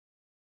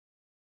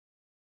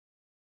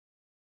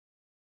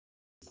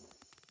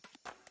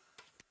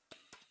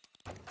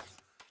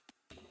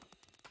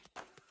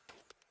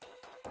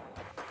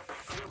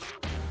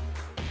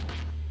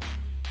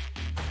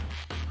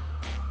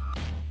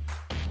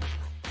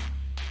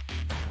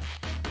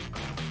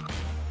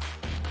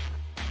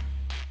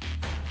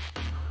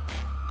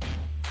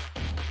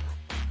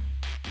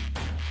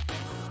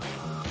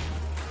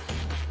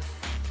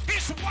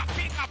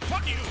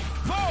upon you,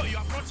 though you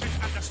have not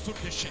yet understood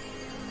the shape.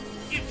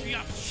 If you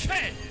are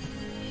fed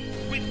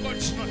with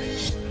God's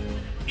knowledge,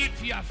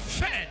 if you are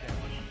fed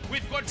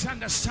with God's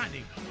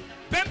understanding,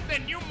 then the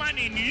new man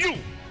in you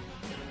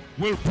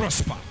will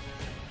prosper.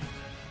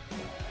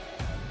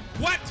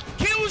 What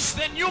kills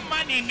the new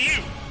man in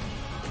you?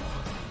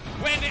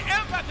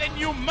 Whenever the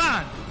new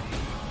man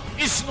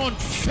is not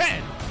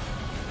fed.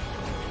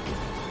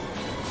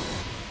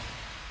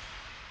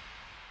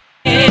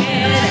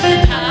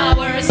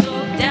 Powers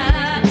of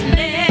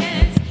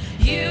darkness,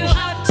 you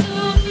have to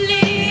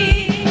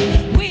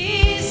flee.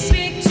 We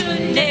speak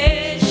to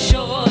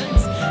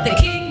nations, the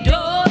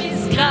kingdom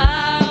is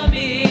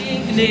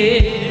coming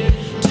near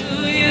to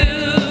you.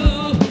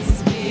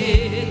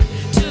 Speak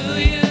to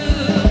you,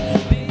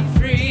 be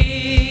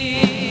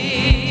free.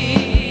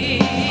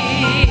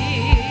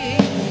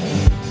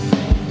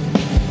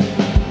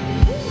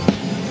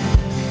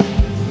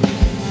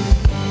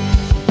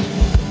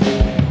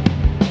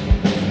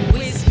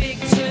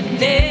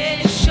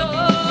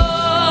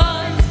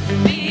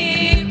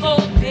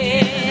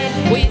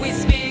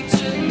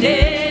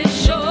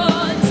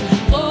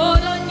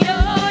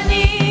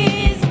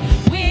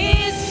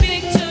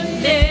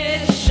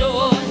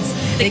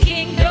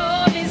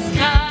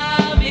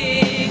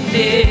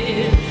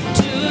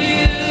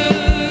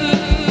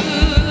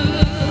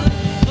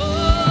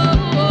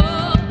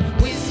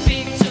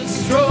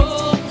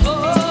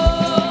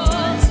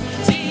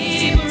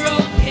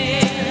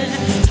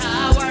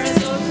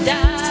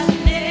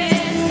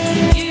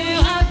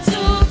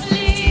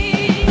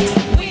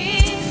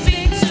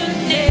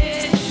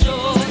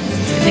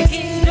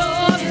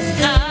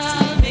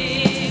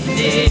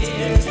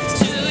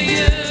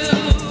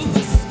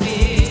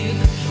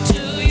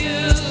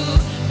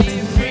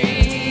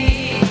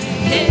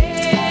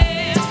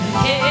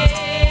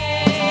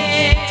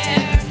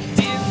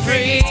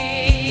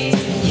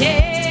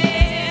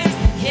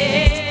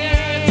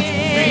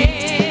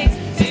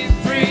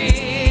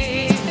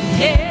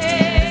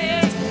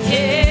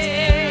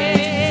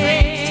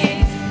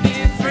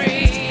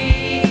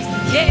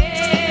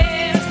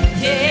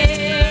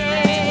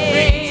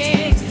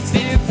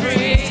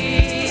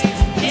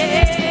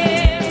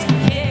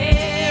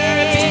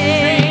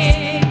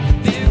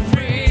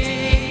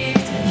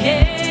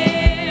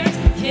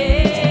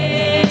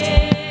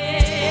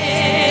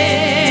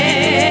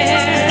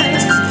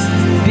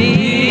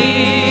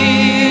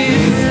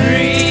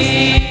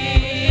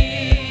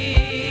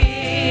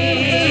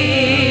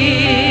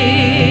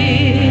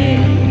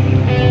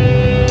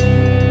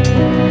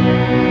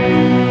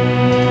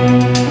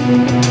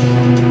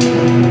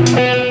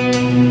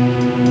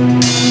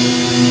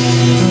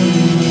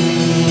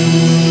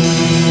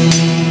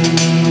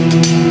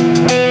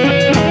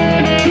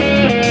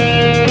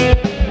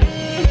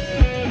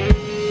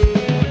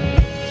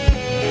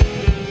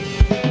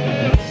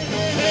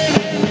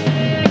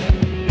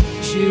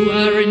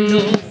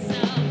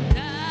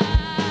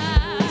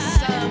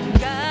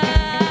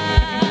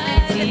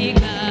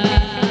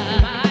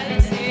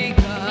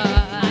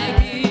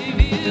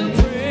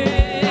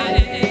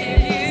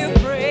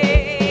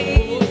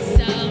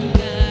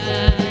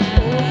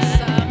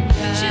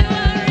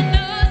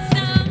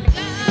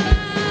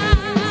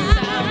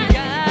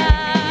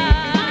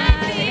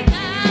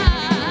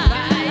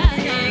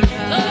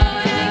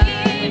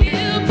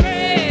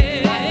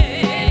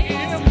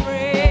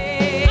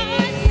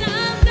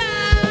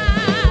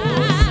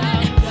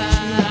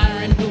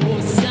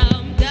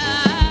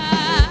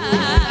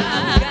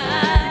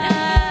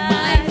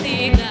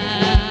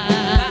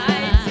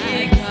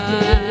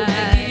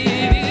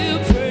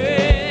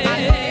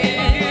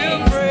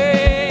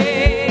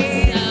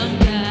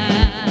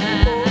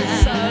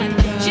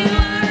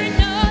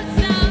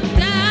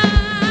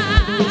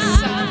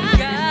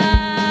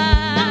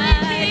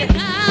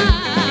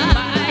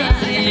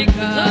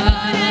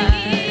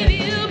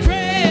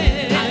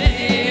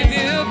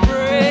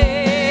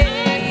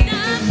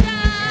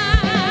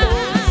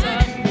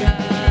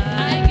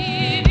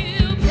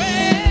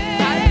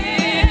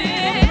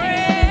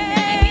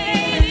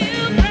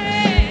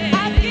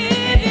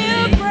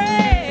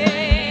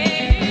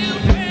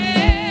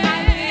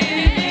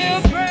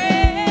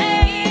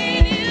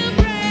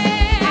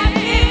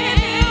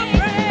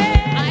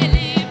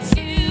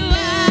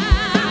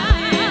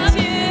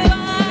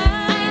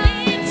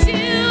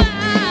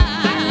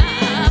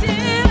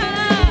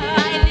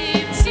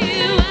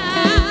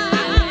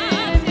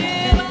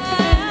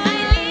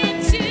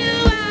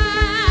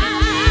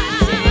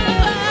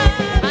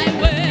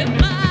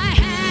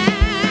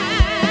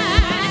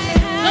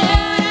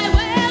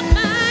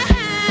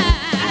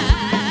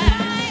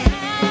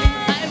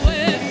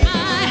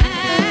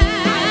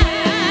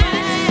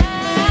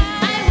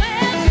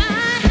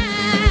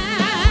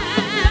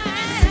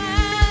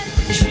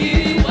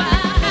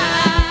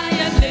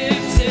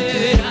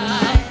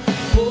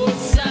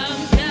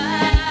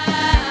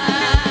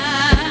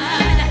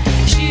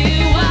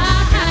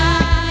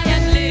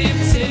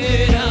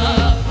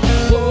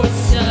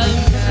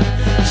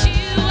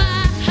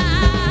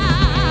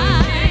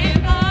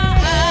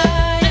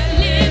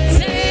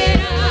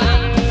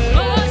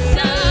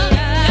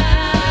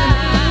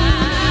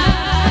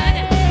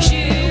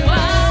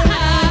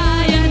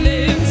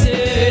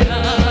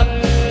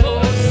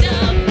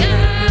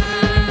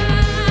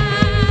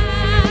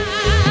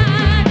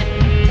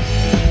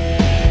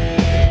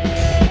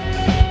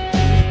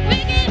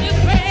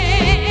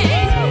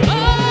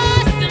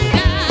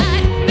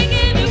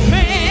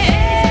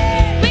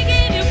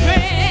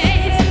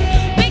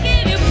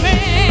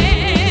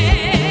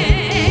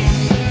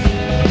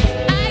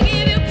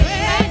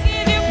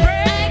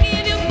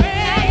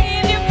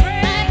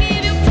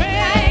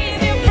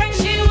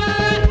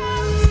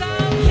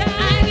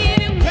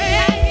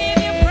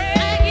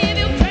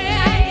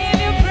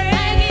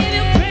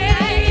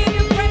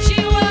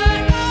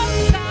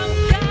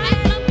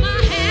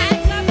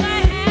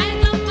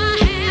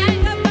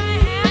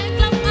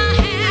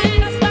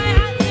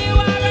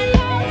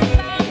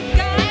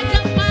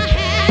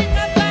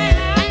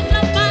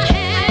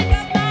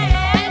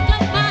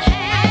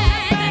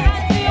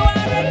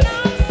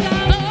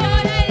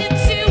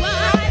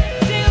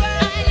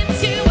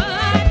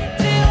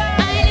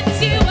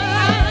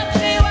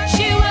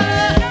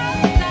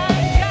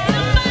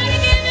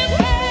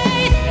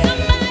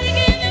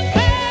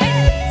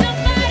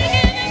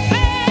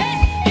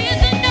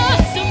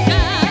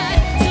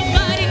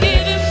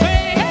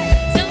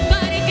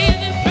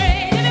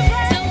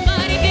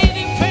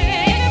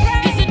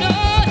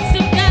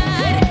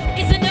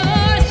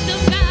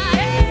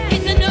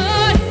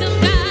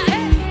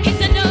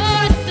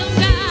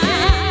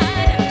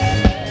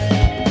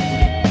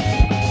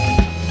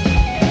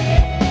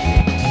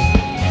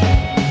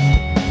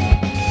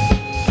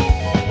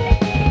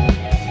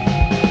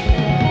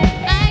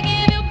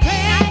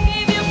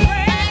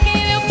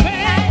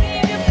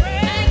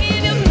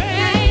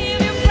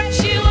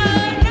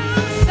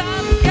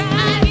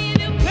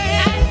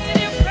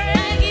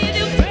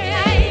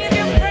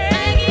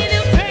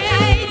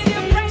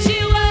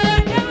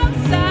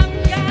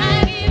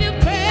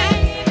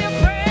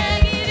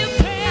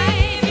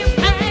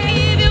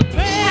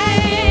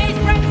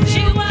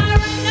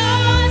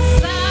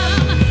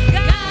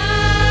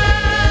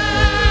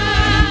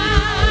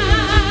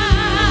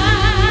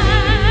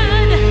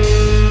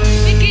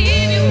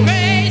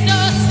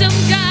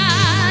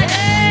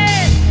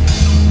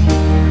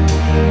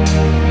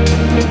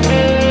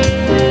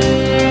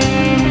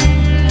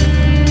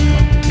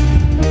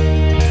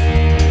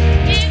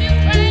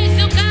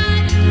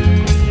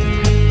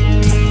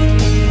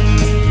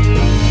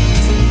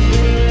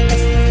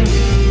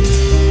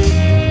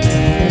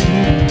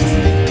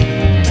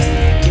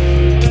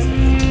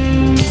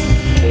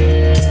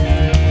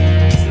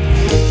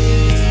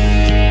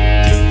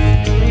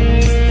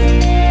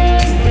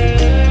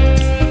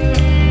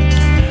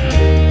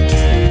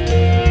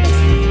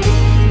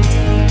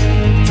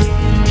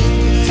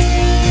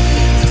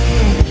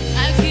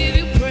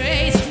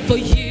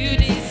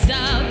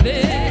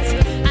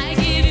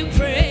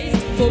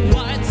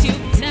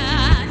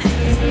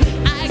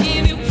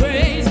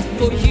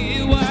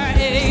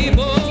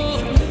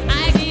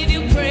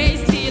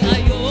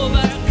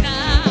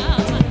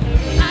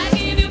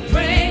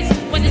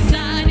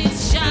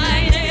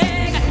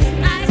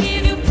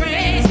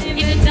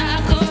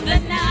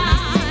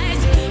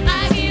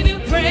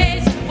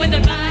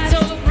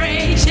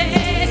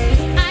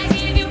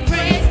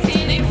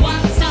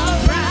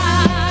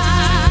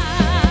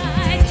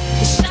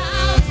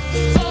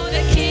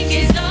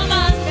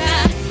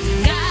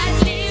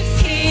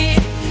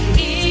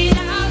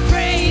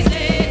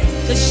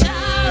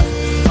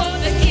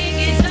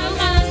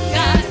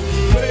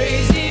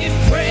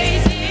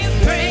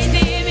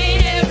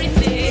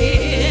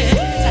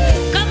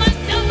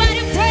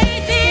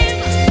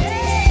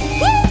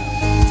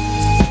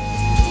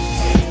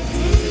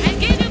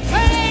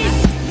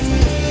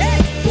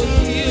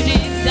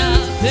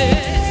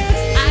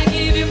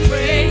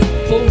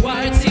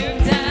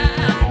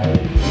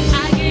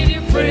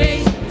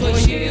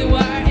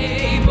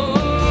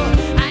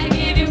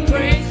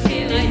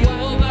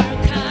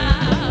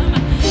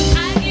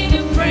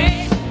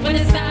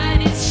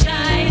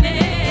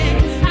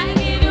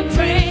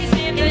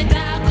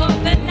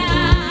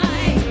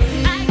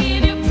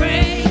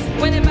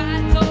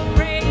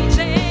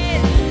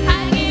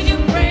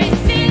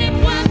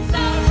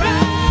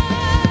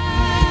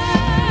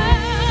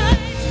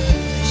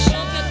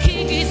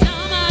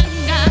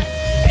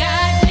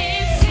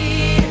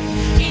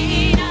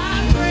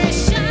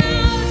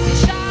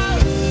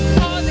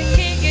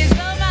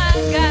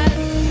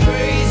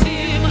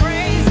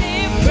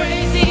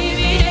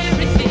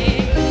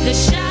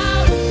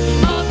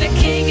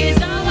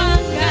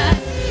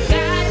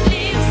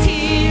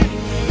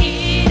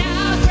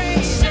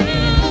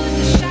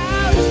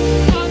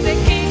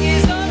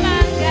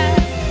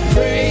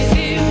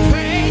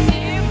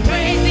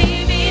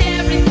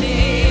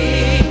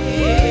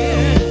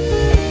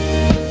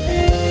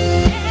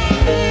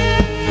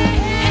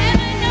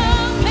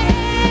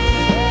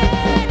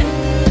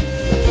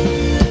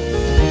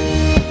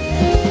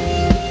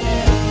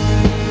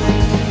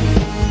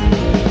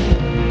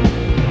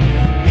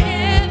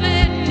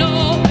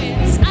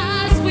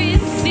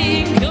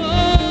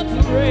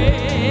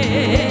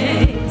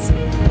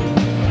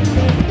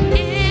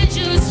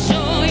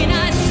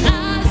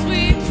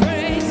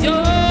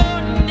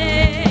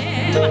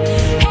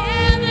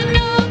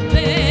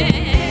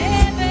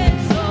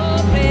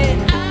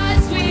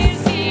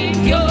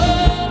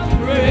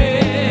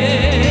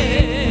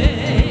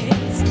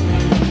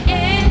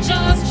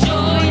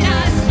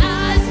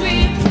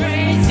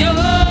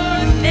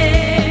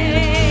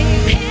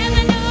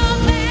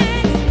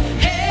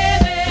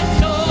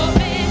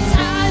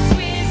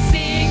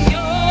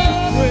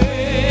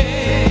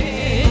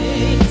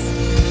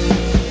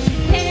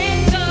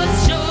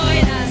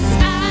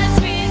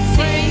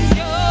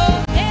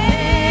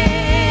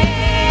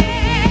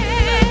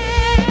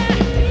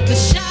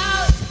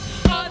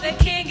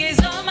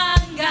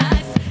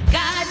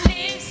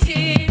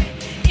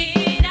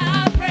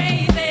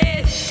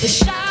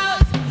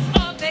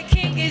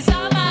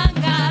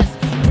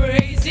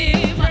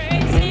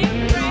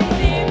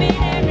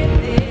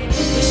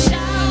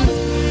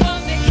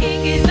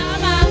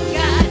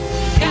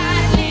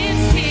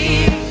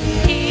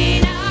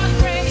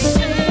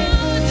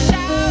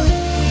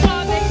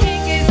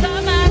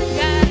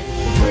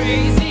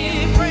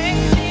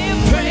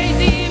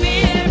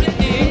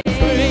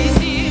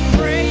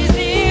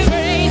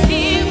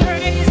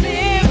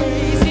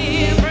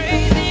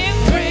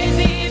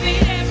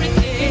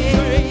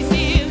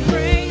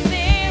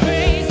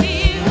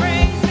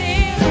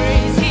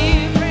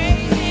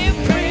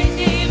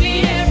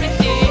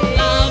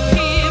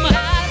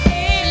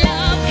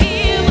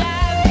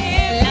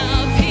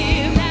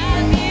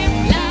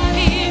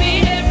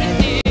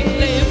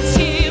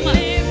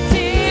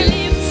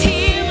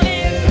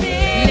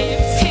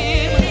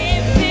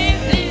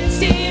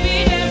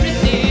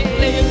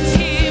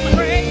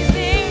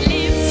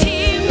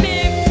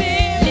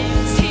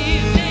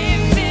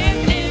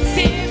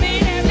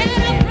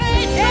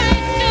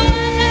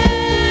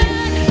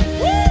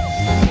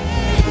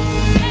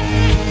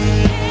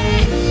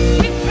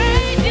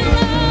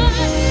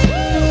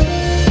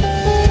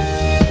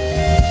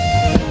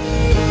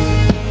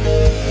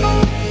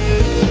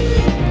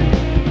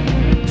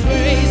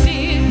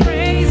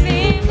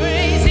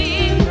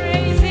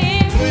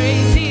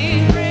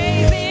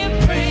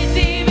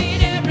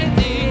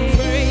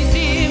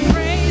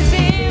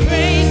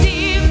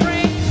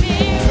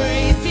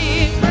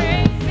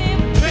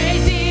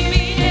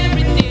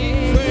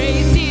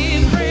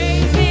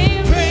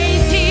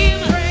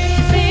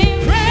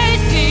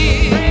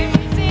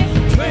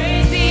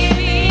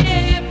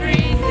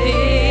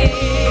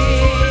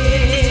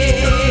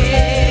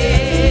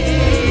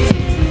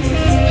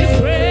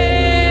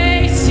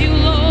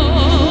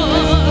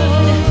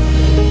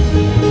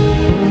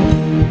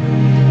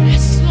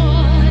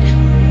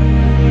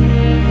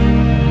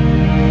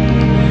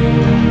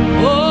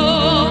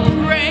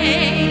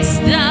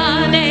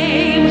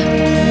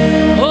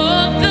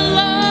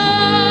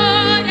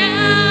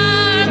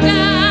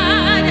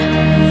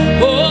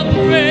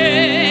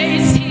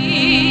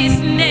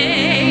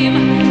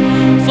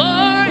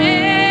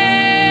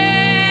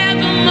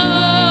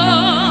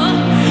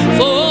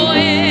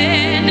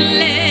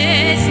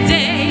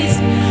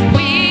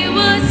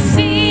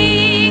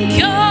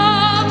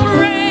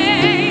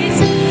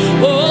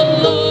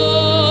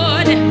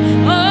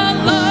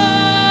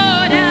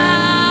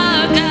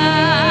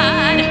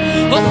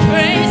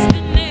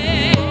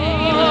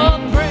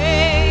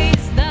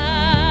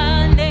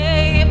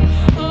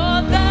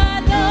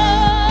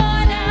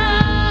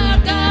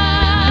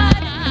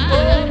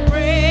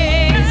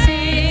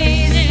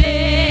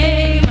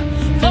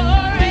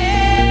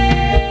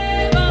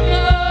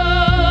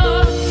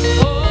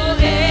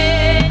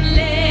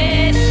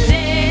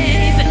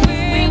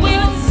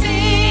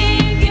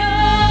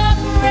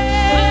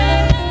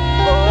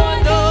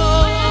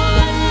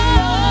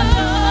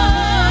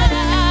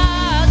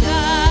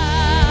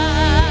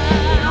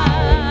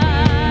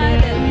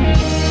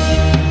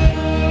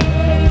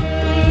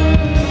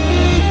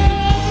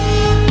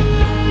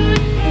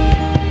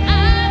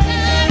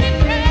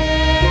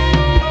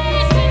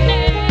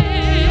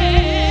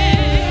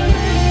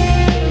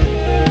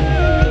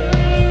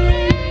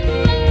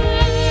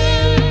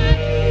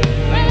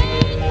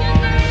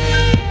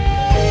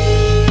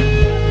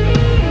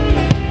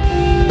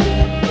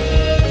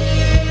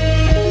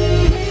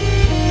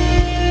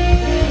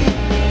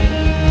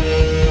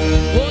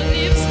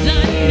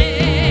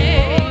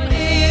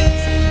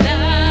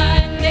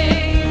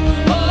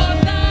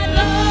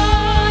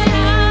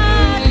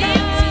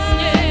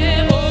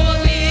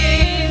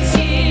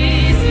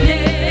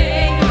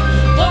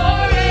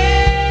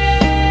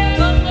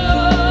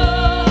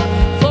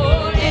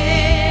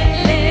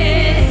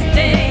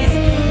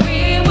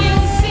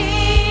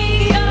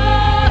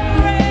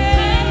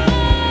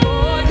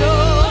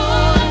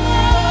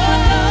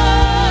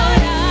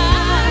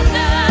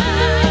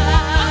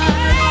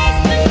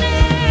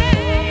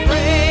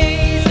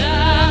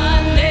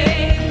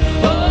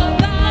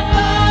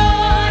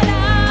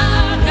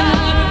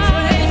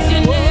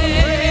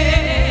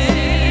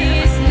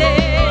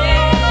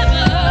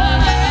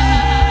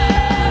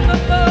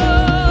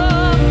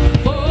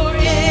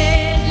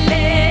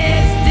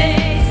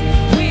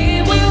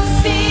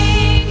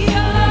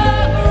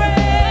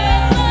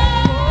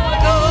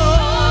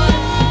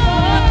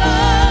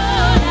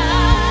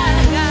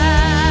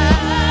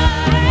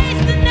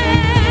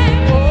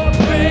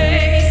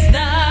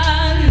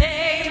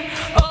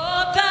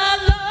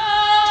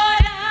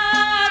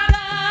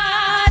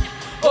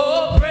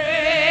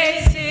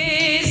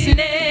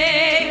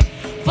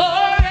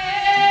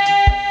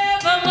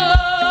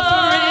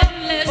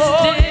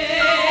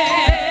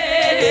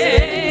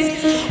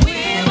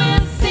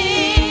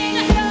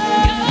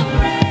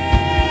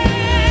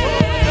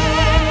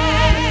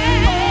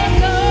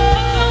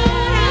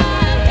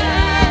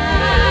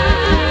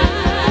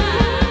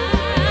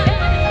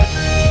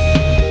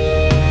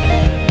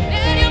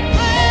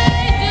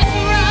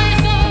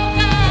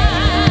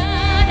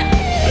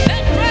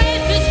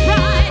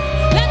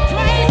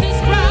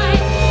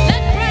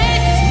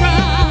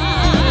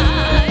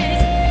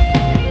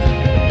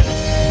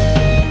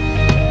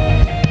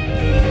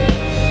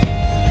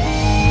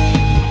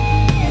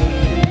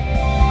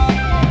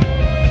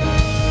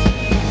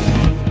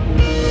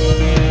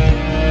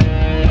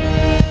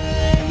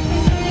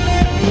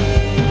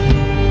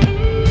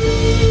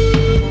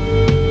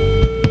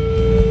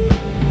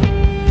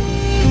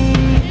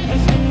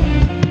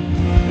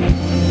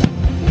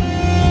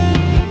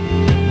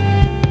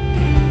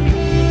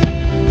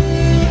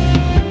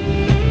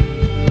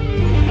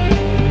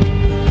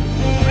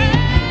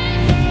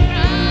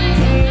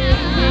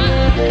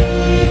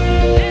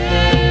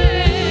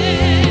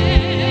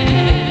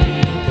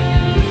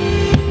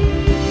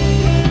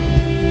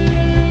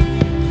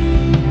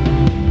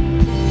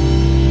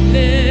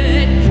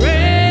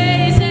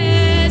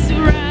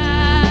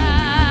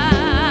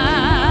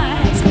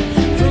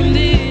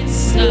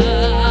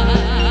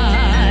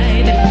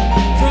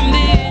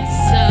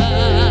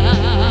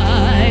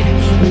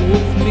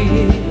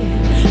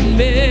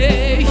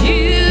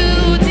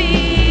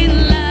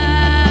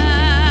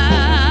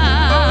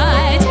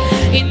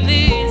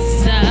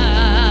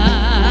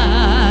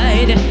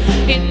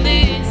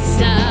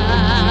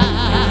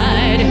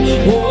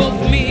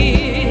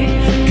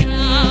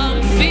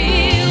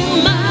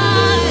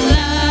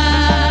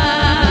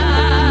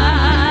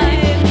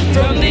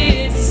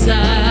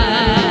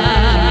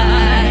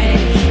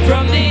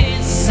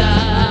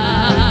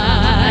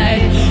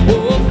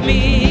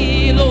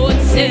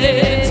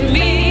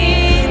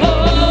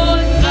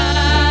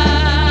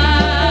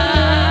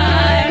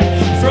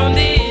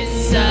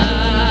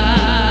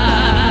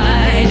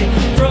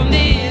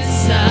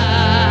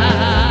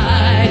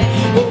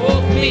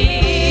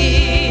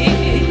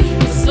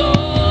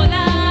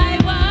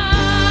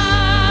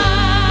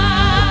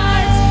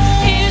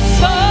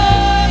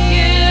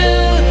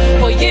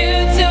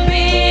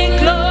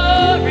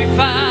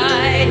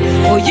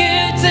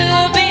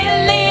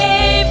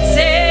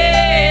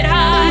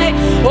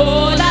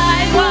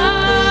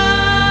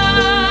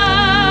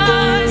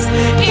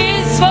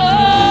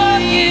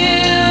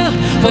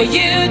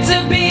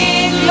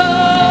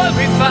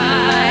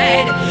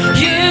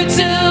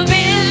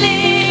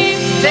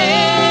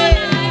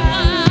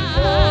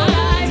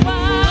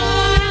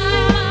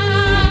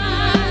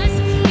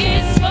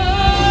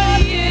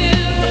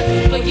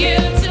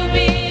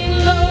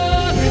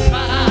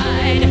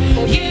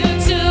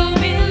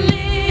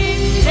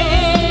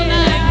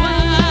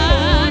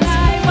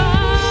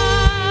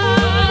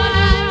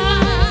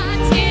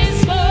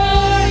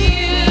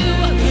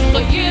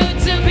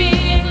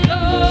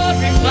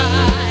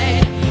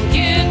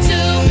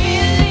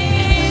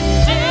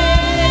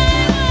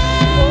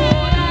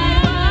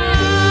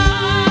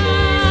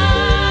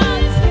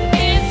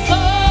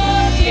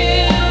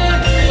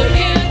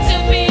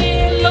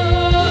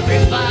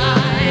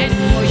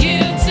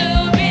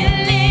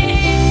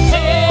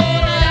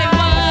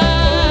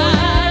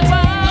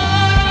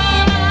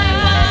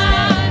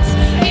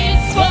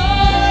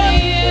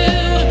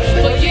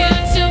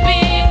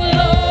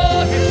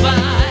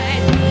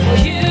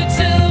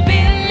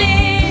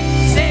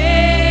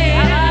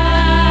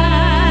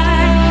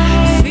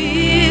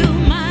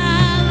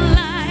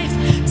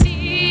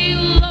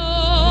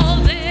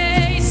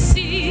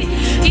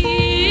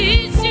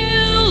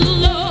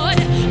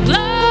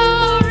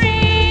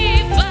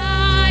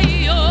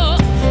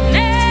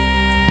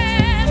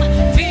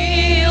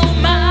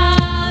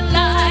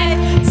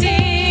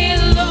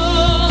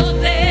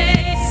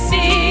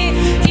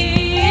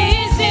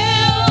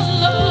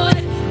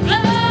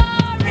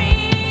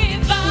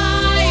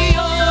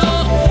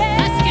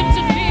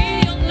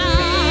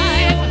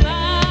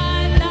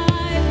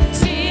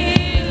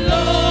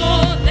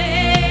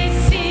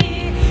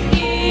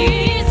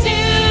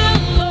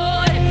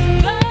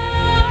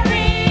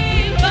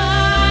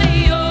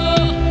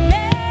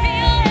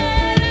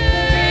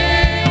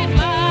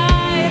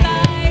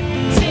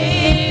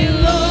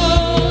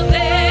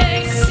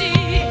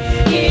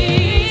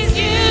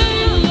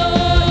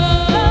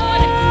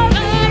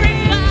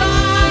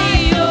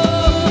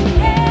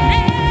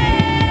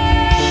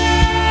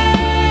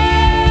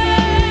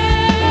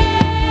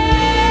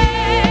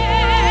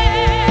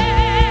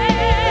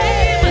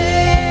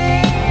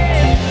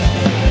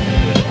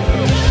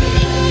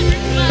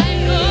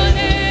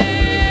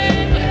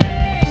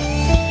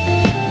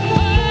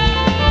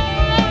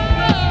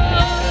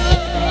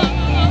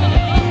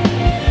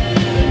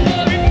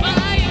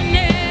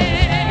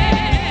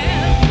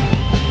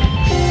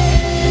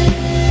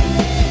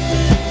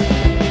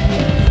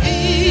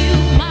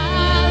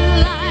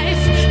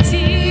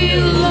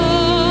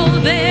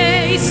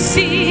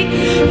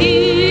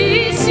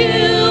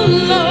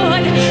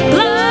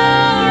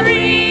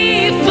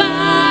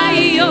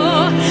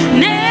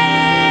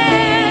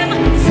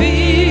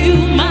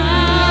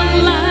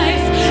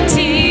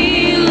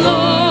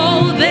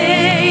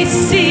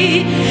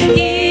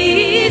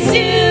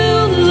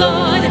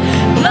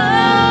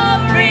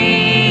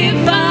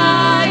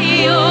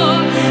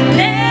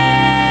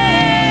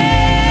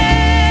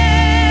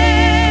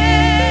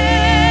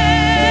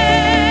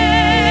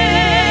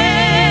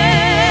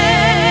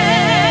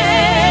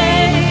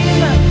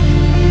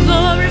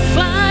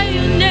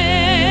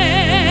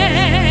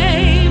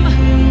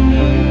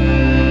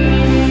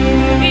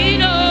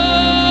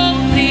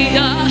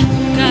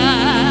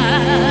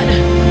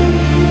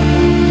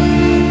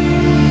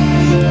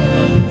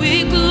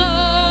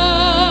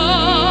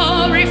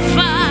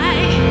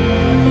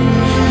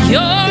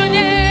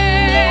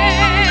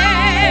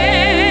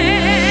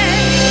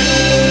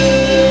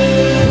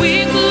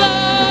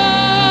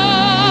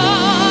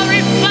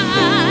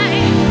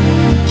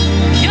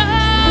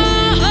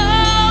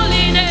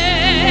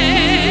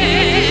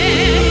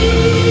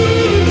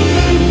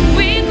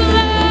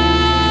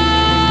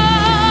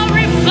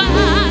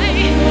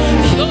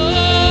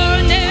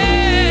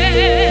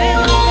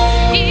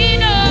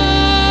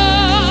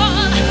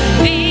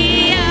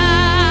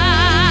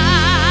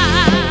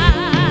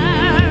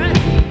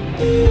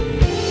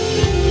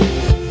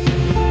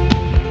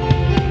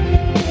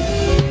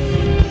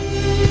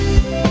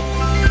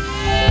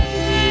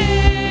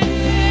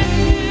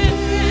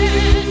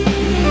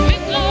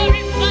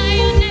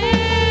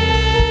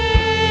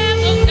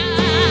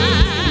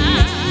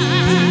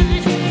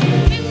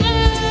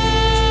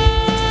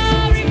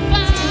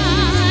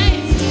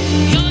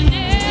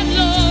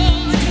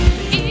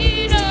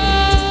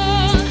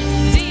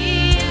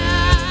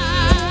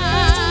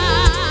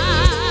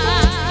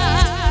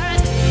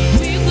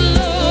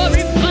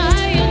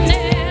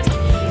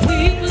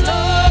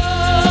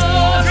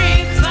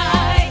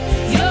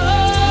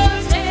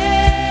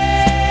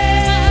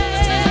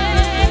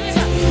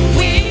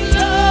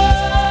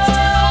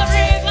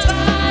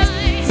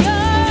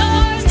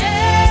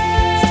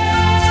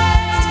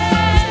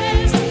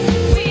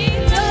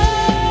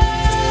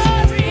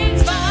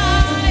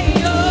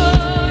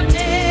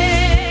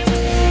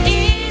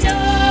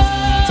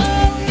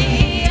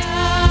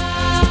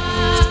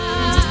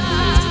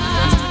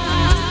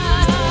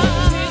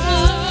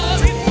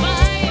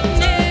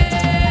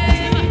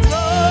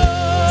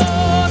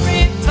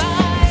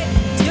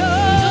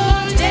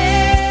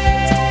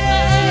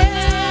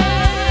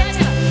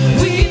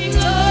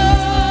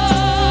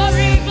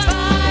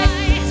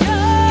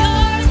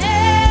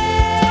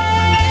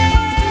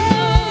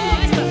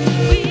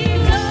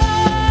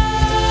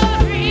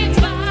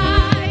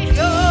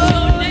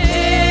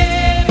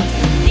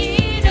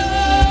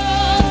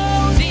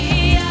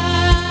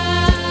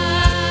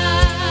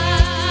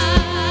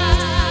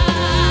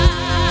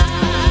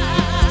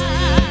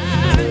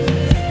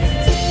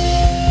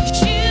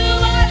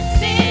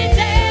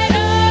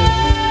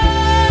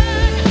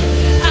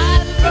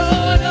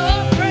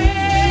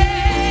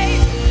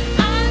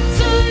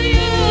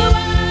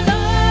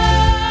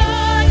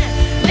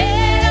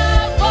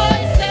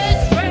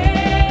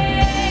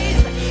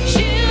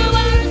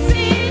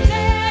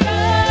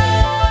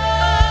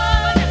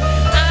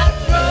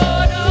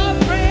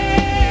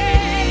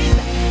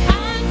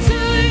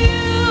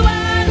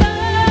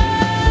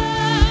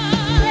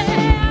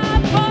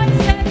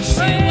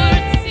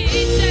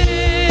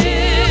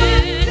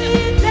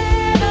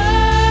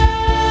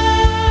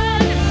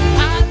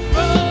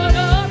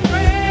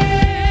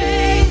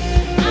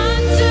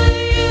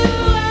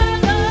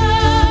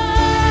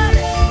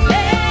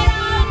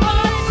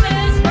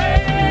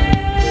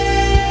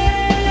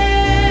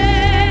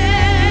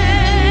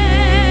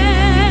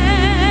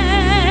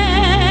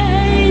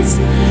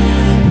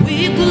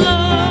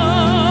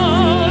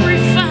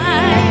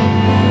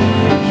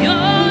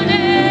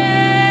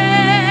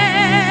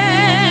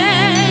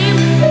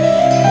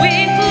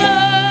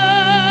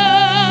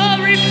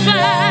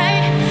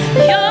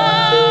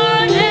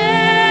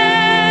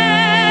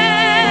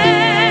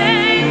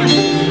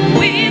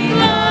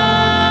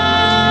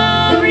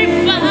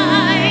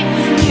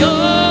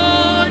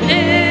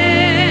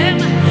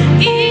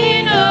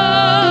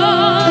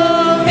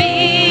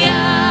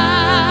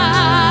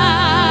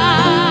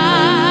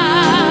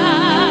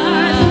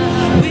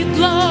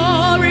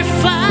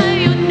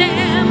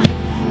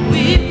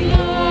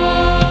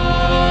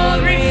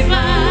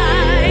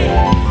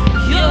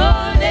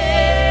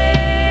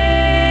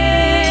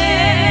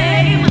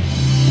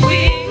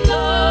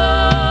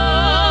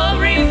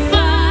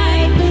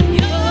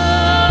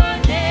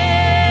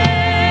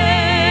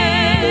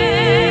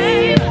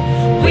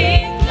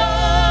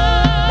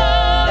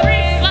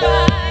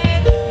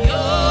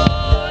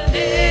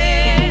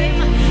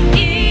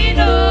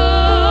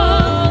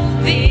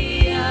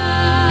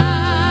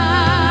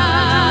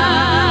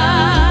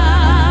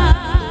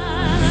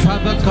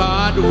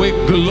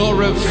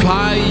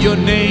 glorify your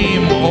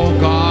name, oh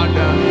God.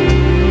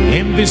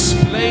 In this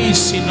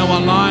place in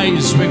our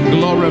lives, we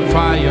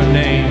glorify your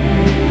name.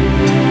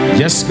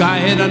 Just go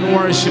ahead and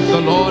worship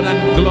the Lord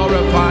and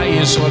glorify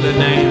his holy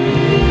name.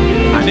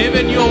 And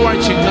even you're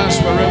watching us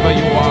wherever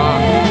you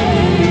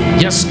are,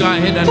 just go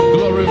ahead and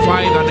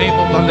glorify the name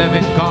of the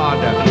living God.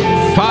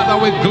 Father,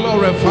 we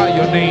glorify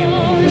your name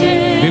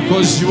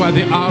because you are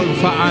the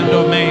Alpha and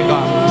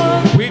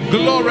Omega. We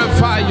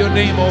glorify your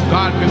name, oh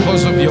God,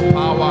 because of your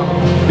power,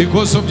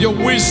 because of your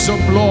wisdom,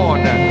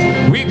 Lord.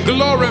 We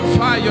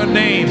glorify your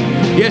name.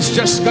 Yes,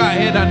 just go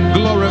ahead and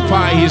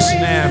glorify his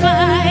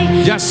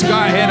name. Just go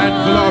ahead and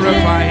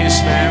glorify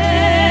his name.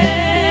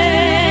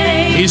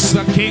 He's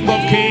the King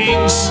of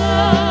Kings.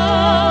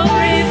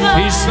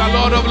 He's the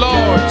Lord of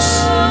Lords.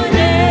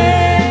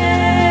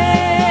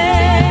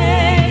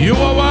 You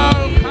are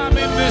welcome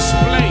in this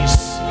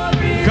place.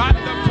 God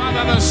the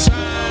Father, the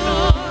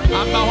Son,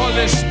 and the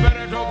Holy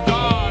Spirit of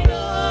God. You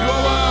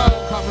are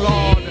welcome,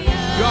 Lord.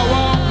 You are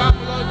welcome,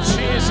 Lord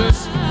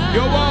Jesus.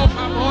 You are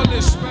welcome,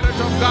 Holy Spirit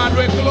of God.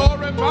 We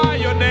glorify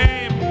your name.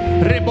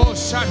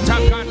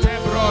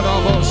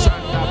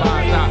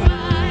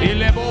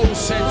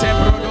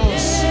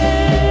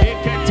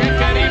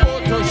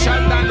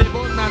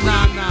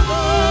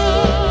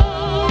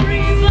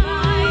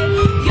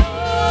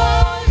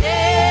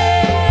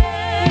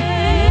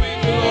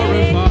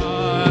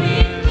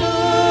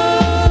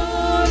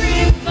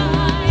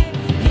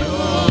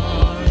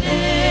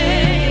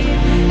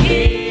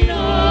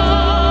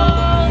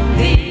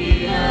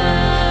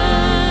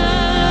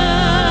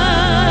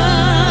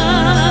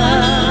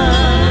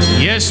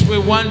 We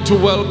want to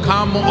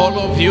welcome all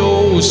of you,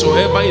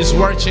 whosoever is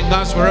watching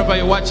us, wherever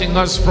you're watching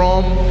us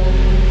from.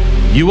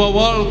 You are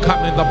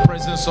welcome in the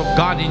presence of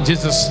God in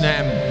Jesus'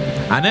 name.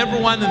 And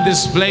everyone in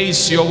this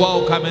place, you're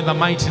welcome in the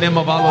mighty name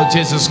of our Lord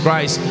Jesus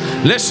Christ.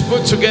 Let's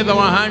put together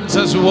our hands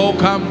as we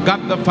welcome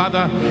God the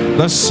Father,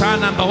 the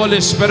Son, and the Holy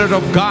Spirit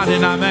of God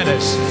in our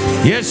midst.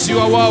 Yes, you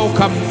are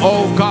welcome,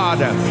 oh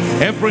God.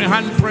 Every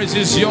hand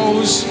praises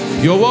yours.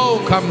 You're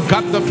welcome,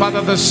 God the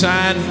Father, the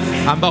Son,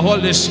 and the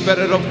Holy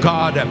Spirit of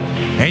God.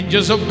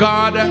 Angels of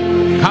God,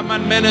 come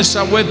and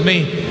minister with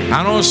me,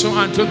 and also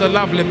unto the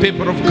lovely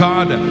people of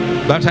God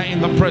that are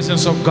in the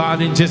presence of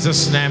God in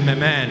Jesus' name.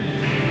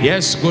 Amen.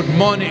 Yes, good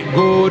morning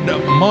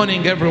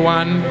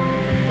everyone.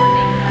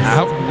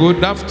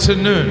 Good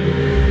afternoon.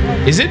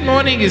 Is it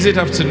morning? Is it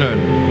afternoon?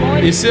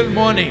 Morning. It's still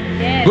morning.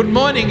 Yes. Good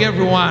morning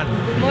everyone.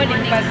 Good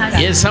morning, Pastor.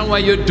 Yes, how are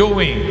you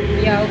doing?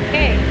 Yeah,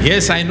 okay.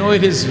 Yes, I know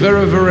it is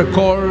very, very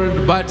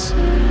cold, but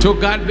to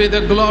God be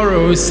the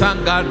glory. We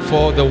thank God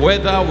for the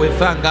weather. We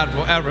thank God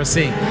for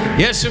everything.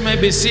 Yes, you may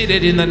be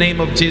seated in the name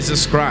of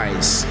Jesus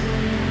Christ.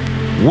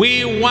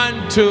 We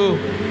want to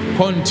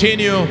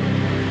continue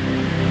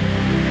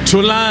to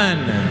learn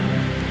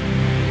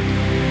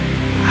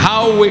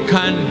how we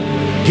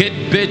can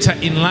get better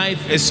in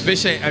life,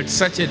 especially at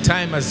such a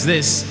time as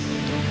this,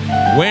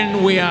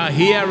 when we are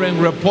hearing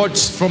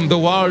reports from the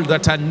world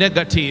that are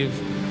negative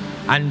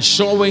and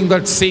showing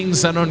that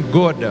things are not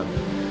good.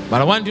 But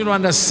I want you to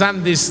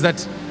understand this,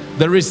 that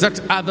there is that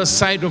other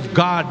side of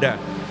God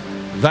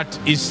that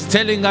is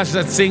telling us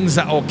that things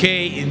are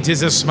okay in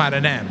Jesus' mighty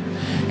name.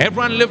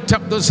 Everyone lift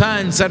up those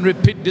hands and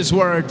repeat these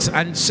words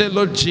and say,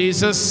 Lord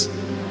Jesus,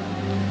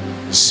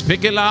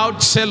 speak it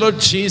loud, say, Lord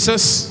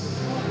Jesus,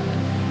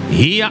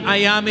 here I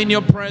am in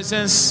your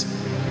presence.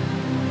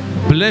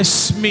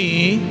 Bless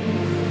me,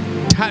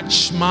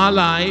 touch my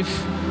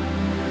life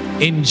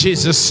in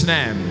Jesus'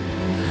 name.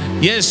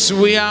 Yes,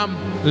 we are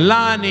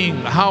learning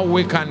how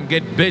we can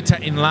get better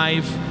in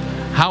life,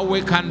 how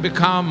we can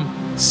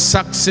become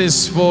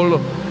successful,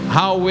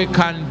 how we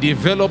can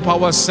develop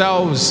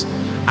ourselves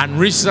and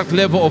reach that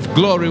level of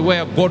glory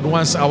where God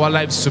wants our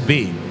lives to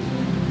be.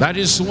 That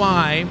is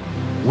why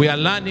we are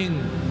learning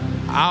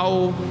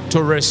how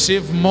to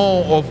receive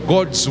more of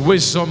God's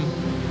wisdom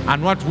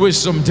and what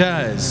wisdom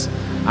does.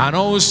 And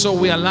also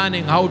we are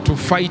learning how to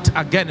fight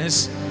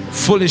against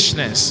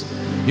foolishness.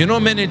 You know,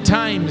 many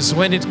times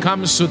when it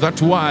comes to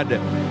that word,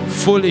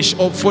 foolish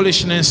or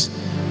foolishness,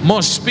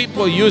 most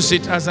people use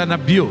it as an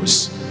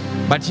abuse.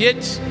 But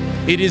yet,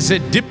 it is a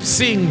deep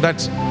thing that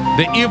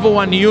the evil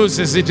one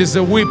uses. It is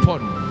a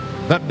weapon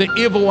that the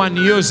evil one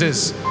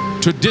uses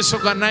to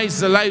disorganize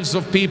the lives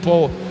of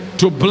people,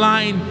 to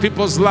blind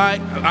people's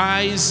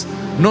eyes,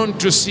 not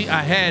to see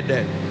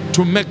ahead,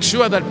 to make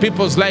sure that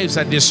people's lives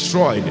are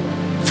destroyed.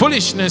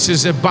 Foolishness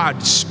is a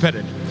bad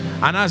spirit.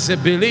 And as a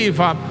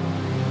believer,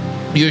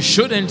 you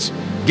shouldn't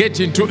get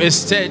into a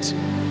state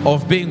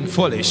of being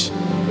foolish.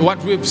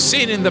 What we've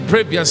seen in the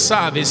previous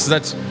service,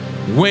 that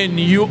when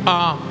you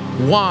are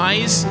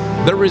wise,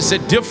 there is a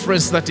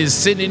difference that is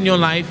seen in your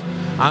life.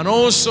 And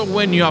also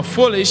when you are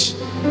foolish,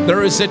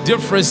 there is a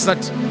difference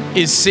that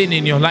is seen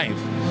in your life.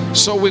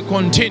 So we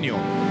continue.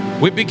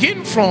 We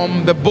begin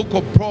from the book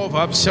of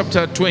Proverbs,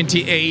 chapter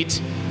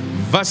 28,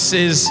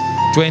 verses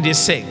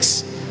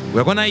 26.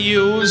 We're going to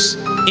use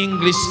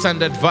English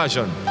Standard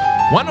Version.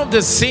 One of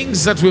the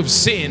things that we've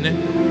seen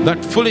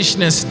that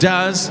foolishness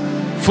does,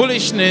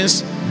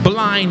 foolishness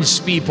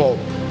blinds people.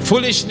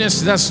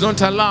 Foolishness does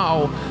not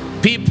allow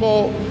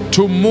people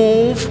to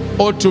move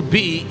or to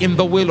be in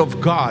the will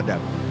of God.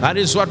 That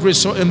is what we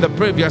saw in the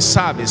previous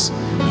service.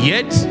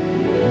 Yet,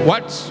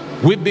 what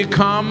we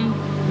become,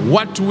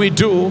 what we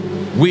do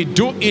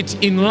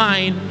it in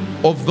line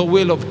of the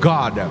will of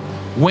God.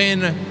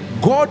 When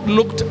God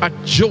looked at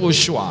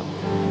Joshua,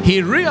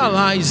 he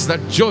realized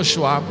that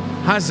Joshua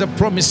has a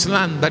promised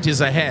land that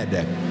is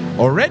ahead.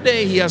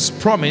 Already he has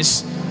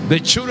promised the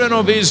children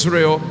of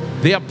Israel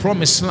their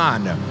promised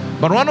land.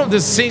 But one of the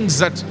things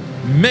that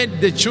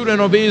made the children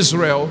of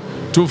Israel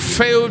to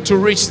fail to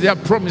reach their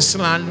promised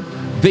land,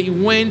 they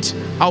went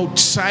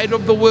outside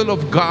of the will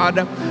of God,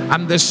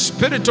 and the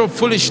spirit of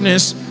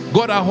foolishness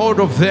got a hold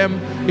of them.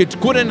 It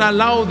couldn't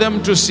allow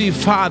them to see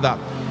farther.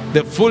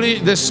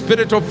 The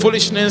spirit of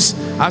foolishness,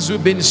 as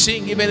we've been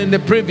seeing even in the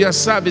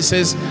previous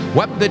services,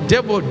 what the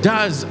devil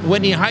does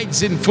when he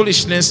hides in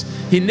foolishness,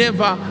 he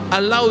never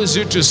allows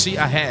you to see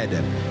ahead.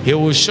 He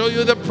will show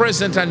you the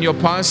present and your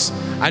past,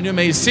 and you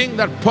may think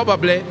that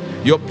probably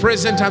your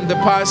present and the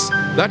past,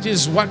 that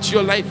is what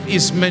your life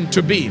is meant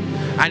to be.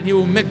 And he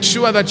will make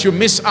sure that you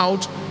miss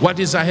out what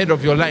is ahead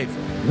of your life.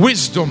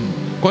 Wisdom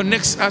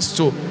connects us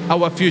to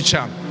our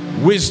future.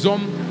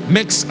 Wisdom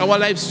makes our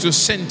lives to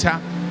center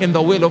in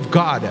the will of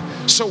God.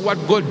 So what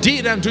God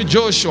did unto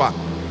Joshua,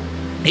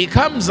 he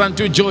comes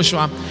unto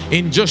Joshua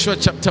in Joshua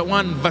chapter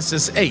 1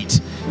 verses 8.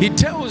 He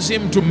tells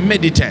him to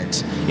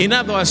meditate. In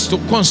other words, to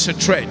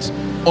concentrate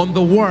on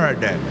the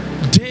word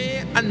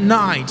day and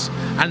night.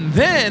 And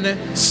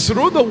then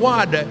through the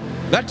word,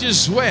 that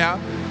is where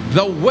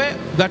the way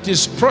that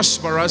is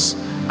prosperous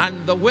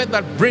and the way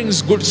that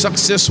brings good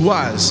success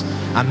was.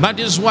 And that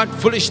is what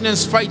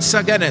foolishness fights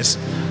against.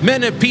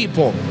 Many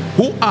people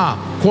who are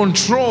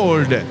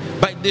controlled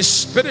by the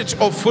spirit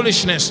of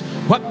foolishness,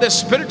 what the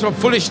spirit of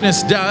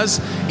foolishness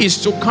does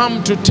is to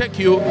come to take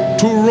you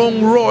to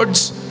wrong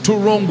roads, to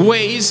wrong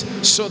ways,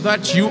 so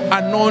that you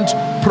are not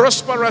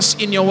prosperous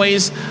in your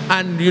ways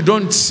and you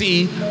don't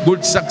see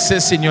good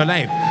success in your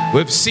life.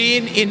 We've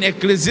seen in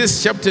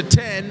Ecclesiastes chapter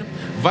 10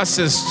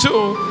 verses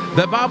 2,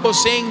 the Bible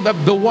saying that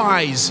the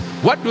wise,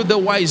 what do the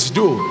wise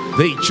do?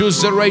 They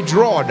choose the right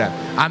road,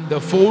 and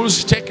the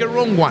fools take a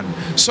wrong one.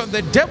 So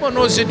the devil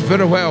knows it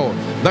very well,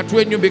 that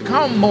when you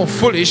become more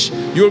foolish,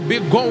 you'll be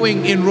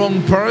going in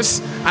wrong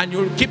paths, and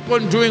you'll keep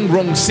on doing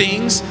wrong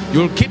things,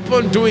 you'll keep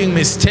on doing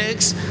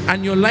mistakes,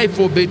 and your life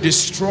will be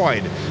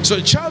destroyed. So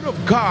child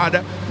of God,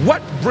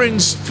 what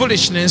brings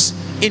foolishness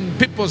in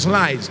people's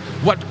lives?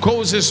 What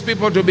causes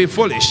people to be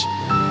foolish?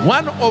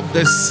 One of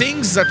the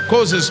things that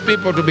causes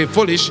people to be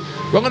foolish,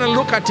 we're going to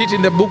look at it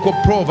in the book of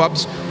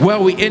Proverbs, where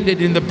we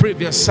ended in the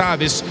previous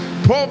service.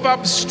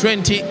 Proverbs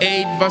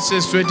 28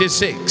 verses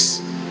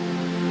 26.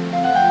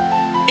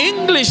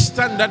 English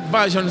Standard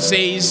Version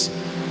says,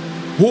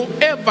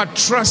 whoever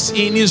trusts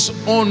in his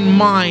own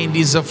mind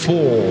is a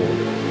fool.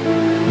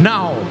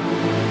 Now,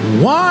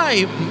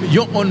 why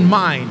your own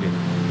mind?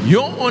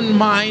 Your own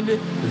mind,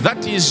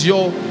 that is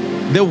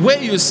the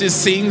way you see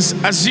things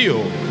as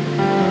you.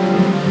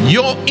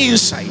 Your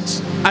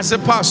insight as a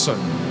person.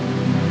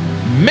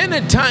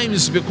 Many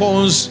times,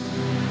 because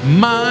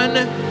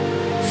man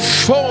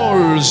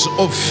falls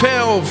or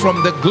fell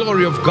from the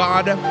glory of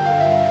God,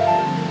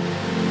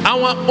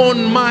 our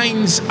own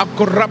minds are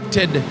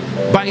corrupted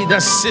by the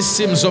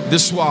systems of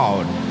this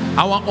world.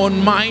 Our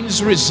own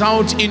minds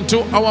result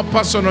into our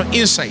personal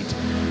insight,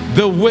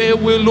 the way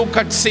we look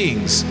at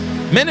things.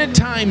 Many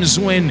times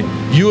when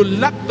you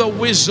lack the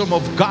wisdom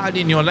of God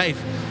in your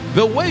life,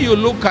 the way you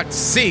look at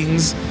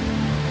things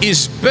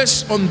is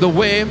based on the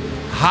way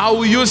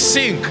how you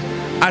think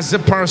as a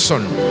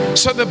person.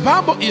 So the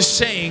Bible is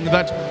saying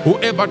that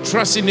whoever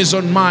trusts in his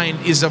own mind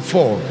is a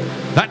fool.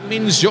 That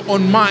means your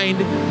own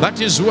mind,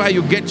 that is where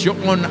you get your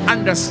own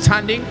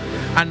understanding,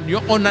 and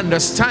your own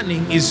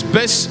understanding is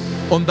based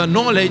on the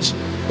knowledge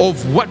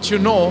of what you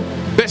know,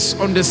 based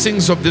on the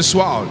things of this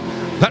world.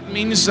 That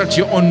means that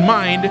your own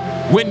mind,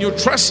 when you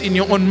trust in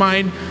your own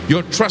mind,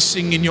 you're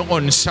trusting in your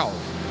own self.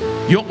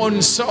 Your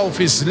own self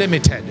is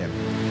limited.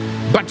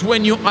 But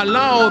when you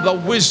allow the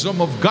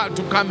wisdom of God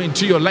to come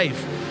into your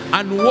life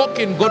and walk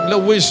in godly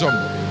wisdom,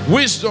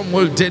 wisdom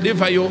will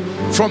deliver you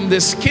from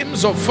the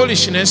schemes of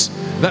foolishness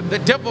that the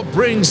devil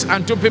brings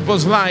unto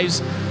people's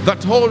lives,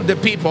 that hold the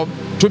people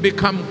to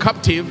become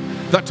captive,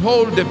 that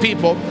hold the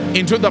people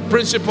into the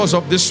principles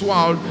of this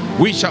world,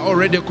 which are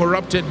already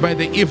corrupted by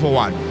the evil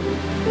one.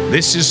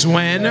 This is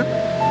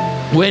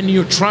when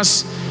you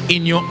trust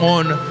in your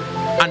own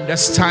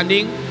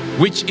understanding,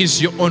 which is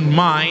your own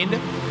mind.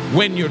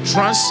 When you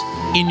trust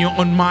in your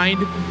own mind,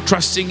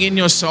 trusting in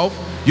yourself,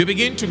 you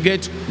begin to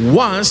get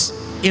once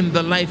in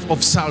the life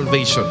of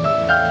salvation.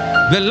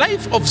 The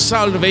life of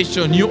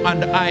salvation you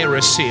and I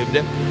received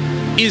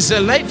is a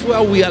life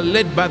where we are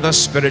led by the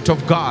Spirit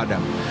of God.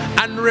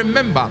 And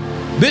remember,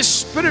 this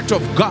Spirit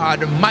of God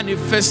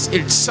manifests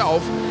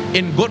itself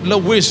in godly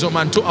wisdom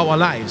unto our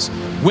lives.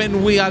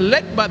 When we are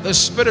led by the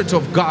Spirit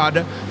of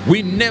God,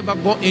 we never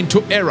go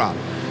into error.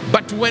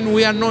 But when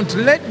we are not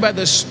led by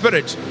the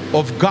Spirit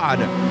of God,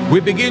 we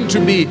begin to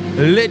be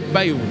led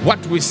by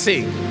what we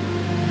think.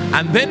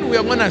 And then we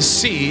are going to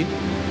see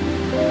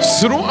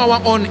through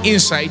our own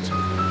insight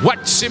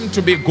what seemed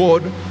to be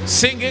good,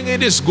 thinking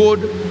it is good,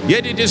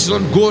 yet it is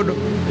not good,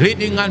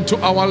 leading unto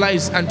our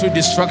lives and to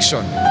destruction.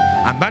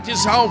 And that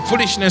is how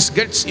foolishness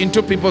gets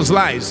into people's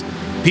lives.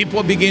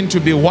 People begin to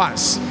be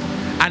worse.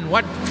 And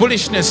what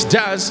foolishness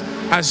does,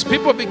 as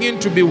people begin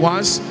to be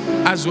worse,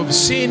 as we've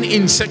seen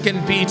in 2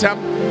 Peter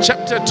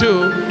chapter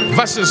 2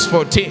 verses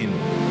 14,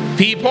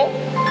 people,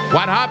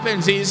 what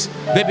happens is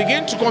they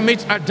begin to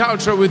commit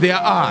adultery with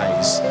their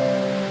eyes.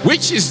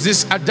 Which is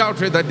this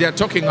adultery that they are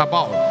talking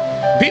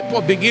about?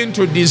 People begin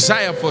to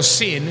desire for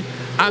sin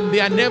and they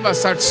are never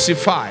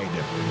satisfied.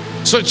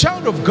 So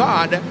child of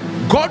God,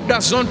 God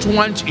does not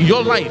want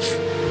your life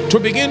to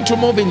begin to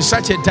move in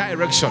such a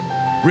direction.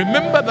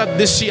 Remember that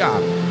this year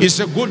is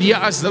a good year,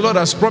 as the Lord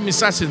has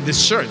promised us in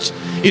this church.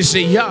 It's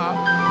a year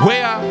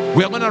where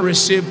we are going to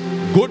receive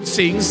good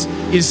things.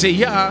 It's a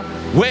year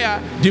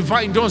where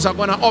divine doors are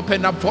going to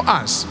open up for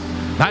us.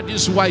 That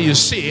is why you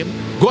see,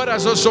 God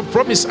has also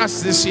promised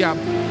us this year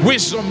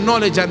wisdom,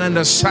 knowledge, and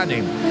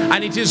understanding.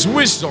 And it is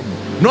wisdom,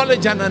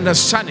 knowledge, and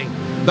understanding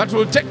that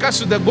will take us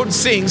to the good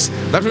things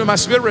that we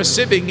must be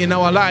receiving in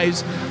our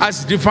lives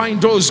as divine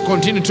doors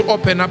continue to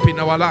open up in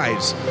our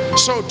lives.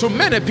 So to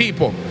many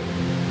people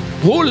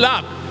who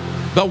lack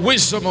the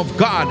wisdom of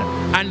God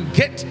and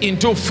get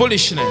into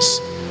foolishness,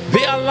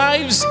 their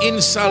lives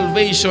in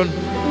salvation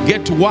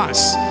get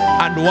worse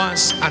and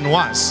worse and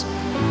worse.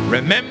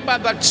 Remember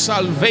that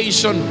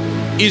salvation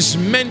is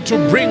meant to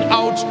bring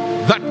out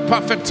that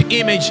perfect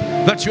image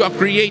that you are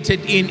created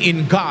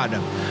in God.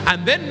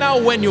 And then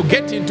now when you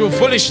get into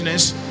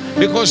foolishness,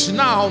 because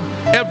now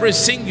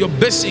everything you're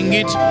basing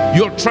it,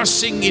 you're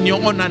trusting in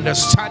your own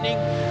understanding,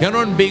 you're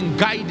not being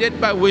guided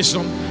by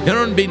wisdom,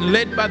 you're not being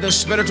led by the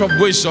spirit of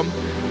wisdom.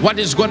 What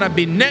is going to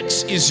be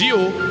next is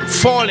you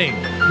falling,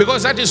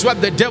 because that is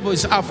what the devil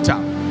is after.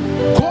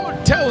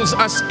 God tells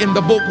us in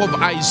the book of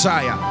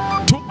Isaiah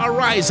to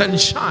arise and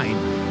shine.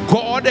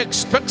 God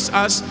expects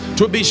us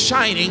to be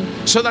shining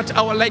so that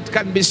our light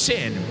can be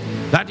seen.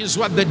 That is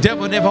what the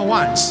devil never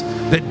wants.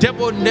 The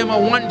devil never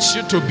wants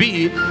you to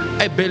be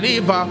a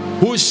believer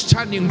who is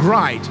standing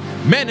right.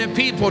 Many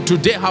people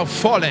today have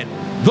fallen,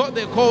 though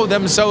they call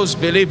themselves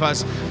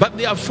believers, but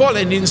they are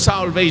fallen in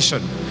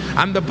salvation.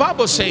 And the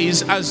Bible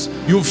says, as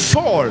you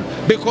fall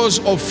because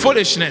of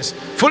foolishness,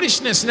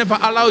 foolishness never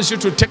allows you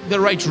to take the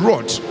right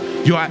route.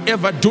 You are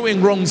ever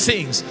doing wrong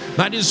things.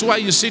 That is why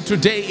you see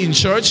today in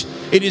church,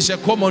 it is a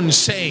common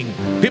saying.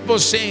 People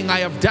saying, I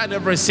have done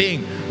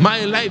everything.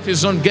 My life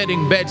is not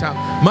getting better.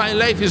 My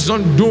life is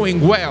not doing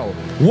well.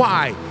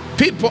 Why?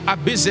 People are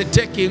busy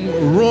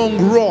taking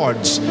wrong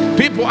roads.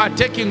 People are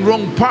taking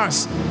wrong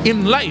paths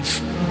in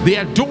life. They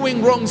are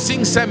doing wrong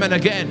things time and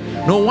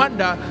again. No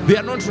wonder they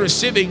are not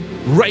receiving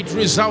right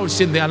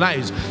results in their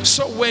lives.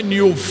 So when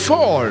you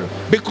fall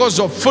because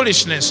of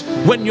foolishness,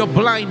 when you're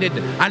blinded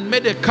and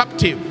made a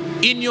captive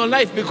in your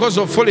life because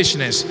of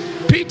foolishness,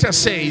 Peter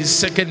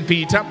says, 2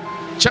 Peter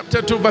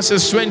chapter 2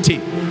 verses 20,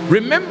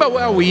 remember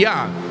where we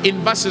are in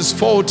verses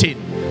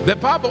 14. The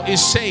Bible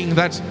is saying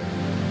that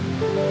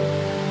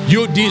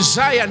you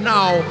desire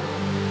now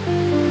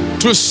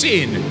to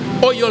sin,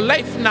 or your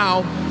life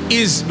now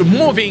is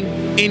moving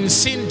in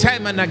sin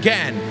time and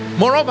again.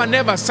 Moreover,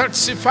 never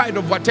satisfied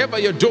of whatever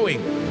you're doing.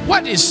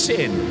 What is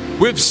sin?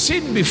 We've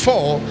seen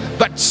before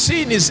that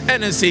sin is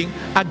anything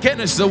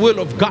against the will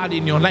of God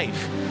in your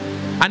life.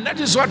 And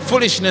that is what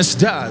foolishness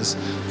does.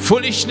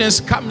 Foolishness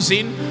comes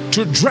in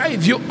to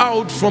drive you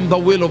out from the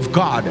will of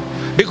God.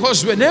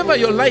 Because whenever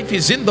your life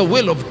is in the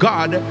will of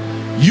God,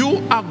 you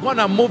are going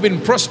to move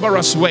in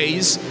prosperous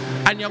ways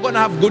and you're going to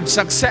have good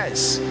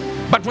success.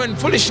 But when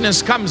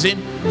foolishness comes in,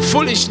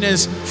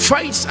 foolishness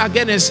fights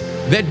against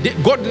the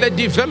godly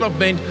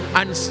development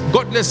and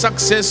godly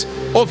success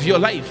of your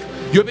life.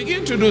 You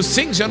begin to do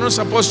things you're not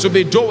supposed to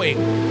be doing.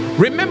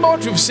 Remember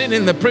what we've seen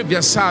in the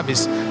previous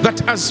service,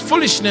 that as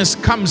foolishness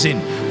comes in,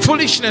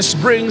 foolishness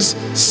brings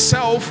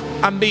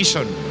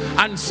self-ambition.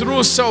 And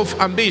through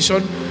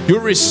self-ambition, you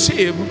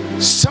receive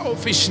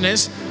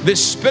selfishness, the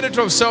spirit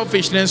of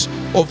selfishness,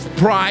 of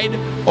pride,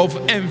 of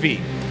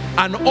envy.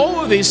 And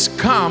all this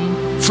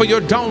come for your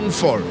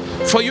downfall,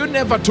 for you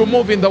never to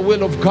move in the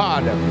will of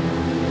God.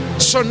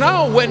 So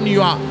now when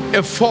you are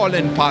a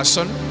fallen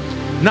person,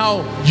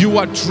 now you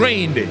are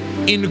trained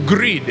in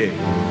greed,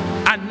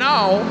 and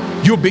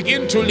now you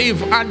begin to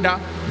live under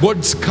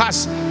God's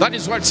curse. That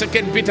is what 2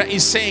 Peter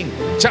is saying,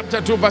 chapter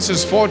 2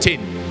 verses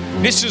 14.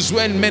 This is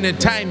when many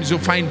times you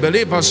find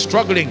believers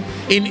struggling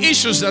in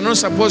issues they're not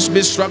supposed to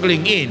be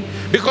struggling in,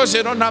 because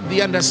they don't have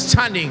the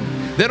understanding,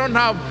 they don't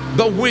have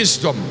the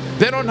wisdom,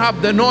 they don't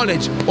have the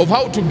knowledge of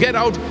how to get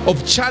out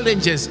of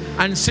challenges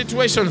and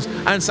situations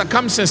and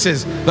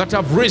circumstances that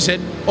have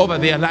risen over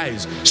their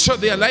lives. So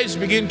their lives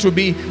begin to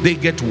be, they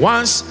get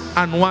worse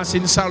and worse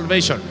in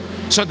salvation.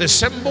 So the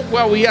same book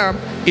where we are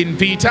in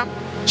Peter,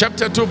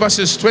 chapter 2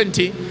 verses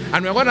 20,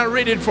 and we're going to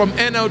read it from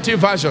NLT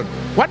version.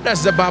 What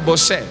does the Bible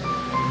say?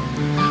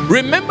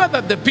 Remember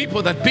that the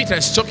people that Peter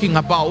is talking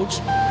about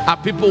are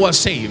people who are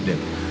saved.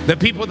 The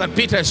people that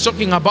Peter is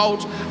talking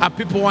about are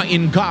people who are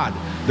in God.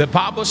 The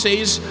Bible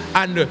says,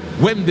 and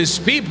when these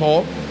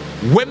people,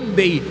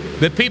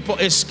 the people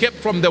escape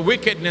from the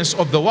wickedness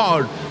of the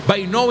world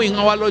by knowing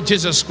our Lord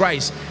Jesus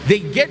Christ, they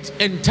get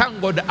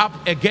entangled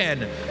up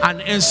again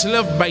and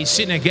enslaved by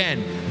sin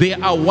again. They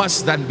are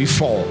worse than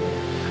before.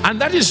 And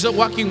that is the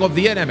working of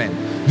the enemy.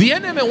 The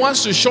enemy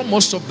wants to show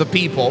most of the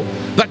people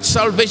that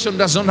salvation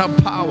does not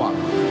have power.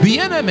 The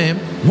enemy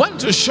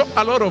wants to show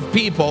a lot of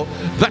people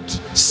that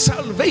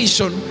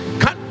salvation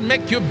can't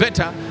make you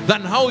better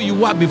than how you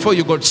were before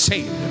you got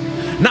saved.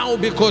 Now,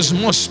 because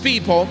most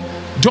people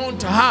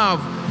don't have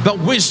the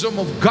wisdom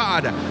of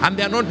God and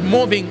they are not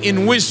moving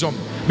in wisdom,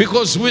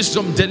 because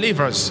wisdom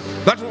delivers.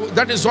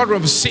 That is what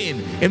we've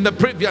seen in the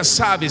previous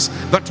service,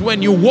 that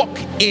when you walk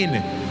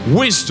in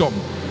wisdom,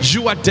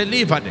 you are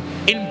delivered.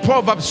 In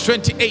Proverbs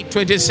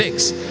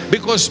 28:26,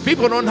 because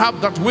people don't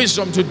have that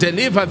wisdom to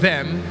deliver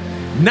them,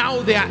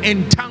 now they are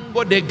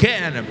entangled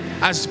again,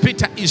 as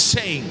Peter is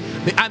saying,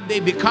 and they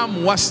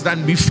become worse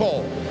than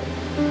before.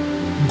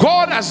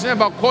 God has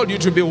never called you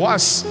to be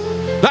worse.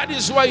 That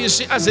is why you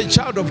see, as a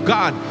child of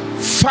God,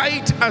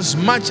 fight as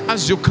much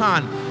as you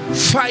can.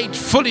 Fight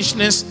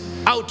foolishness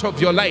out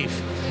of your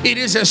life. It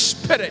is a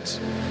spirit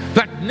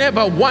that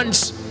never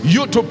wants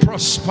you to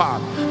prosper,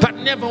 that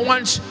never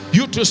wants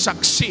you to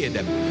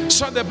succeed.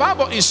 So the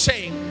Bible is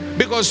saying,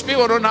 because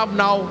people don't have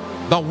now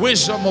the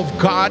wisdom of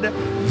God,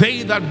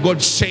 they that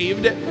got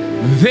saved,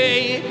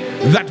 they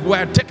that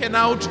were taken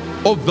out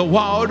of the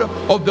world,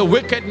 of the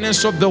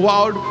wickedness of the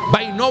world,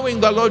 by knowing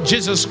the Lord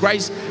Jesus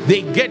Christ,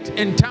 they get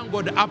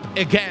entangled up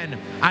again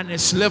and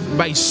enslaved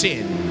by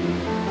sin,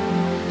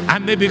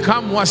 and they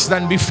become worse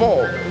than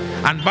before.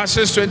 And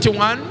verses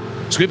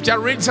 21, Scripture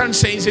reads and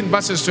says in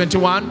verses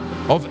 21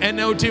 of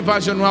NLT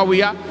version where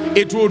we are,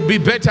 it would be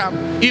better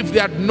if they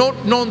had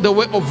not known the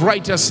way of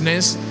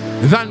righteousness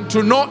than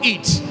to know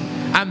it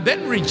and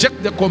then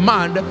reject the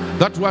command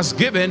that was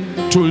given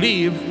to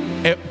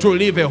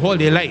live a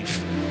holy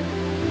life.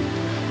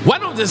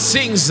 One of the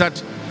things that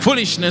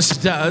foolishness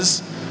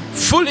does,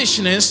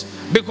 foolishness,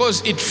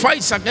 because it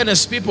fights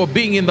against people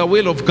being in the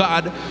will of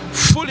God,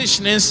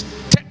 foolishness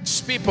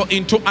takes people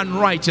into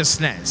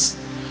unrighteousness.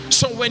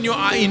 So when you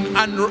are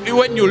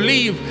when you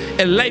live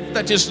a life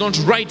that is not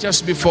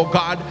righteous before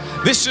God,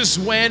 this is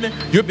when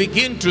you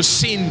begin to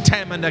sin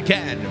time and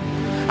again.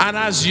 And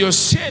as you're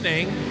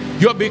sinning,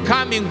 you're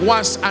becoming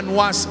worse and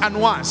worse and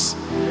worse.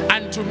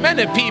 And to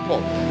many people,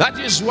 that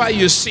is why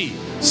you see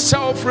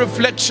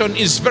self-reflection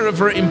is very,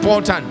 very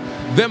important.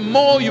 The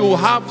more you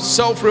have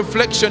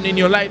self-reflection in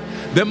your life,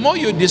 the more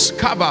you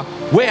discover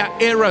where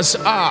errors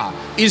are,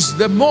 is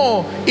the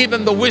more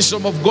even the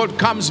wisdom of God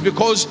comes,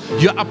 because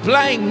you're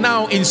applying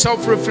now in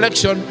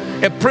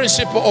self-reflection a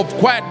principle of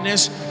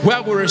quietness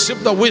where we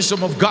receive the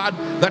wisdom of God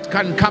that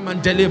can come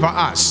and deliver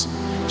us.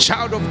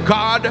 Child of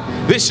God,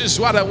 this is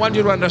what I want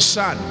you to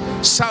understand.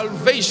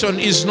 Salvation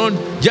is not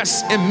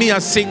just a mere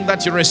thing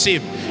that you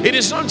receive. It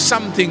is not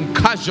something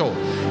casual.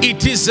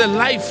 It is a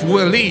life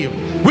we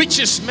live, which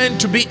is meant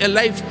to be a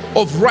life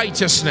of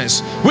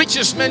righteousness, which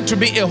is meant to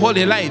be a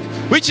holy life,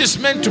 which is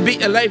meant to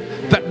be a life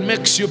that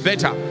makes you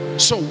better.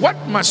 So what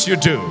must you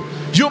do?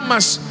 You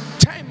must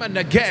time and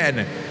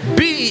again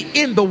be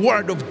in the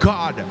Word of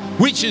God,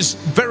 which is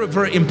very,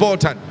 very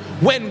important.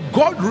 When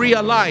God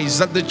realized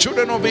that the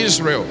children of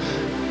Israel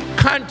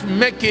can't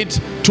make it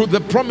to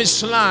the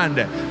promised land,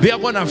 they are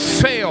going to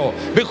fail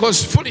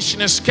because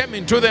foolishness came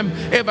into them,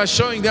 ever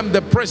showing them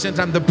the present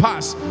and the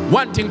past,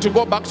 wanting to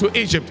go back to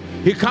Egypt.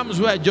 He comes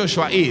where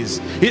Joshua is.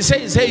 He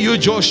says, hey, you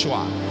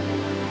Joshua,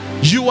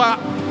 you are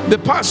the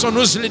person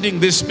who's leading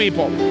these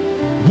people.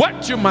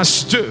 What you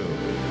must do,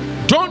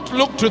 don't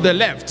look to the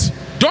left,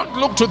 don't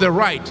look to the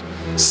right,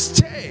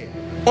 stay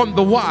on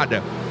the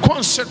Word,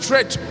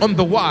 concentrate on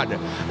the Word.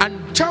 And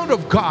child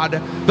of God,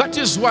 that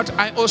is what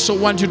I also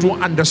want you to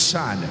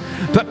understand,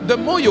 that the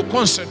more you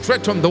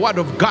concentrate on the Word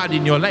of God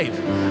in your life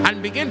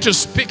and begin to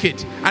speak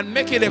it and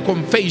make it a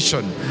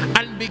confession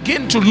and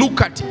begin to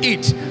look at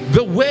it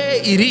the way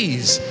it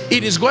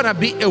is going to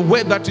be a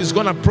way that is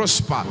going to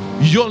prosper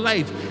your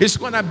life. It's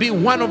going to be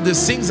one of the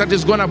things that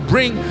is going to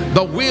bring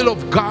the will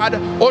of God,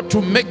 or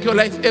to make your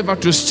life ever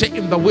to stay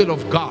in the will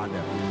of God.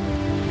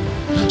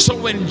 So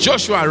when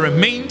Joshua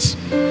remained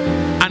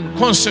and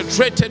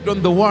concentrated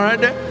on the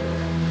Word,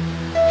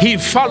 he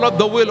followed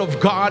the will of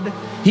God,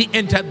 he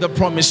entered the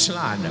promised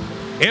land.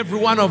 Every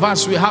one of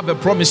us, we have a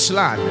promised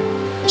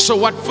land. So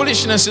what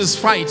foolishness is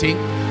fighting?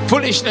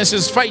 Foolishness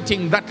is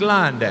fighting that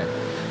land.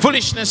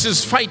 Foolishness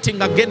is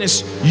fighting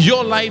against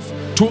your life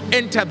to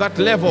enter that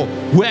level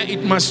where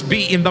it must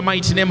be, in the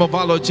mighty name of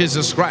our Lord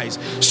Jesus Christ.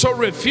 So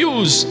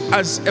refuse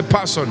as a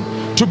person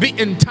to be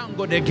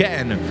entangled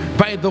again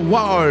by the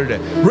world.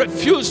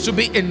 Refuse to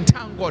be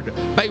entangled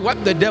by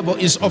what the devil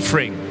is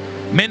offering.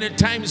 Many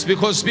times,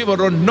 because people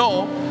don't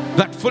know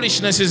that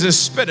foolishness is a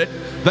spirit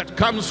that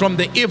comes from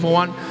the evil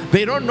one,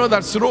 they don't know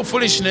that through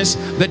foolishness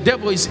the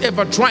devil is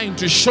ever trying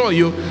to show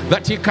you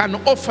that he can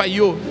offer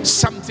you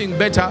something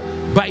better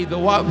by the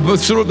world,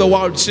 through the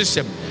world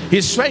system.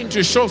 He's trying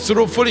to show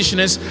through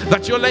foolishness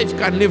that your life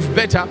can live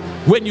better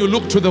when you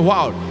look to the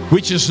world,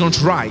 which is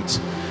not right.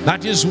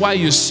 That is why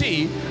you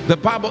see the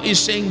Bible is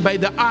saying by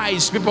the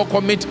eyes people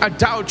commit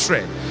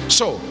adultery.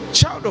 So,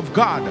 child of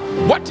God,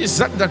 what is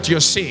that you're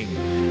seeing?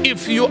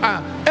 If you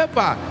are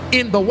ever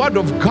in the Word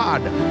of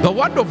God, the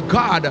Word of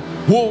God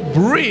will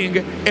bring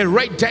a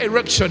right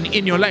direction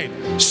in your life.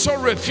 So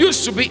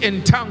refuse to be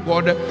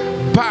entangled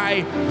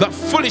by the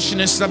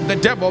foolishness that the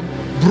devil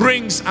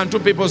brings unto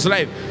people's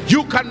life.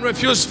 You can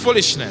refuse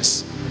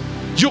foolishness.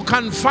 You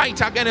can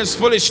fight against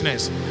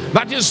foolishness.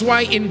 That is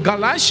why in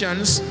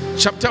Galatians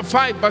chapter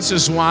 5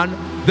 verses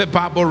 1, the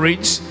Bible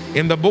reads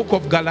in the book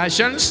of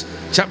Galatians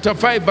chapter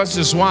 5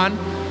 verses 1,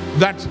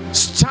 that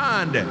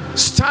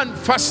stand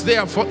fast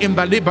therefore in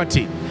the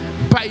liberty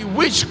by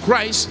which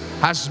Christ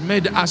has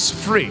made us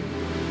free.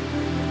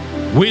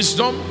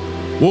 Wisdom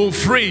will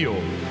free you.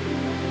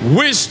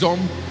 Wisdom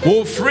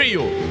will free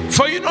you,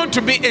 for you not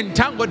to be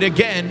entangled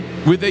again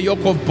with the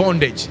yoke of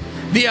bondage.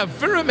 There are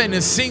very many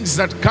things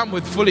that come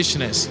with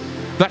foolishness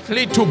that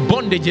lead to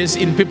bondages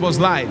in people's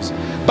lives.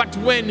 But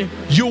when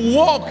you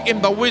walk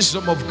in the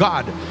wisdom of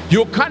God,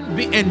 you can't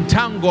be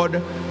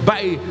entangled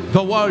by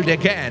the world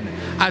again.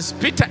 As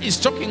Peter is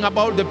talking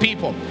about the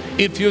people,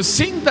 if you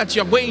think that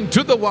you're going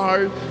to the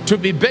world to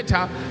be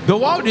better, the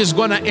world is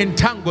going to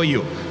entangle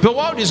you. The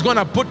world is going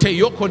to put a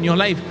yoke on your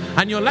life,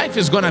 and your life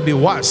is going to be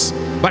worse.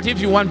 But if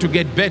you want to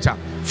get better,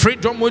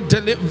 freedom will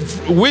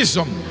deliver,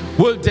 wisdom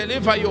will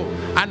deliver you,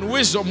 and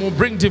wisdom will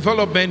bring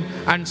development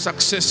and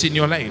success in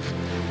your life.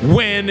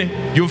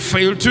 When you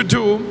fail to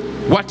do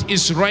what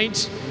is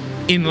right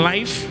in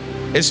life,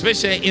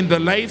 especially in the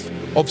life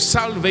of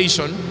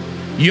salvation,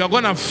 you are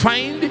going to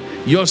find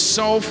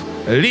yourself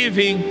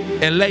living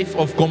a life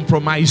of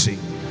compromising.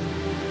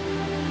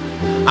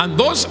 And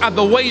those are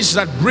the ways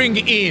that bring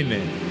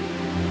in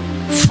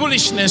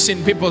foolishness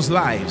in people's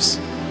lives.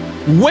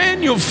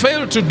 When you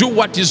fail to do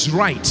what is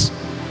right,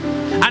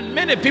 and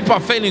many people are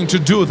failing to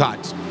do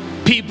that,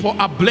 people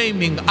are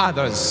blaming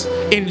others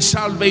in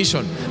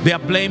salvation. They are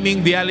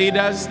blaming their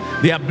leaders,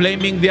 they are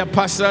blaming their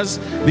pastors,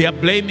 they are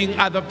blaming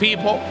other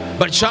people.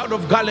 But child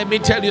of God, let me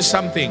tell you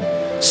something.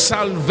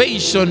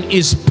 Salvation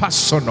is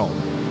personal.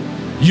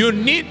 You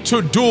need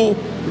to do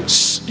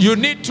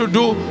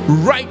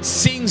right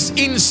things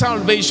in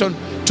salvation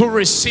to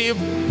receive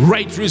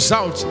right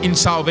results in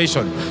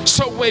salvation.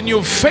 So when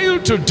you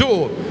fail to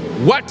do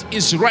what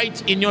is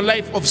right in your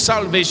life of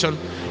salvation,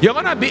 you're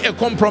going to be a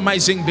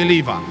compromising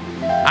believer.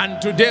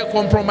 And today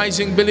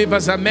compromising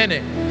believers are many.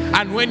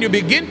 And when you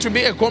begin to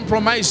be a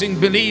compromising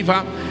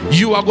believer,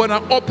 you are going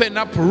to open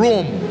up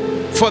room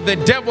for the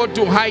devil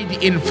to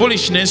hide in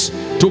foolishness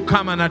to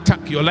come and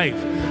attack your life.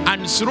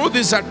 And through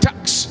these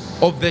attacks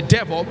of the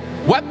devil,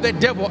 what the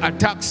devil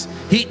attacks,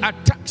 he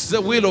attacks the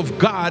will of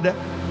God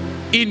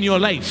in your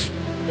life.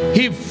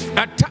 He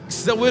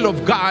attacks the will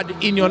of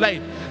God in your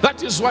life.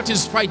 That is what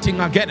he's fighting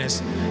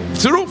against.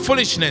 Through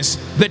foolishness,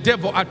 the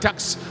devil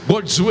attacks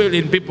God's will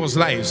in people's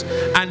lives.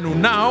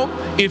 And now,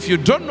 if you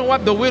don't know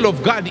what the will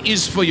of God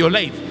is for your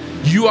life,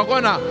 you are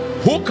going to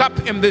hook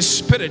up in the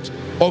spirit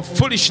of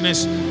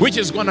foolishness, which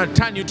is going to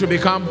turn you to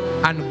become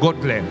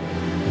ungodly.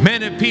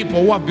 Many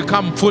people who have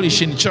become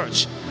foolish in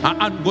church are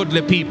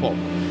ungodly people.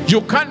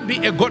 You can't be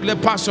a godly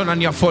person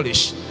and you're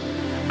foolish.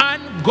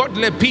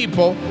 Ungodly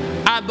people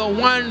are the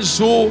ones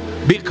who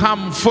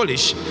become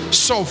foolish.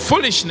 So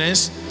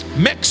foolishness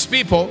makes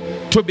people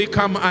to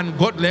become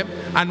ungodly,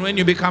 and when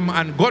you become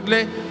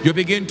ungodly, you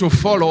begin to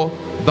follow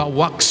the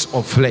works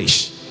of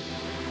flesh.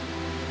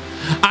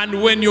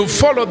 And when you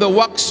follow the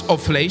works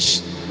of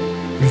flesh,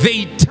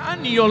 they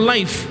turn your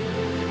life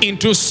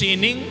into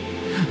sinning,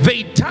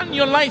 they turn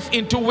your life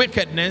into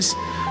wickedness,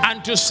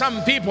 and to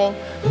some people,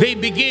 they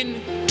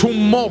begin to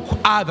mock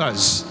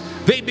others.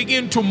 They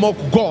begin to mock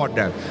God.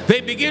 They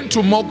begin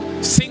to mock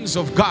things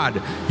of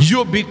God.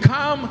 You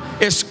become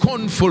a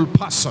scornful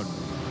person.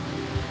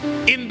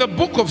 In the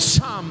book of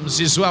Psalms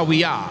is where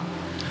we are.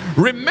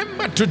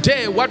 Remember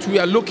today what we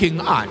are looking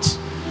at.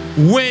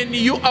 When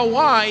you are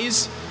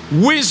wise,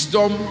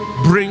 wisdom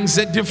brings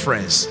a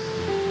difference.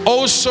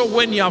 Also,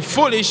 when you are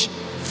foolish,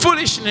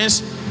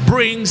 foolishness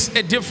brings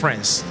a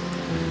difference.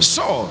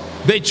 So,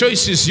 the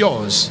choice is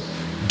yours.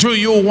 Do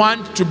you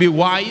want to be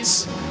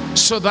wise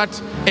so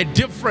that a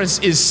difference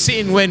is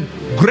seen when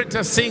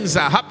greater things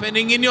are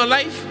happening in your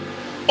life?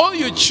 Or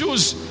you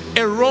choose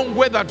a wrong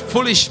way that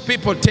foolish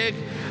people take,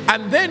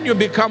 and then you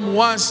become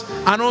worse,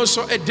 and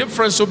also a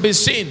difference will be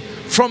seen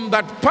from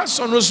that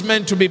person who's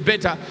meant to be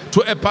better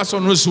to a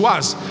person who's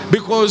worse.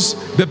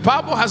 Because the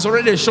Bible has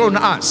already shown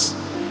us,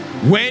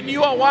 when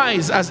you are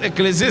wise, as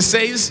Ecclesiastes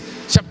says,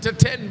 chapter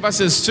 10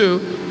 verses 2,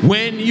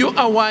 when you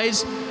are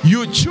wise,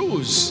 you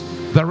choose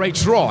the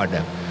right road.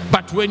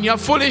 But when you're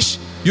foolish,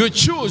 you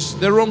choose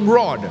the wrong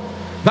road.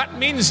 That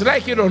means,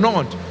 like it or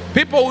not,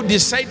 people who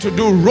decide to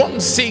do wrong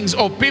things,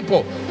 or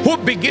people who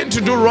begin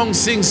to do wrong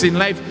things in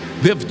life,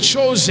 they've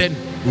chosen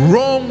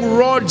wrong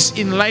roads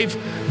in life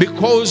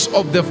because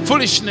of the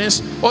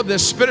foolishness or the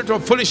spirit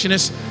of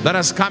foolishness that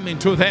has come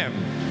into them.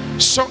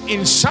 So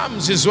in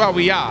Psalms is where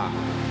we are.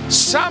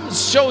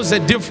 Psalms shows a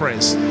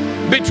difference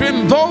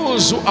between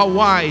those who are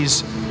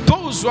wise,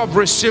 those who have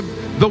received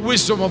the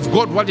wisdom of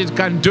God, what it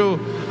can do,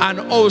 and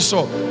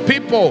also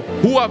people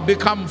who have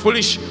become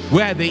foolish,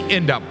 where they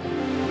end up.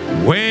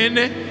 When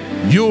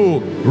you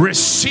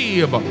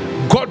receive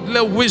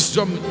godly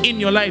wisdom in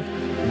your life,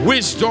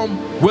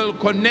 wisdom will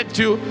connect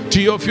you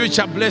to your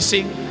future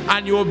blessing,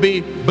 and you will be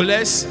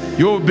blessed,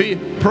 you will be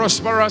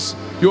prosperous,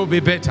 you will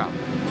be better.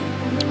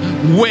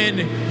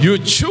 When you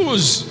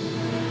choose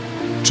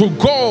to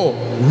go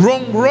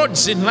wrong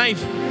roads in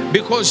life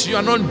because you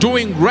are not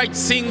doing right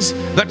things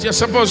that you're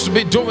supposed to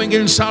be doing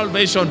in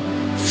salvation,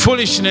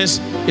 foolishness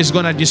is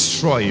going to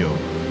destroy you.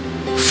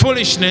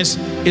 Foolishness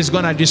is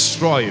going to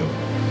destroy you.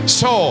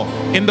 So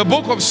in the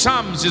book of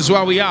Psalms is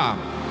where we are.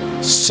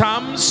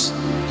 Psalms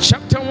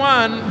chapter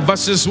 1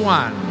 verses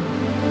 1.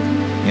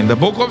 In the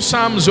book of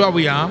Psalms where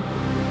we are.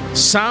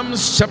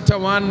 Psalms chapter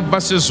 1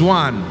 verses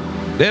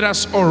 1. Let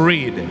us all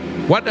read.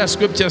 What does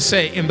scripture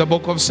say in the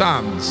book of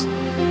Psalms?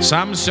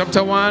 Psalms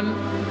chapter 1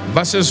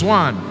 verses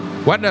 1.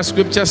 What does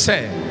scripture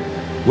say?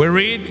 We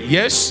read,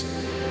 yes?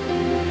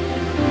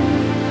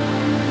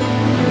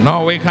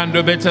 No, we can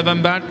do better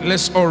than that.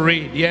 Let's all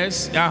read.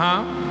 Yes?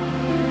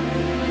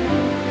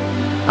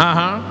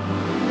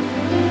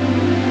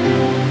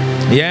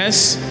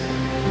 Yes?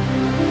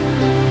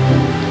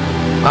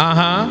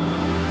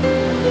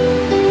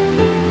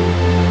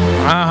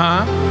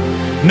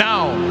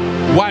 Now,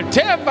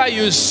 whatever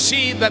you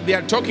see that they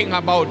are talking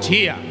about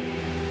here,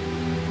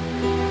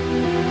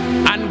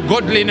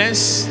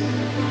 ungodliness,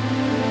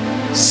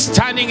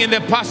 standing in the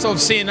path of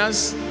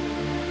sinners,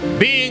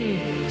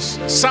 being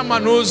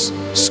someone who's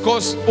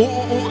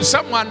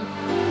someone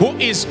who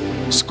is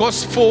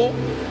scornful,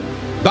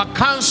 the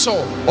counsel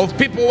of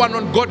people who are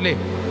not godly,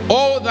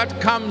 all that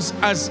comes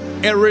as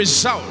a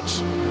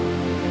result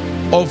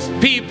of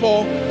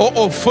people or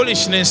of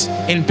foolishness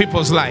in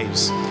people's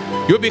lives.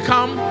 You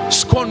become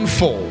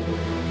scornful,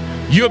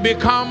 you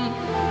become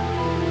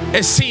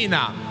a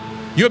sinner,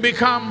 you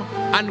become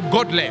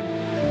ungodly,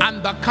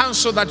 and the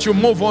counsel that you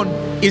move on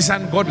is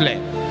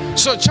ungodly.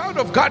 So child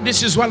of God,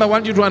 this is what I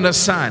want you to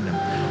understand.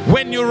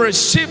 When you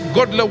receive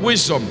godly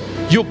wisdom,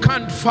 you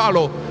can't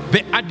follow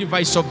the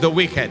advice of the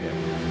wicked.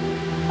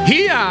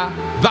 Here,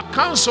 the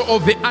counsel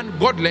of the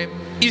ungodly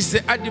is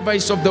the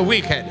advice of the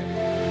wicked.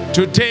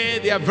 Today,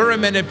 there are very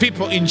many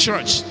people in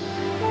church.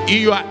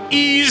 You are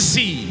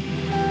easy.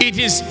 It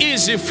is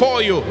easy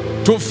for you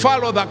to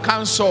follow the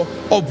counsel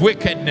of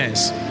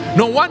wickedness.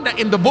 No wonder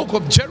in the book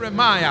of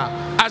Jeremiah,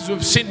 as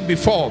we've seen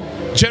before,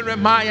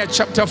 Jeremiah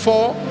chapter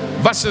 4,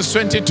 verses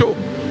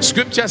 22.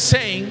 Scripture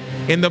saying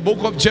in the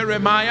book of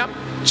Jeremiah,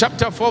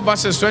 chapter 4,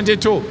 verses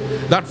 22,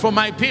 that for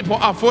my people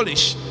are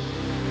foolish.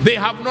 They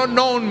have not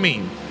known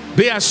me.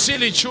 They are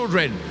silly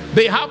children.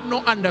 They have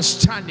no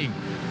understanding.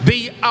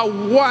 They are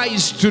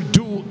wise to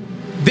do.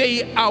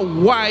 They are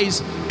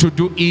wise to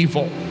do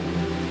evil.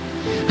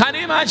 Can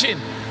you imagine?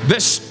 The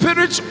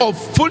spirit of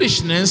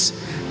foolishness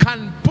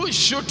can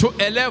push you to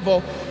a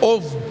level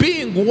of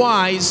being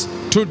wise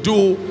to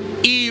do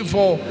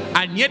evil,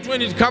 and yet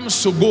when it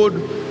comes to good,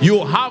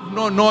 you have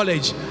no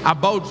knowledge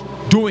about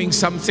doing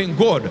something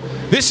good.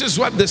 This is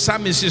what the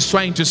psalmist is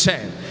trying to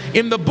say.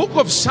 In the book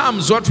of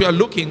Psalms, what we are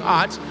looking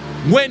at,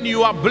 when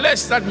you are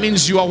blessed, that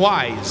means you are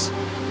wise.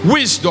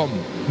 Wisdom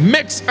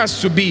makes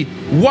us to be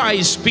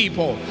wise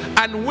people,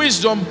 and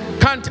wisdom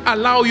can't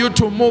allow you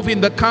to move in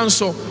the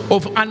counsel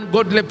of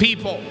ungodly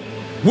people.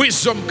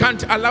 Wisdom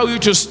can't allow you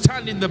to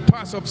stand in the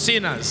path of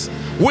sinners.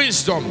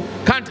 Wisdom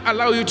can't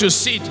allow you to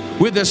sit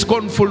with the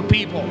scornful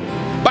people.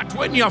 But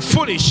when you are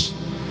foolish,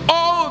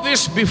 all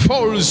this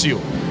befalls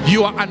you.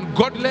 You are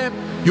ungodly.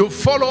 You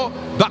follow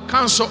the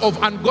counsel of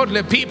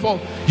ungodly people.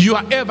 You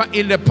are ever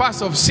in the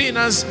path of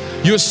sinners.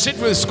 You sit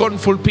with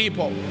scornful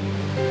people.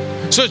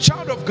 So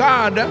child of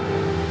God,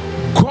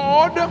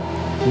 God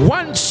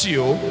wants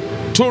you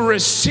to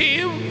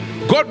receive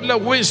godly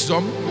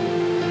wisdom,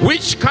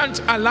 which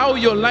can't allow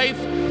your life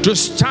to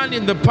stand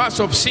in the path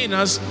of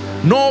sinners,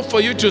 nor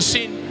for you to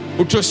sit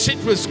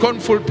with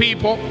scornful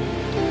people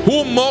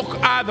who mock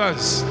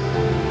others.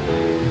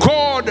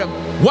 God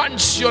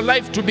wants your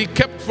life to be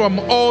kept from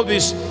all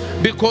this,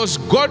 because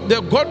God,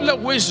 the godly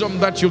wisdom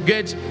that you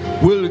get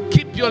will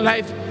keep your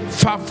life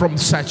far from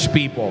such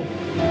people.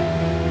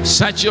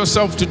 Search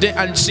yourself today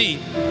and see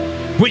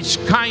which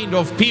kind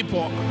of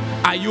people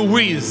are you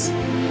with.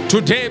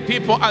 Today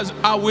people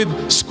are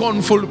with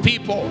scornful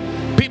people.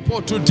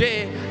 People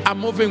today are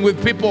moving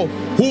with people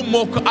who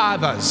mock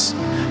others.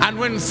 And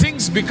when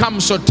things become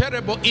so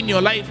terrible in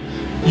your life,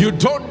 you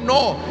don't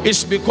know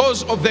it's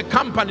because of the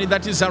company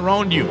that is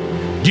around you.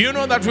 Do you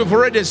know that we've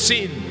already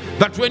seen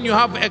that when you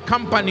have a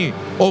company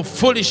of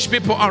foolish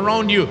people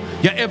around you,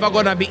 you're ever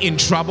going to be in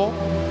trouble?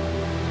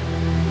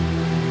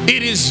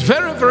 It is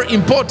very, very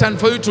important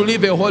for you to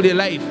live a holy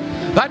life.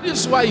 That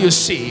is why you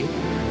see,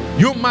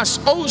 you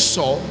must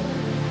also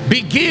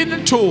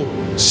begin to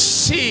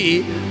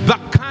see the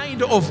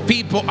kind of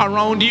people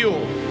around you.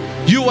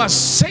 You are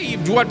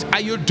saved. What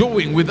are you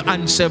doing with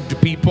unsaved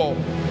people?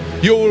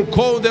 You will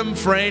call them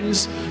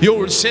friends. You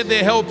will say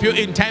they help you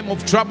in time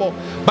of trouble.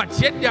 But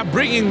yet they are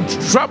bringing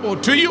trouble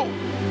to you.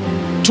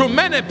 To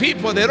many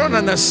people, they don't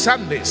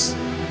understand this.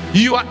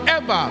 You are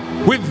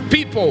ever with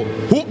people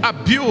who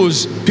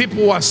abuse people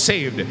who are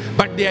saved,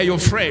 but they are your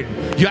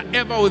friend. You are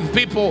ever with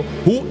people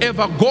who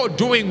ever go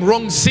doing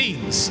wrong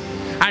things.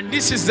 And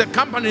this is the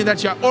company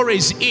that you're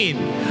always in.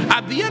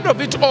 At the end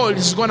of it all,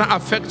 it's going to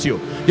affect you.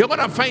 You're going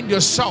to find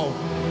yourself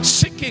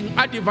seeking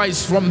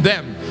advice from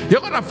them.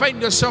 You're going to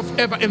find yourself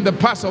ever in the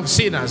path of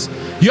sinners.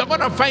 You're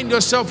going to find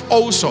yourself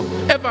also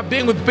ever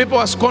being with people who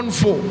are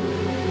scornful.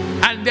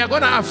 And they're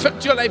going to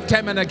affect your life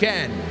time and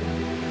again.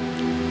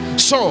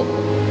 So,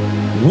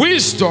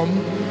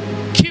 wisdom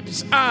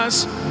keeps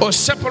us or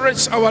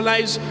separates our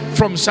lives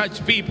from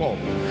such people.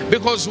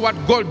 Because what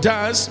God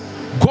does,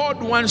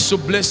 God wants to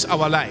bless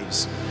our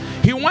lives.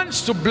 He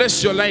wants to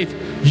bless your life.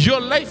 Your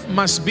life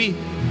must be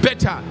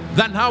better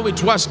than how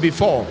it was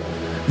before.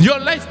 Your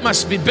life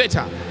must be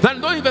better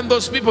than even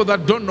those people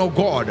that don't know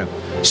God.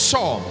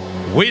 So,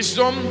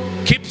 wisdom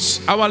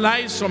keeps our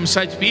lives from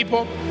such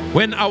people.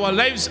 When our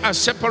lives are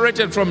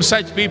separated from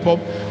such people,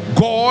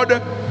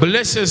 God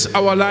blesses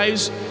our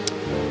lives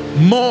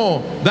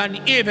more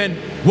than even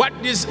what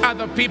these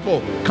other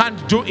people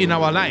can't do in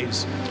our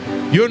lives.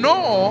 You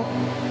know,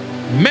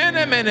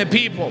 many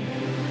people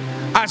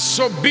are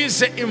so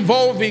busy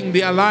involving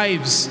their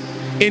lives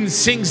in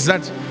things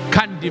that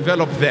can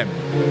develop them.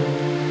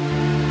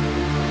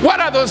 What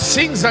are those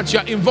things that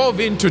you're involved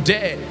in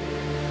today?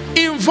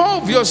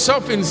 Involve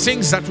yourself in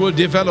things that will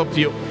develop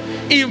you.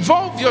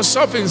 Involve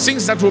yourself in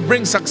things that will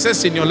bring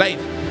success in your life.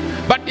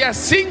 But there are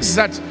things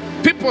that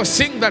people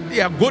think that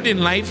they are good in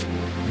life,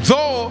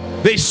 though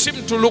they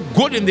seem to look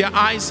good in their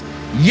eyes,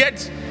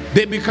 yet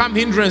they become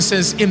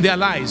hindrances in their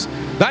lives.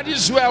 That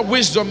is where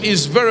wisdom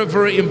is very,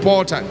 very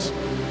important.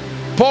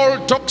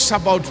 Paul talks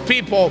about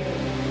people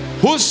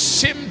who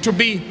seem to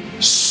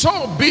be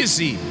so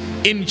busy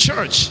in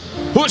church,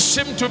 who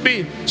seem to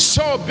be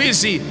so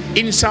busy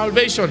in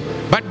salvation,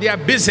 but they are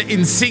busy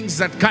in things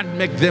that can't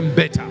make them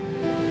better.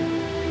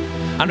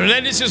 And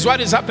then this is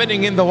what is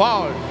happening in the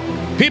world.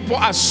 People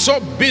are so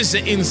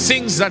busy in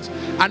things that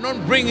are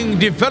not bringing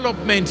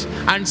development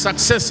and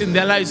success in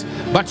their lives,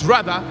 but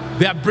rather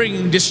they are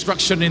bringing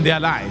destruction in their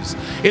lives.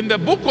 In the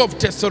book of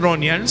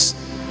Thessalonians,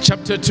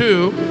 chapter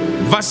 3,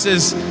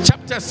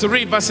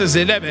 verses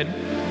 11,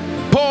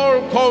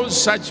 Paul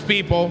calls such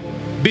people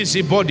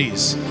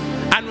busybodies.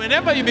 And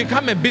whenever you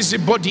become a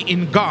busybody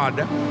in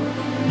God,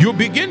 you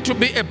begin to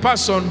be a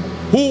person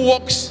who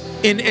walks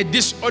in a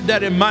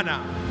disorderly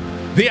manner.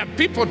 There are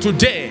people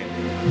today,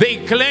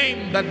 they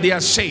claim that they are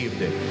saved.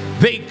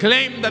 They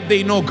claim that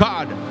they know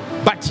God.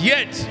 But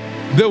yet,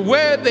 the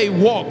way they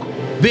walk,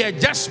 they are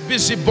just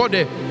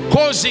busybody,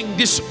 causing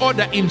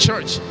disorder in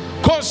church,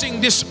 causing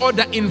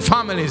disorder in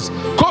families,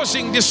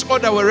 causing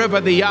disorder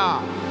wherever they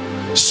are.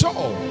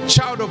 So,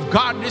 child of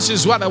God, this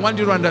is what I want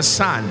you to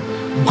understand.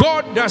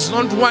 God does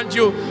not want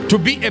you to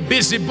be a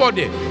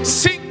busybody,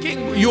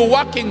 thinking you're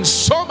working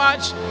so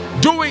much,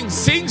 doing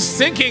things,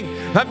 thinking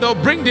that they'll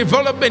bring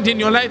development in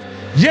your life,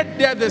 yet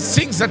they're the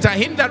things that are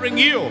hindering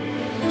you.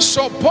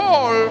 So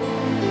Paul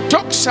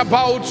talks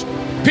about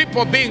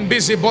people being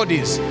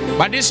busybodies.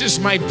 But this is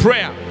my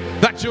prayer,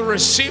 that you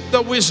receive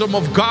the wisdom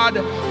of God,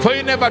 for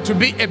you never to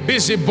be a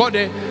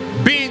busybody,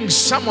 being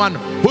someone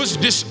who's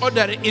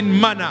disorderly in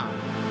manner.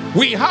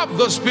 We have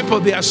those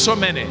people, there are so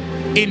many.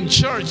 In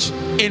church,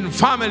 in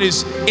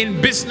families,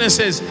 in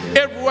businesses,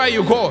 everywhere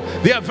you go,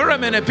 there are very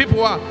many people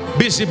who are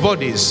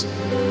busybodies.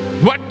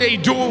 What they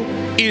do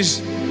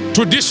is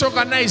to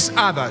disorganize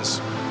others.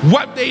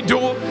 What they do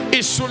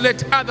is to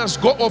let others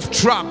go off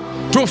track,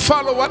 to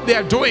follow what they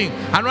are doing,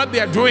 and what they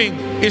are doing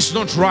is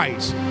not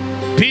right.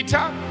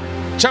 Peter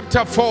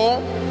chapter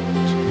 4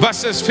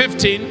 verses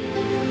 15,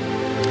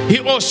 he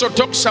also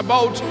talks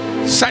about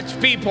such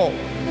people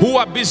who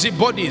are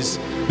busybodies.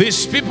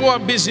 These people are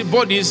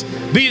busybodies.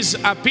 These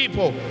are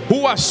people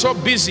who are so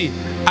busy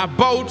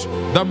about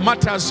the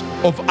matters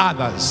of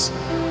others.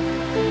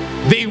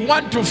 They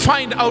want to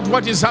find out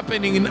what is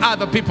happening in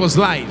other people's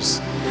lives.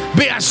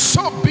 They are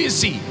so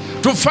busy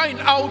to find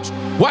out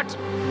what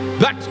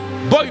that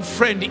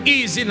boyfriend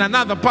is in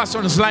another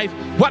person's life,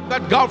 what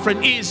that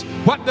girlfriend is,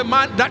 what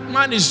that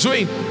man is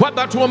doing, what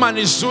that woman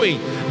is doing.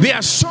 They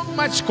are so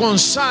much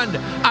concerned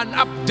and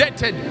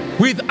updated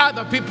with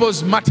other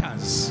people's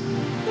matters.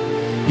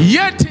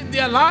 Yet in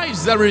their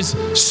lives there is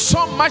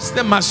so much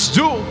they must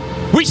do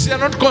which they are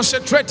not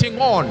concentrating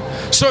on.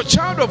 So,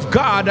 child of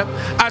God,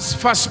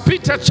 as 1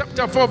 Peter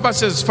chapter 4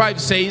 verses 5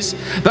 says,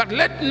 that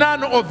let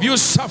none of you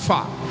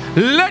suffer.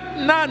 Let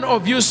none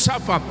of you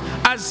suffer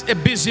as a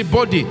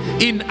busybody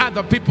in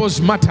other people's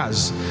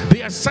matters.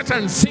 There are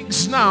certain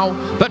things now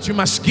that you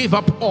must give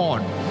up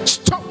on.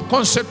 Stop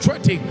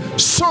concentrating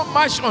so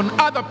much on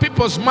other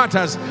people's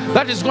matters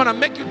that is going to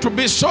make you to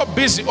be so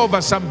busy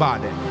over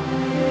somebody.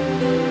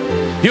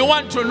 You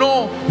want to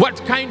know what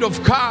kind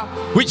of car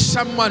which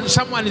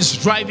someone is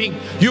driving.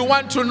 You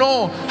want to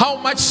know how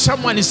much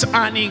someone is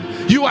earning.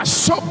 You are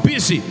so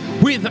busy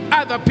with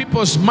other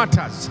people's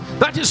matters.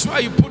 That is why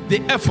you put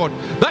the effort.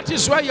 That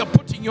is why you're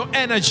putting your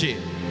energy.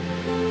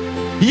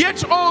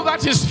 Yet all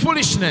that is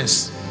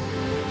foolishness.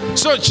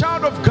 So,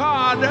 child of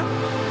God,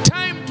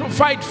 time to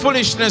fight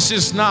foolishness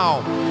is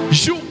now.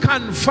 You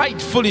can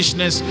fight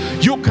foolishness.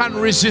 You can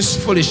resist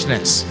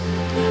foolishness.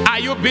 Are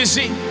you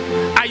busy?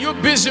 Are you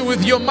busy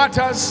with your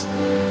matters?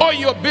 Or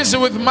you're busy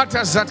with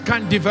matters that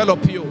can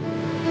develop you?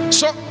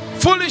 So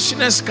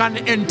foolishness can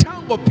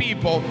entangle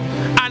people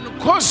and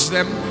cause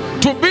them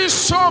to be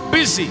so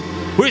busy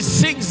with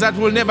things that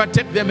will never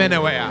take them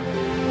anywhere.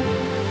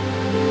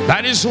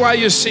 That is why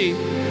you see,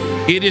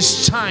 it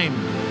is time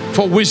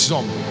for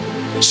wisdom.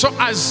 So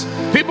as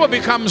people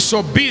become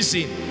so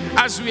busy,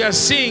 as we are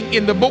seeing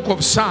in the book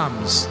of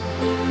Psalms,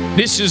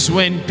 this is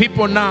when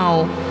people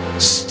now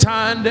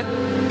stand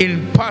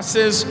in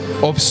paths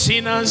of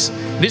sinners.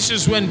 This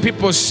is when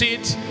people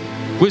sit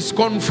with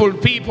scornful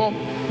people.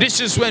 This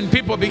is when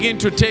people begin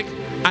to take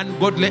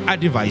ungodly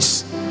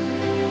advice.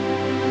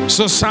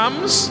 So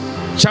Psalms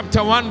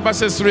chapter 1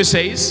 verses 3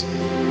 says,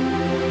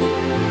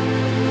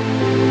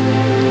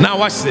 now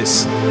watch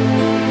this.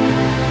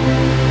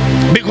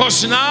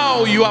 Because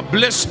now you are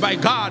blessed by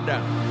God,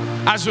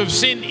 as we've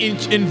seen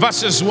in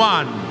verses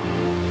 1.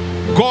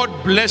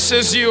 God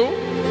blesses you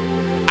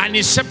and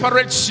He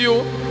separates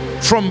you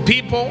from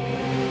people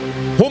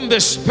whom the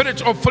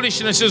spirit of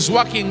foolishness is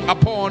working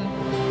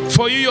upon.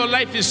 For you, your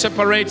life is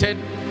separated.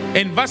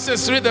 In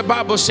verses 3, the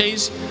Bible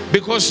says,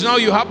 because now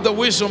you have the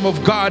wisdom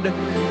of God,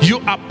 you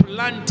are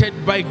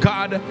planted by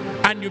God,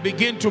 and you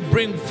begin to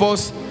bring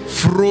forth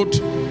fruit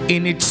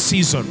in its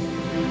season.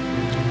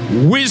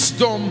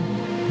 Wisdom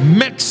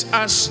makes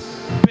us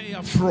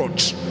bear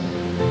fruit.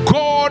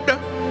 God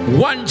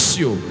wants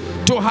you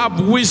to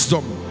have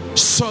wisdom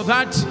so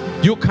that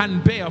you can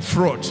bear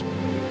fruit.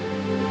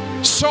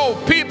 So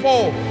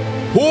people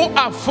who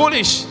are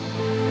foolish,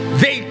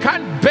 they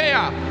can't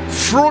bear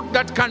fruit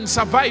that can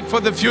survive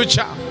for the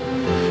future.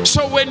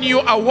 So when you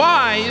are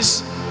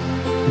wise,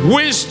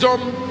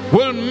 wisdom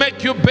will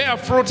make you bear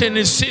fruit in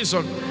its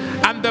season.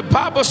 And the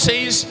Bible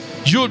says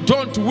you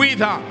don't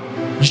wither.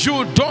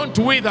 You don't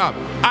wither,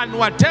 and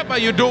whatever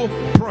you do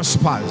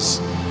prospers.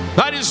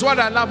 That is what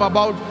I love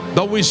about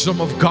the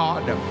wisdom of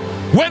God.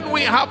 When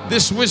we have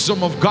this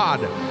wisdom of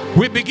God,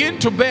 we begin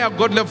to bear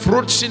godly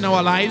fruits in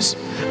our lives,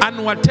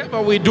 and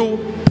whatever we do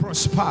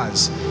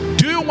prospers.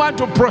 Do you want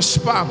to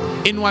prosper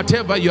in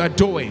whatever you are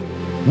doing?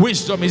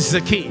 Wisdom is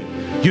the key.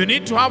 You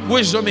need to have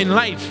wisdom in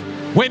life.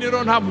 When you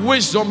don't have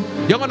wisdom,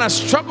 you're going to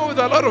struggle with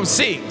a lot of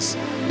things.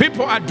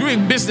 People are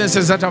doing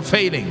businesses that are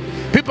failing.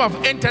 People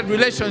have entered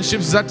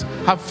relationships that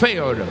have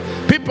failed.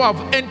 People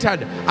have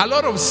entered a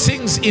lot of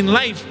things in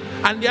life,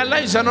 and their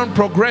lives are not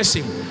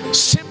progressing.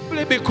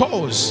 Simply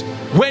because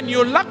when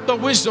you lack the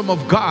wisdom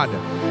of God,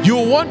 you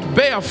won't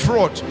bear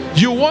fruit.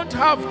 You won't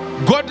have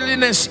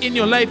godliness in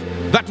your life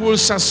that will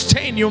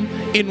sustain you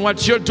in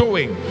what you're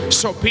doing.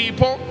 So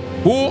people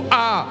who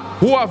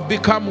have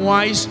become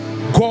wise,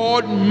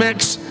 God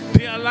makes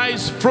their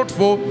lives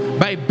fruitful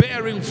by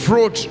bearing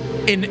fruit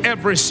in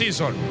every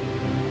season.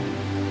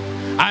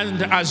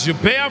 And as you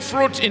bear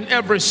fruit in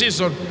every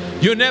season,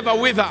 you never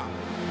wither.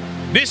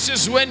 This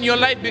is when your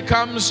life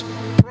becomes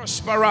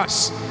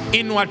prosperous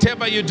in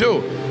whatever you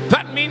do.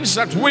 That means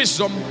that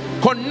wisdom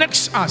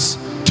connects us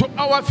to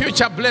our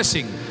future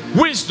blessing.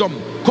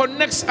 Wisdom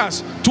connects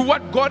us to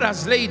what God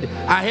has laid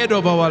ahead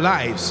of our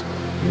lives.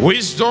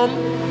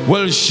 Wisdom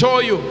will show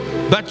you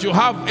that you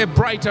have a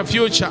brighter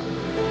future.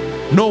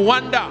 No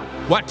wonder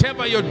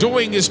whatever you're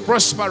doing is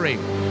prospering.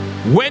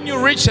 When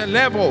you reach a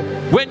level,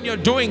 when you're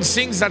doing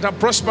things that are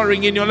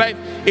prospering in your life,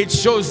 it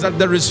shows that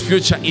there is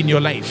future in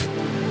your life,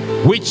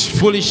 which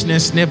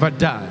foolishness never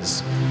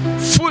does.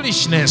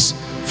 Foolishness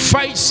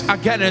fights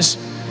against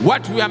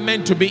what we are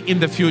meant to be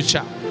in the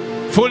future.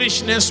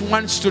 Foolishness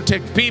wants to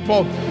take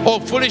people, or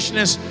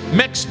foolishness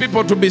makes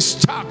people to be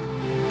stuck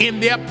in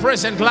their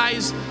present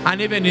lives and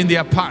even in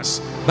their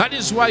past. That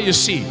is why you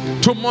see,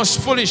 to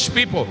most foolish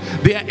people,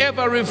 they are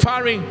ever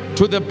referring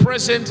to the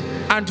present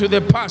and to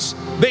the past.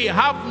 They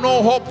have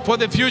no hope for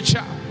the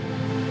future.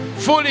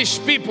 Foolish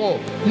people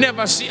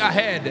never see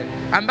ahead,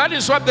 and that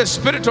is what the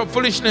spirit of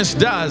foolishness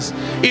does.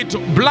 It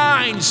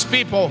blinds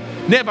people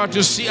never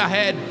to see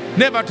ahead,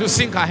 never to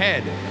think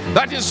ahead.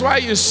 That is why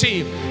you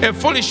see a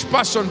foolish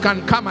person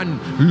can come and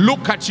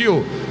look at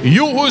you,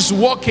 you who's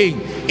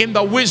walking in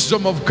the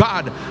wisdom of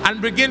God,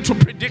 and begin to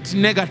predict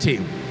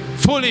negative.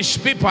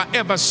 Foolish people are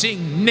ever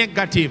seeing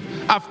negative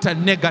after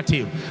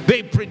negative.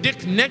 They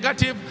predict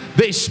negative,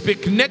 they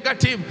speak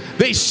negative,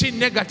 they see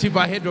negative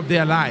ahead of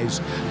their lives.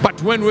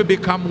 But when we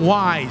become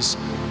wise,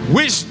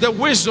 with the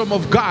wisdom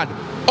of God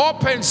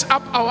opens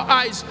up our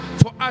eyes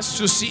for us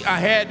to see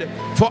ahead,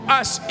 for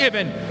us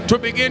even to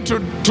begin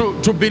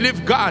to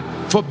believe God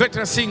for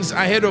better things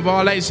ahead of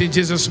our lives in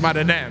Jesus'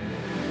 mighty name.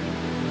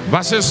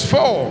 Verses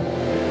 4,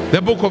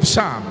 the book of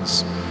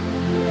Psalms,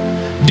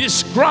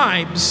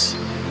 describes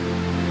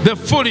the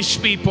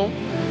foolish people,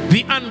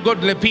 the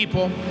ungodly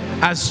people,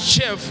 as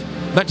chaff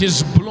that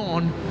is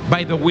blown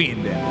by the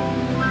wind.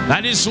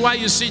 That is why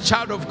you see,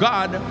 child of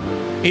God,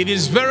 it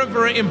is very,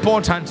 very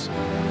important.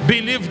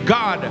 Believe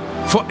God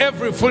for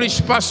every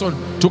foolish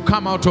person to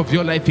come out of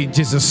your life in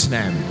Jesus'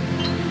 name.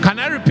 Can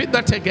I repeat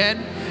that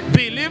again?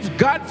 Believe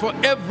God for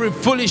every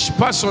foolish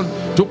person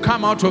to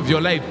come out of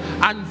your life,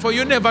 and for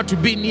you never to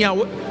be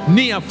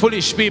near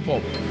foolish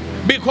people,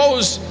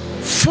 because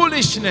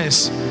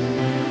foolishness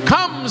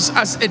comes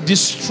as a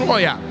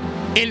destroyer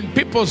in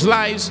people's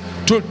lives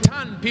to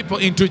turn people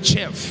into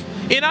chaff.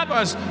 In other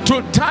words,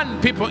 to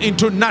turn people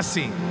into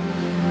nothing.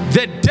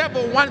 The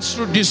devil wants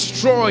to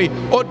destroy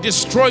or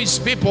destroys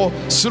people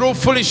through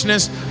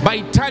foolishness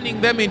by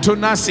turning them into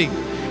nothing.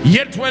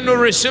 Yet when we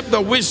receive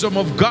the wisdom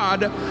of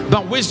God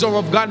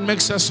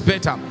makes us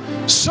better.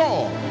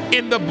 So,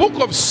 in the book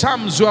of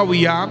Psalms where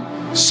we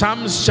are,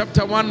 Psalms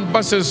chapter 1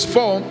 verses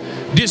 4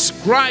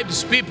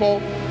 describes people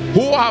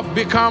who have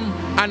become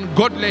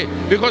ungodly,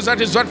 because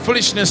that is what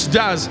foolishness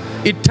does.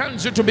 It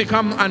turns you to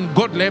become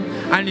ungodly,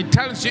 and it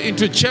turns you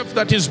into chaff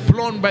that is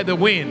blown by the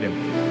wind.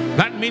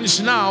 That means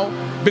now,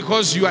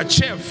 because you are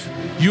chaff,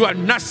 you are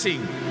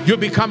nothing, you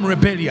become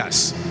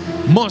rebellious.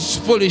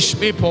 Most foolish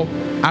people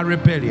are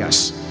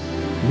rebellious.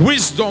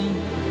 Wisdom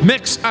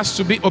makes us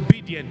to be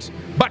obedient,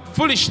 but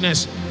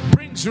foolishness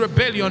brings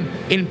rebellion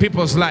in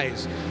people's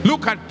lives.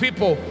 Look at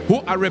people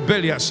who are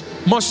rebellious.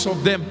 Most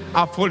of them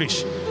are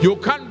foolish. You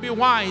can't be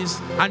wise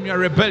and you're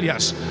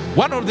rebellious.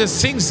 One of the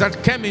things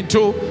that came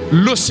into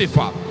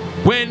Lucifer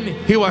when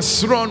he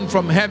was thrown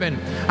from heaven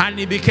and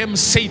he became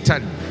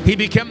Satan, he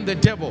became the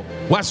devil,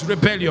 was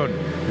rebellion.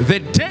 The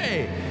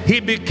day he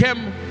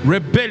became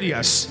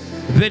rebellious,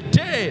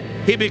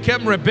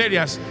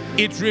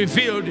 it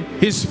revealed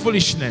his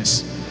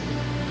foolishness.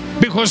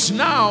 Because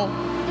now,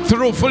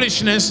 through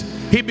foolishness,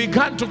 he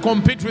began to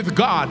compete with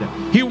God.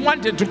 He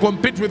wanted to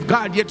compete with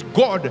God, yet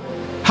God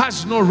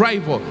has no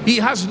rival. He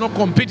has no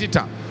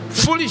competitor.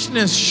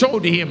 Foolishness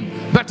showed him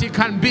that he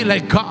can be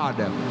like God.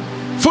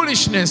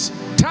 Foolishness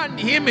turned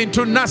him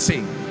into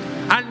nothing.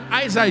 And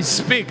as I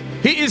speak,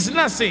 he is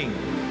nothing.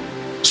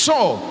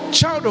 So,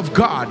 child of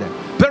God,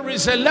 there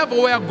is a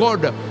level where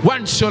God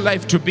wants your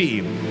life to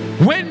be.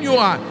 When you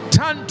are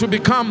turned to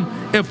become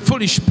a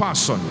foolish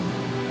person,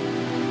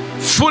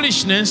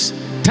 foolishness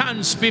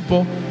turns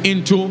people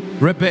into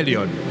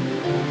rebellion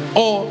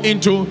or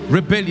into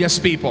rebellious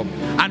people.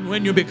 And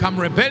when you become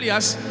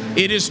rebellious,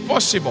 it is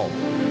possible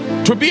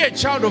to be a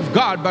child of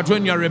God, but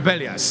when you are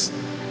rebellious.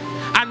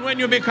 And when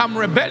you become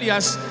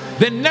rebellious,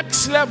 the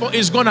next level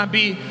is going to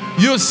be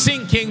you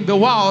thinking the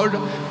world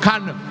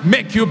can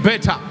make you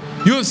better.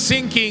 You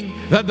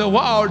thinking that the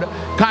world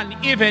can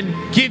even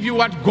give you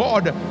what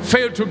God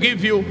failed to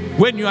give you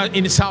when you are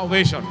in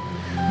salvation.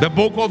 The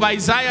book of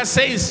Isaiah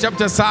says,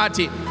 chapter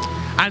 30,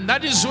 and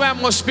that is where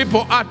most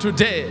people are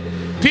today.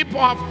 People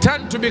have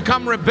turned to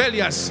become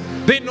rebellious.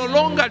 They no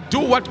longer do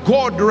what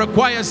God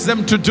requires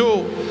them to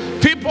do.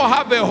 People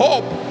have a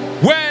hope.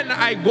 When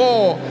I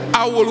go,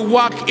 I will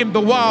work in the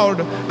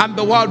world and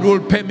the world will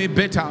pay me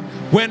better.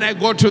 When I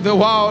go to the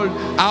world,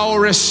 I will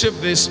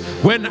receive this.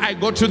 When I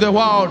go to the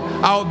world,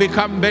 I will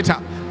become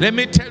better. Let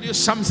me tell you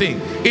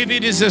something. If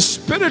it is a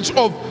spirit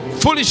of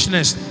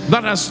foolishness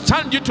that has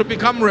turned you to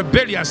become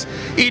rebellious,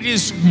 it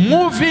is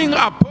moving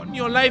upon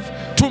your life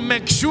to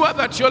make sure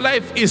that your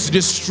life is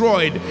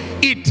destroyed.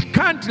 It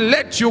can't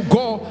let you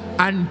go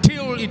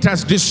until it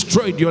has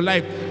destroyed your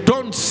life.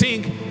 Don't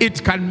think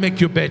it can make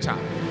you better.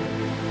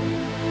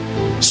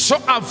 So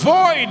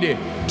avoid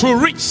to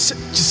reach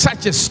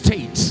such a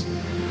state.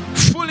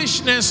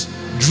 Foolishness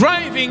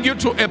driving you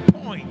to a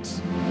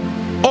point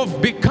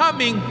of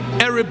becoming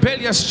a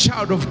rebellious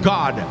child of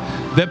God.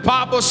 The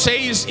Bible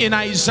says in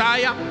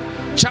Isaiah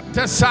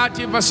chapter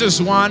 30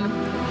 verses 1,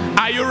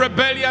 are you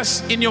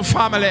rebellious in your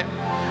family?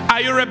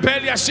 Are you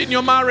rebellious in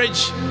your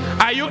marriage?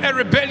 Are you a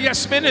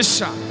rebellious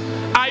minister?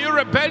 Are you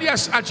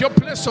rebellious at your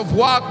place of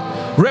work?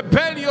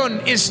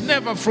 Rebellion is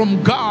never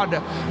from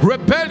God.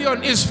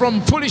 Rebellion is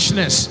from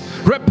foolishness.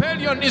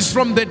 Rebellion is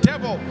from the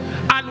devil.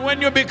 And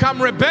when you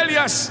become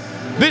rebellious,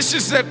 this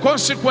is the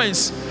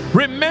consequence.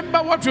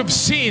 Remember what we've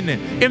seen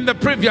in the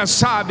previous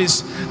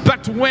service,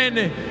 that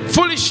when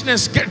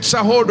foolishness gets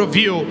a hold of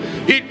you,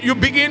 you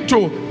begin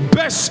to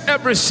base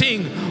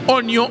everything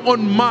on your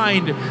own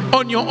mind,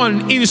 on your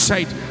own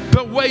insight.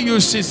 The way you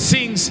see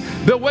things,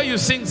 the way you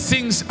think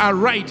things are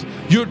right,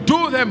 you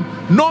do them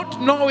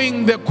not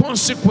knowing the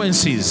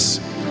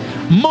consequences.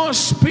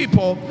 Most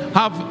people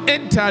have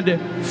entered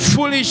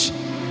foolish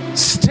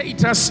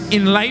status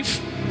in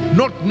life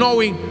not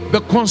knowing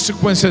the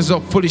consequences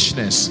of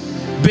foolishness.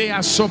 They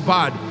are so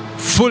bad.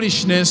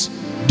 Foolishness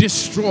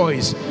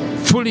destroys.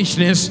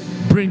 Foolishness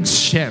brings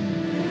shame.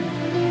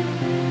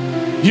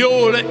 You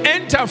will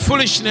enter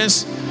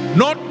foolishness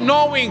not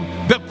knowing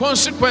the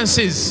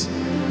consequences.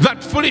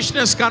 That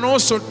foolishness can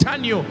also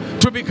turn you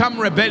to become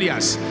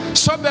rebellious.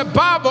 So the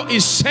Bible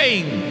is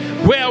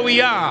saying where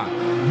we are.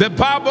 The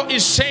Bible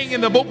is saying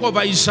in the book of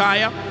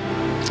Isaiah,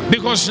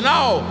 because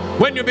now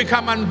when you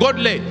become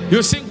ungodly,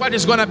 you think what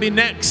is going to be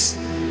next.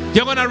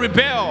 You're going to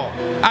rebel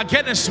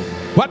against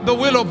what the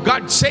will of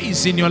God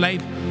says in your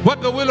life,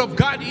 what the will of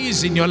God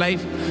is in your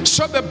life.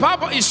 So the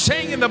Bible is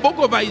saying in the book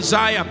of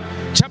Isaiah,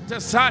 chapter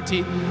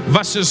 30,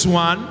 verses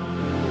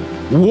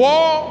 1,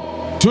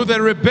 woe to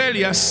the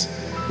rebellious,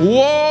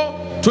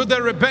 woe to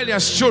the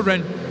rebellious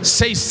children,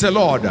 says the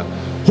Lord,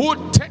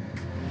 who take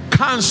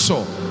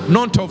counsel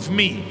not of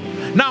me.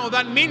 Now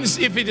that means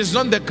if it is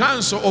not the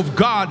counsel of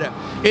God,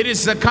 it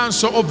is the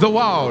counsel of the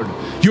world.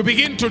 You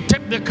begin to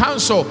take the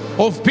counsel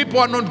of people who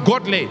are not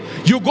godly.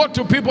 You go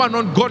to people who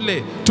are not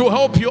godly to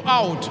help you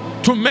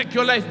out, to make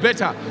your life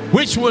better,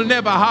 which will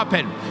never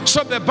happen.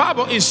 So the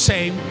Bible is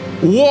saying,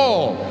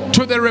 woe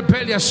to the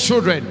rebellious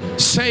children,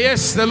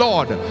 says the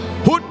Lord,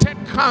 who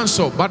take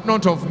counsel but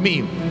not of me,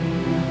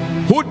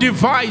 who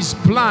devise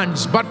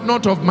plans but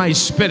not of my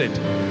spirit,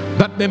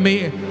 that they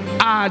may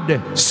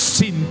add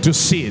sin to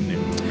sin.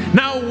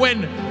 Now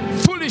when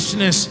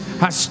foolishness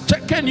has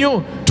taken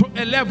you to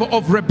a level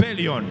of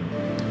rebellion,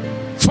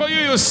 for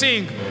you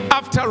think,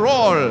 after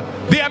all,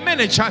 there are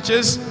many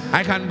churches,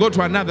 I can go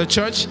to another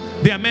church.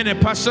 There are many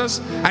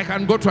pastors, I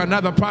can go to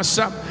another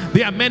pastor.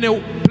 There are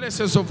many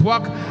places of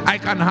work, I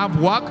can have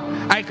work.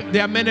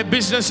 There are many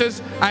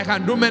businesses, I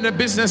can do many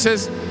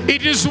businesses.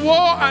 It is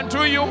war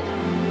unto you.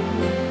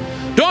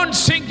 Don't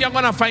think you're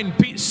going to find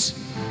peace.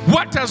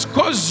 What has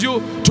caused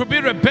you to be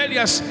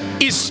rebellious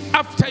is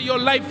after your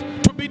life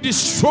to be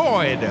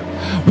destroyed.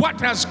 What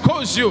has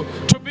caused you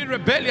to be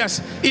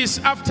rebellious is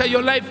after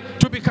your life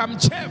to become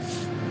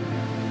chaff.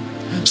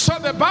 So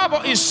the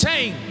Bible is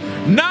saying,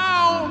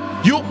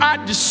 now you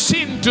add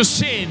sin to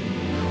sin.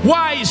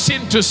 Why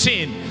sin to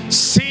sin?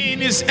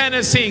 Sin is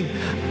anything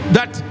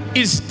that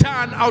is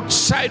done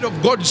outside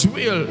of God's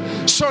will.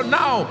 So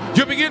now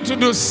you begin to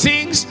do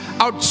things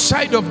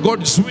outside of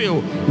God's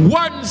will,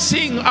 one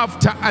thing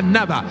after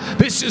another.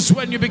 This is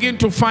when you begin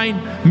to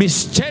find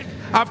mistake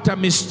after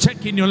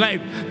mistake in your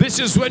life. This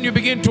is when you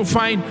begin to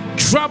find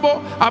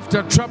trouble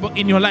after trouble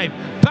in your life.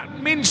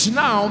 That means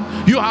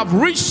now you have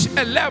reached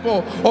a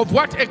level of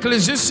what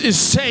Ecclesiastes is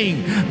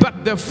saying,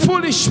 that the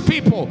foolish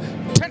people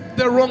take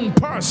the wrong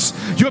purse.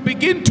 You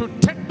begin to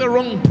take the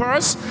wrong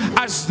purse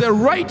as the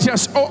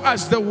righteous or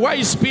as the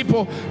wise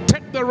people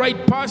take the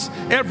right purse.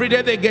 Every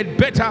day they get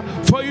better.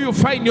 For you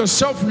find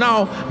yourself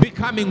now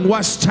becoming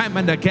worse time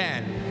and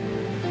again.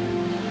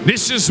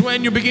 This is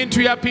when you begin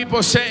to hear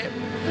people say,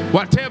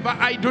 whatever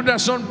I do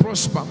does not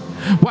prosper.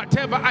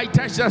 Whatever I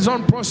touch does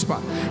not prosper.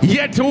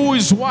 Yet who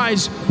is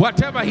wise?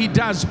 Whatever he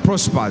does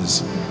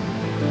prospers.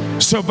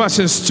 So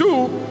verses 2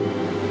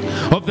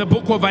 of the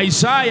book of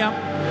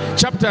Isaiah,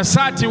 chapter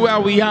 30, where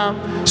we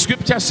are,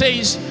 scripture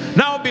says,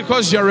 now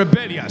because you're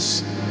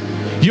rebellious,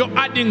 you're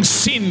adding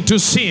sin to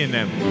sin.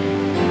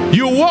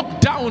 You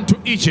walk down to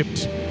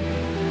Egypt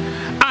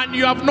and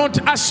you have not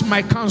asked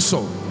my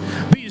counsel.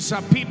 These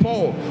are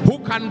people who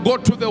can go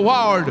to the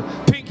world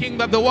thinking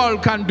that the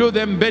world can do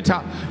them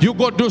better. You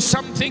go do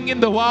something in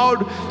the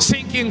world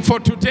thinking, for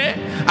today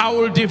I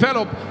will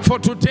develop, for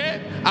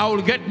today I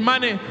will get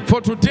money, for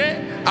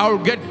today I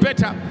will get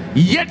better.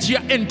 Yet you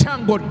are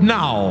entangled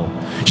now.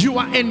 You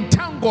are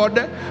entangled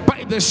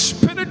by the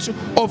spirit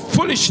of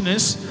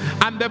foolishness,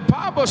 and the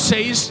Bible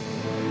says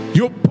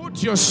you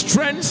put your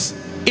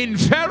strength in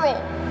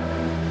Pharaoh.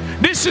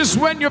 This is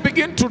when you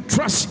begin to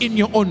trust in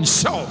your own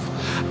self.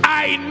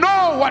 I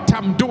know what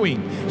I'm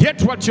doing,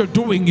 yet what you're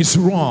doing is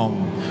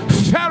wrong.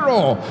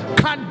 Pharaoh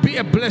can't be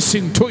a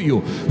blessing to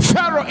you.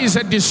 Pharaoh is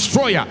a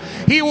destroyer.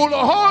 He will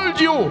hold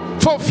you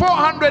for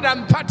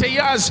 430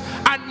 years,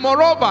 and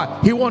moreover,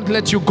 he won't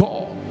let you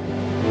go.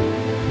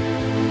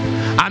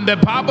 And the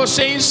Bible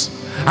says,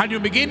 and you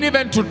begin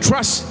even to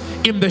trust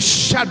in the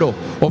shadow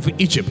of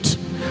Egypt.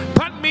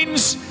 That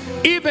means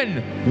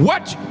even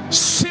what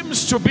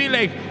seems to be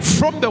like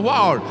from the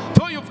world,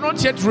 though you've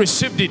not yet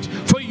received it,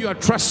 for you are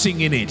trusting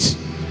in it.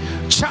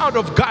 Child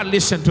of God,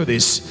 listen to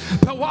this.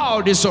 The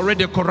world is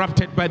already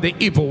corrupted by the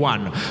evil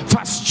one.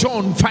 1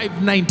 John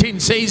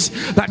 5:19 says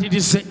that it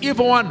is the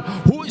evil one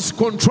who is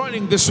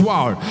controlling this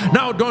world.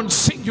 Now don't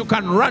think you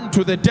can run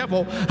to the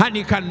devil and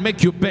he can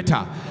make you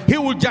better. He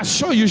will just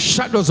show you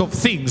shadows of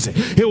things.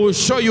 He will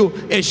show you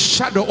a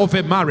shadow of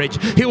a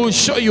marriage. He will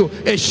show you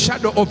a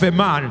shadow of a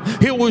man.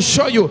 He will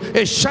show you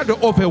a shadow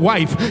of a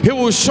wife. He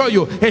will show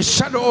you a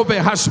shadow of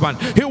a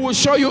husband. He will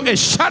show you a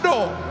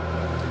shadow.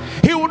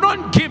 He will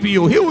not give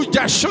you, he will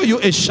just show you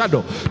a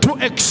shadow to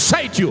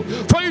excite you,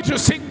 for you to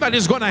think that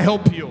is going to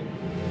help you.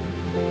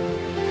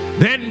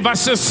 Then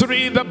verses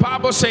 3, the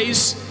Bible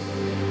says,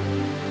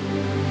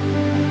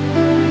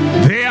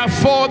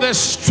 therefore the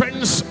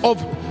strength of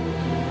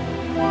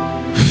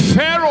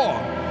Pharaoh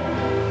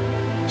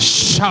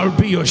shall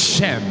be your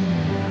shame,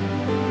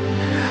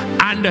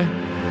 and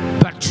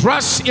the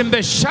trust in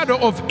the shadow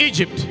of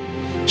Egypt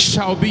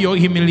shall be your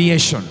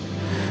humiliation.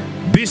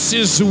 This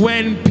is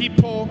when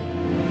people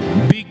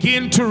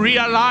begin to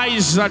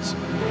realize that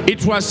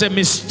it was a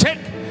mistake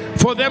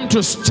for them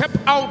to step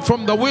out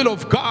from the will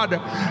of God,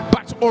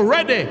 but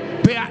already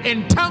they are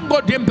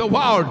entangled in the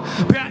world.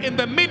 They are in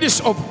the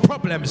midst of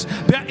problems.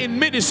 They are in the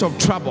midst of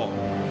trouble.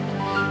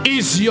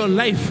 Is your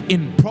life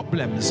in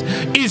problems?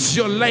 Is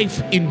your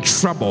life in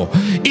trouble?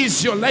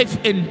 Is your life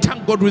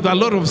entangled with a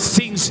lot of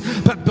things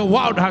that the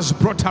world has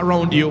brought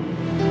around you?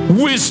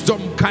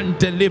 Wisdom can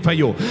deliver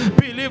you.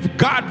 Believe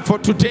God for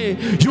today.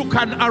 You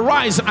can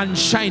arise and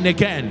shine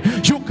again.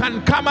 You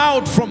can come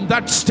out from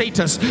that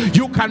status.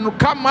 You can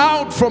come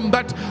out from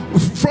that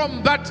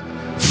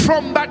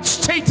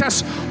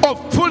status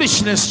of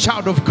foolishness,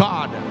 child of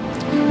God.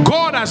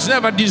 God has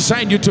never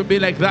designed you to be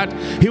like that.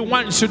 He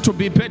wants you to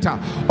be better.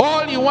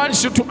 All he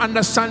wants you to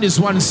understand is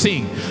one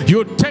thing.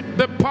 You take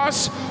the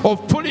path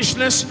of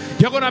foolishness,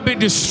 you're going to be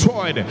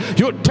destroyed.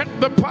 You take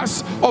the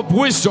path of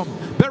wisdom,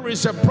 there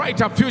is a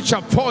brighter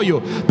future for you.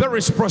 There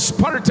is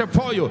prosperity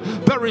for you.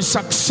 There is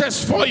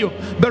success for you.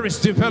 There is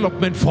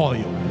development for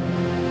you.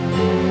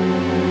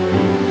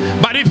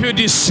 But if you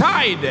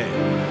decide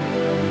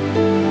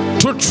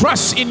to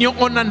trust in your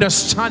own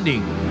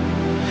understanding,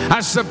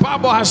 as the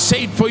Bible has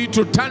said, for you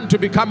to turn to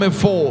become a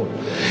fool,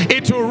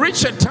 it will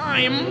reach a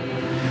time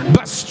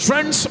the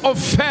strength of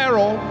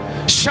Pharaoh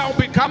shall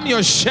become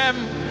your shame,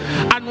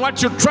 and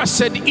what you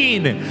trusted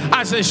in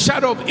as a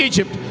shadow of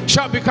Egypt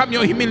shall become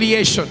your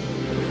humiliation.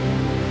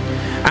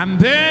 And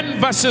then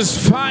verses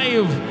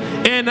 5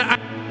 and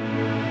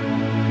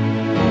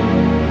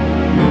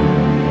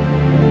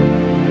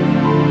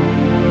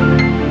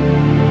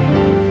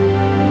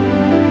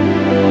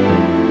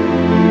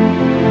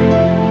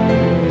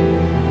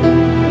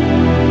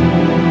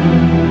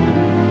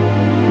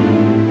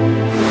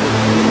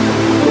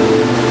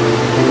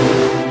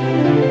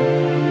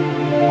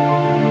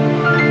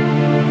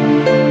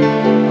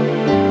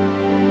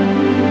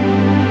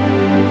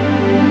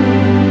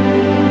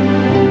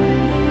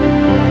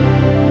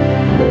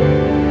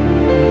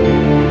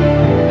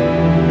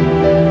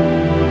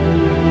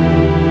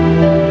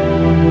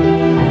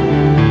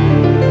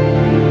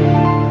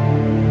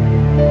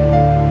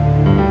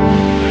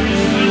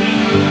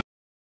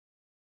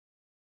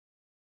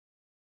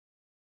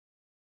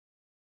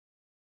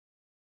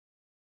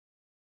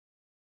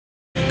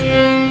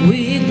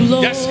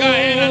just go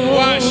ahead and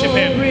worship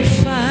him.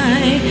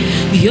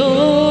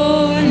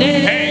 Your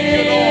name. Thank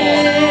you,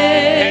 Lord.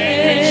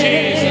 Thank you,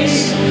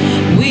 Jesus.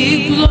 We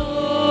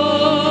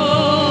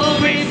glorify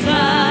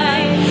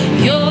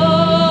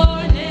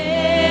your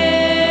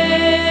name.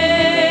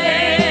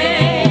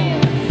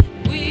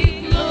 We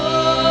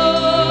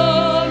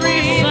glorify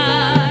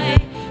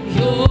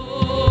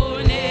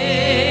your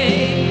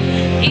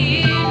name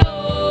in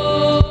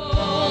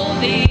all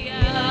the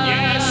earth.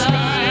 Yes, go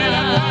ahead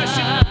and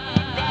worship.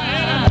 Go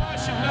ahead and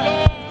worship the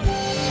Lord.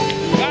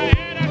 Go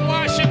ahead and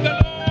worship the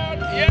Lord.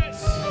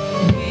 Yes.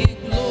 We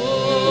glorify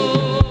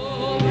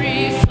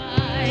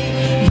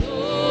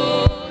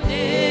your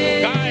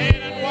name. Go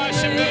ahead and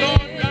worship the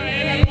Lord. Go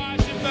ahead and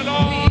worship the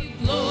Lord. We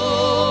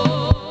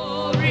glorify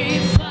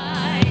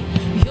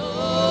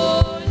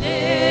your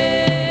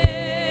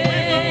name. We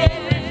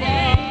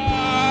glorify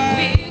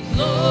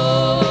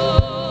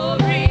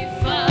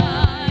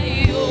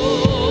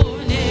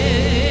your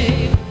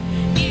name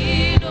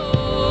in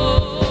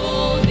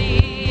all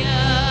the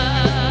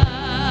earth.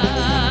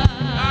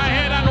 Go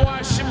ahead and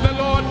worship the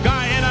Lord. Go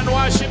ahead and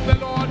worship the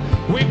Lord.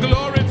 We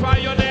glorify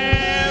your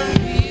name.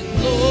 We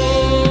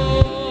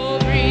glorify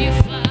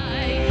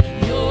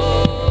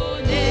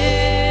your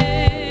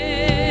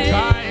name. Go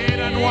ahead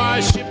and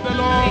worship the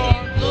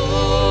Lord.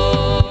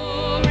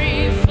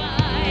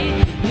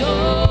 Glorify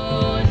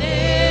your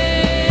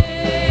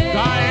name. Go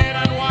ahead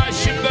and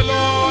worship the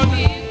Lord.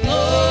 We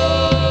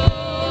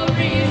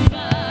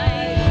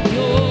glorify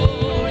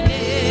your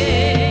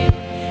name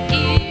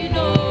in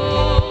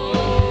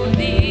all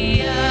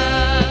the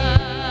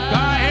earth. Go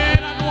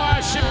ahead and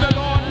worship the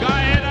Lord. Go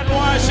ahead and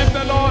worship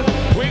the Lord.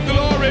 We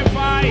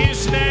glorify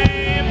his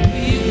name.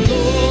 We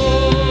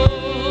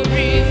glorify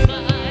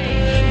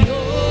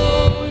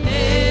your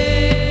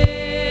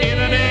name. In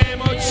the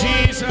name of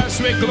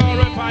Jesus, we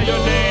glorify your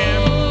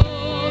name.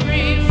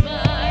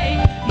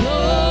 Glorify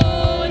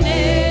your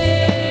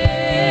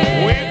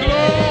name. We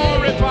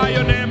glorify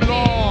your name,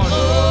 Lord.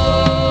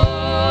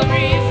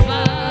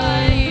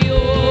 Glorify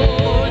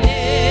your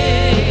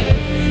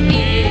name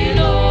in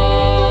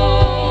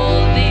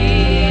all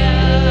the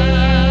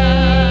earth.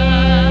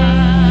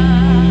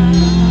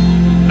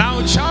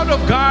 Now, child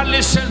of God,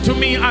 listen to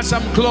me as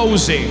I'm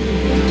closing.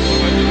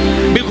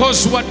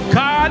 Because what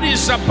God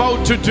is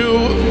about to do,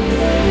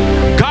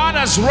 God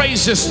has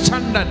raised the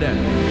standard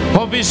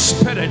of his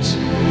spirit.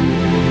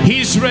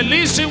 He's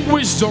releasing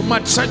wisdom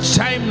at such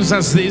times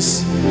as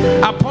this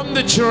upon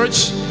the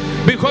church,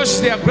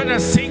 because there are greater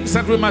things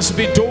that we must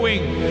be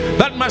doing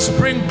that must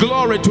bring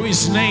glory to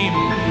his name.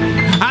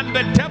 And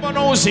the devil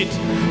knows it.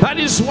 That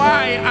is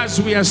why,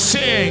 as we are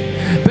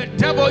saying, the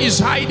devil is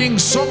hiding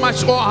so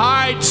much, or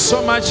hides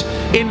so much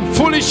in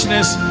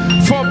foolishness,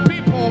 for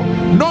people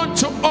not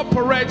to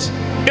operate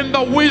in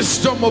the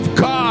wisdom of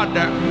God,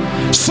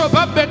 so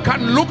that they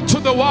can look to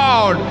the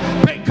world,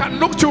 they can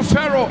look to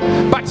Pharaoh,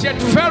 but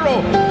yet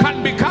Pharaoh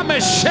can become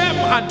a shame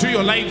unto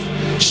your life.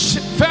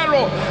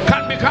 Pharaoh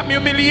can become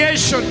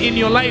humiliation in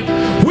your life,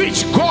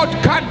 which God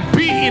can't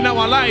be in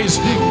our lives.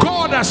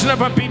 God has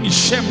never been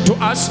shamed to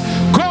us.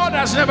 God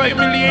has never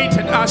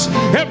humiliated us.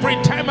 Every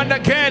time and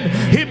again,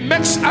 He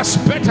makes us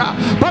better.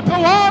 But the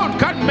world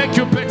can't make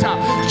you better.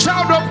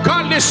 Child of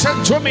God,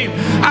 listen to me.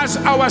 As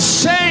I was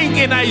saying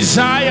in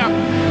Isaiah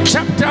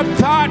chapter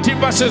 30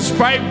 verses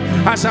 5,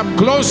 as I'm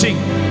closing,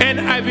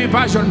 NIV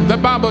version, the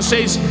Bible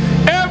says,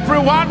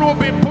 everyone will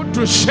be put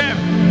to shame.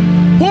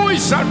 Who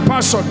is that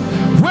person?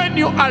 When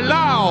you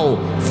allow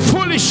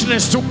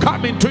foolishness to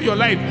come into your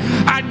life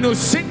and you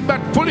think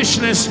that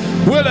foolishness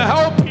will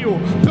help you,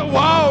 the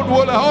world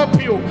will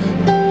help you,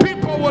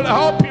 people will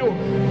help you,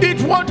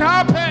 it won't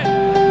happen.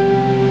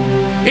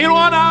 It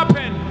won't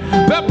happen.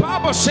 The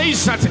Bible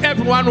says that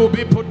everyone will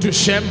be put to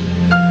shame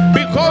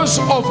because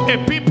of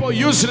a people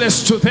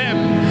useless to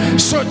them.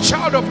 So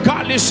child of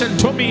God, listen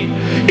to me.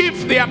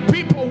 If there are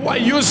people who are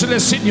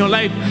useless in your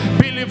life,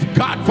 believe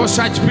God for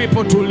such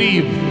people to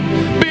leave.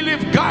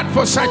 Believe God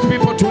for such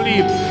people to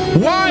leave.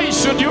 Why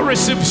should you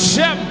receive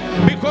shame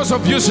because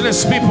of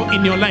useless people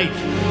in your life?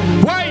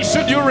 Why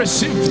should you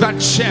receive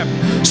that shame?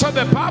 So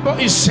the Bible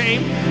is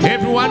saying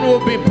everyone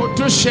will be put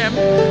to shame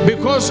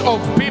because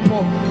of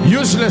people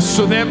useless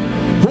to them,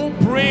 who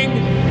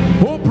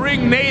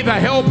bring neither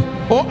help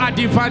or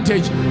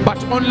advantage,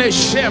 but only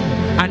shame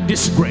and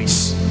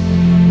disgrace.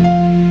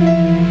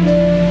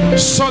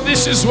 So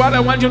this is what I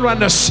want you to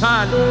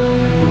understand.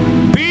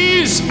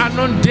 These are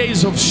not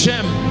days of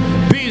shame.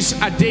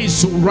 These are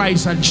days to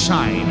rise and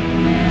shine.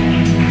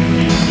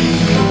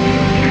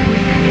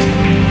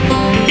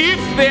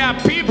 If there are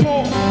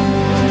people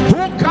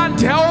who can't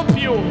help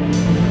you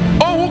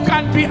or who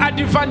can't be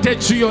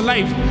advantage to your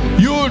life,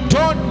 you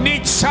don't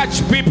need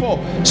such people.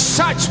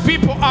 Such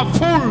people are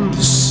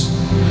fools.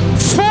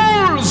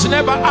 Fools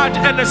never add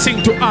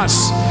anything to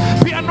us.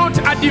 They are not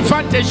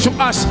advantage to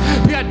us.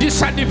 They are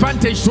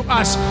disadvantage to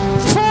us.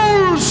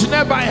 Fools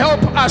never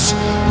help us.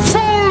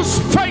 Fools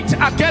fight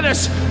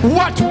against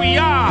what we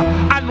are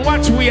and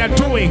what we are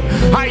doing.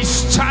 I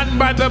stand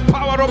by the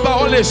power of the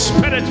Holy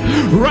Spirit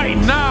right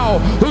now.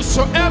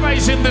 Whosoever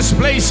is in this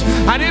place,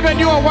 and even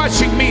you are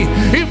watching me,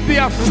 if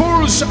there are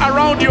fools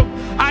around you,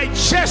 I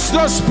chase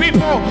those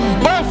people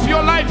off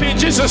your life in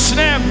Jesus'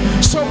 name.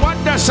 So what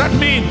does that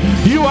mean?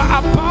 You are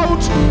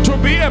about to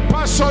be a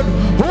person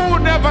who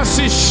never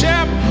sees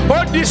shame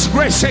or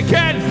disgrace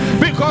again,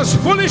 because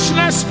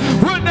foolishness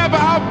will never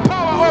have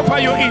power over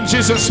you in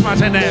Jesus'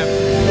 mighty name.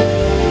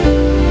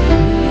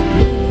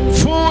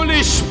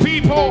 Foolish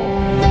people,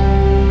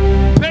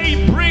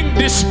 they bring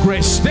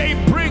disgrace, they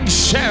bring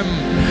shame.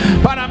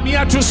 But I'm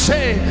here to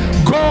say,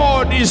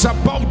 God is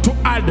about to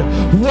add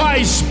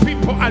wise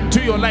people unto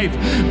your life.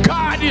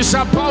 God is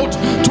about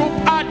to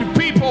add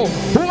people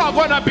who are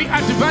going to be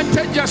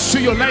advantageous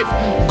to your life.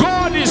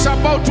 God is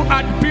about to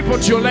add people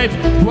to your life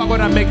who are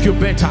going to make you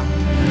better.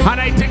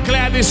 And I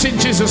declare this in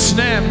Jesus'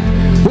 name.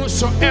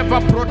 Whosoever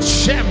brought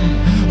shame,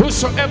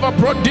 whosoever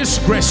brought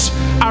disgrace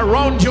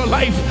around your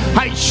life,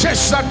 I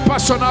chase that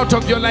person out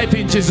of your life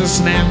in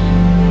Jesus' name.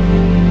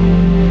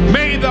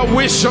 May the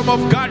wisdom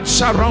of God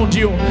surround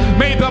you.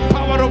 May the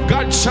power of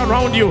God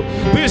surround you.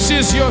 This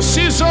is your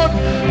season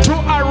to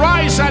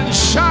arise and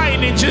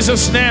shine in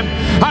Jesus' name.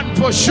 And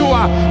for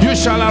sure, you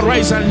shall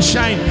arise and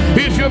shine.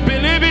 If you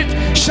believe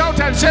it, shout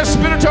and say,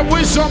 Spirit of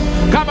wisdom,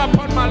 come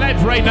upon my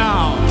life right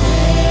now.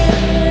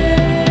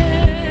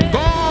 Go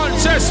on,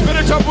 say,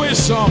 Spirit of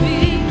wisdom,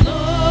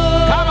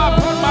 come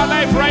upon my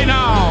life right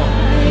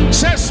now.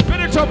 Say,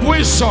 Spirit of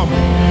wisdom,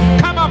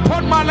 come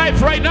upon my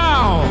life right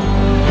now.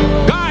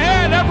 Go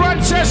ahead,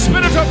 everyone say,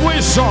 Spirit of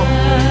wisdom,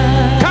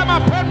 come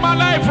upon my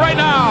life right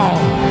now.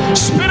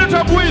 Spirit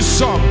of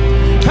wisdom,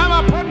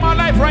 come upon my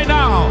life right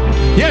now.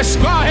 Yes,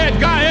 go ahead,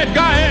 go ahead,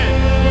 go ahead.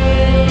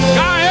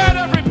 Go ahead,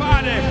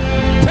 everybody.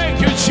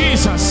 Thank you,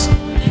 Jesus.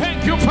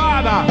 Thank you,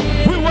 Father.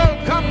 We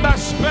welcome the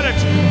Spirit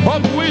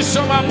of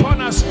wisdom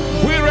upon us.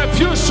 We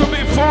refuse to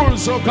be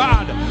fools, oh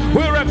God.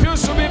 We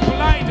refuse to be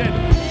blinded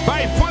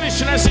by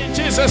foolishness in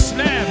Jesus'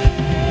 name.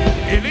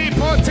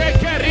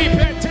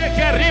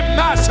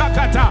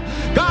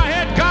 Go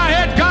ahead, go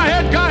ahead, go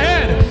ahead, go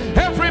ahead.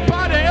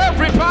 Everybody,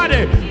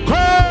 everybody,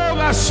 call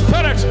the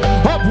Spirit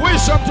of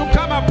wisdom to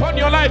come upon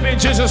your life in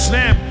Jesus'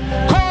 name.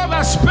 Call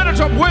the Spirit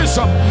of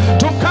wisdom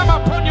to come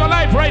upon your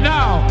life right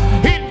now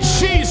in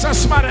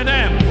Jesus' mighty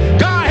name.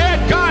 Go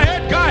ahead, go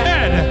ahead, go ahead.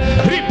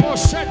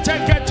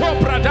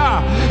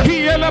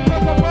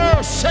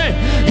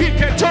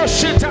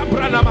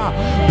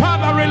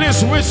 Father,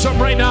 release wisdom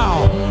right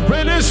now.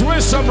 Release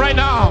wisdom right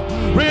now.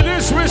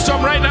 Release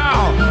wisdom right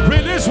now.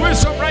 Release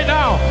wisdom right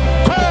now.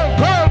 Call,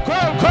 call,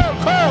 call, call,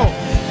 call.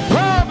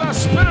 Call the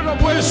Spirit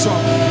of wisdom.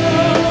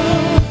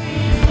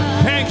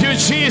 Thank you,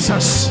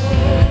 Jesus.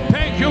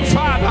 Thank you,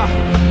 Father.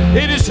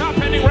 It is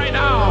happening right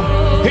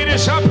now. It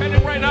is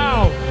happening right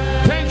now.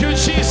 Thank you,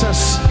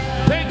 Jesus.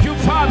 Thank you,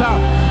 Father.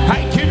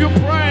 I give you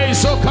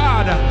praise, oh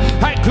God.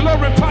 I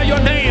glorify your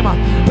name.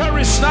 There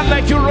is none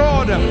like you,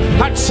 Lord,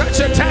 at such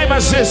a time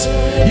as this.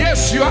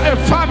 Yes, you are a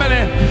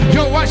family.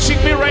 You're watching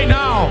me right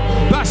now.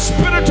 The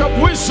spirit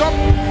of wisdom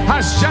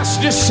has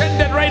just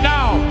descended right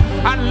now.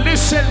 And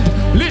listen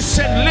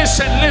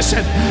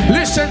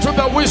to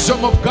the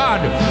wisdom of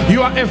God.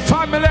 You are a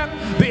family.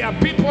 There are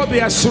people,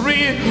 there are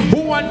three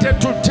who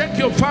wanted to take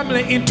your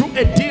family into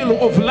a deal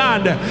of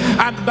land,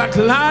 and that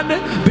land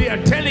they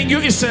are telling you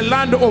is a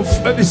land of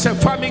it's a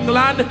farming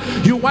land.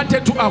 You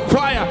wanted to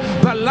acquire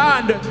the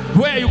land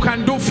where you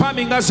can do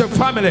farming as a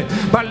family,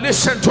 but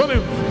listen to me,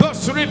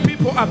 those three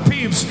people are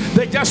thieves.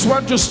 They just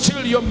want to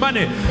steal your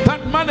money.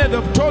 That money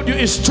they've told you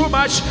is too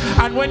much,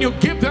 and when you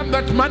give them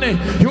that money,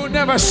 you'll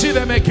never see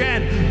them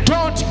again.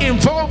 Don't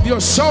involve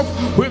yourself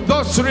with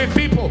those three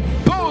people.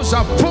 Those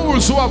are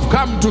fools who have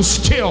come to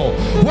steal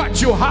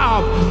what you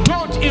have.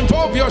 Don't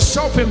involve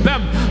yourself in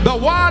them. The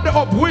word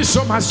of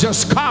wisdom has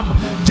just come.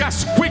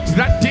 Just quit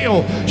that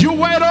deal. You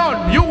wait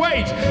on, you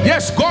wait.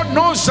 Yes, God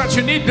knows that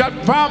you need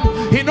that farm.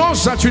 He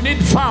knows that you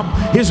need farm.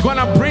 He's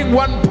gonna bring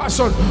one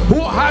person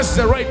who has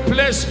the right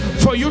place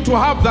for you to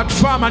have that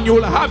farm, and you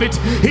will have it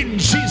in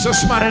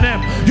Jesus' mighty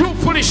name. You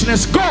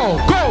foolishness, go,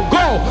 go,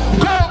 go,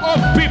 go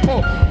of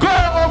people, go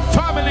of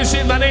families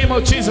in the name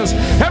of Jesus.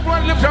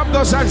 Everyone lift up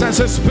those hands and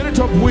say, Spirit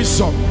of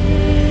wisdom,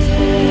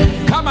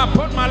 come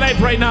upon my life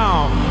right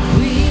now.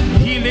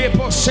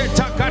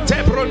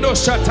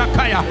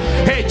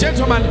 Hey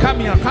gentlemen, come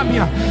here, come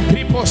here.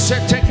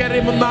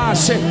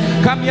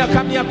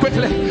 Come here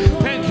quickly.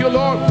 Thank you,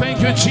 Lord.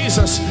 Thank you,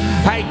 Jesus.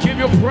 I give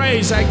you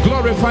praise. I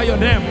glorify your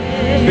name.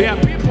 There are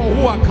people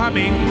who are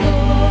coming.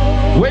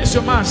 Where's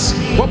your mask?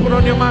 Open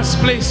on your mask,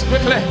 please,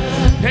 quickly.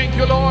 Thank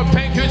you, Lord.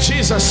 Thank you,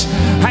 Jesus.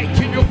 I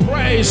give you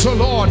praise, oh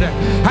Lord.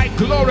 I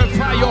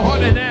glorify your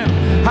holy name.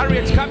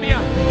 Harriet, come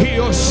here.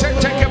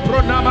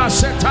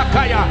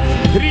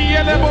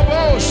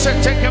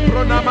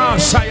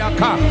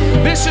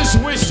 This is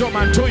wisdom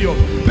unto you.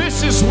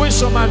 This is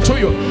wisdom unto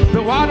you.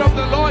 The word of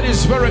the Lord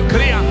is very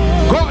clear.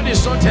 God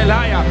is not a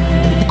liar.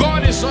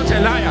 God is not a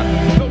liar.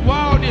 The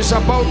world is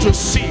about to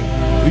see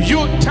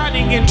you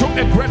turning into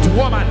a great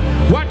woman.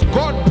 What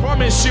God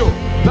promised you,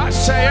 that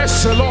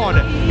says the Lord,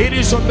 it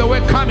is on the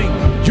way coming.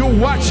 You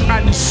watch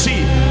and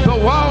see. The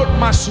world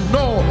must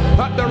know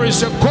that there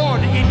is a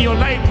God in your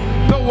life.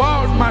 The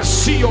world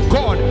must see your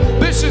God.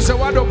 This is a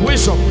word of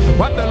wisdom.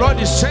 What the Lord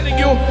is telling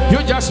you,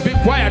 you just be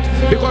quiet,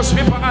 because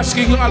people are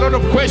asking you a lot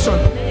of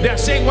questions. They are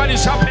saying what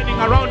is happening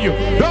around you.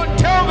 Don't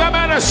tell them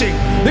anything.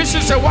 This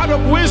is a word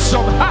of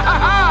wisdom.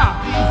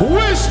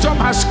 Wisdom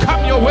has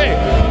come your way.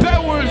 They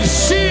will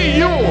see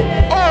you.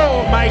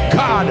 Oh my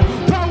God.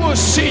 They will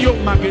see you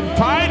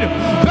magnified.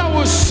 They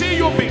will see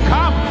you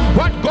become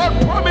what God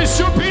promised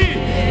you be.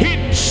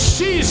 In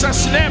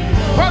Jesus' name.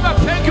 Father,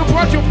 thank you for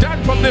what you've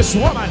done from this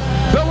woman.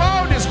 The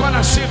world is going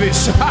to see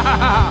this.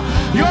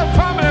 Your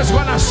family is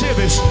going to see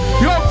this.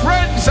 Your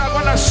friends are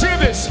going to see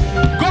this.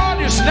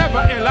 God is never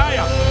a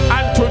liar.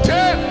 And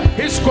today,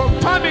 He's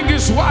confirming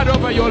His word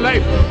over your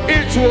life.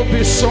 It will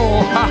be so.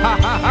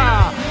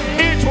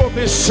 It will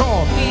be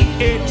so.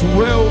 It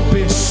will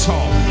be so.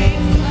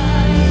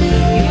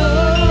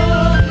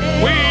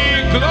 We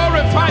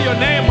glorify your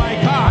name, my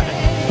God.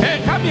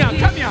 Hey, come here,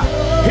 come here.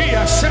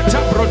 Here, set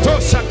up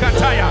Rotosa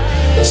Kataya.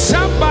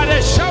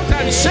 Somebody shout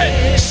and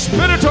say,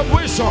 Spirit of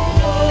wisdom,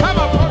 come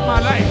upon my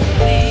life.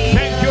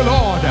 Thank you,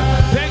 Lord.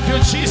 Thank you,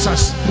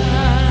 Jesus.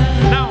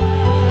 Now,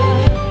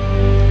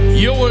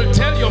 you will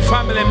tell your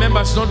family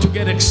members not to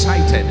get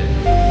excited.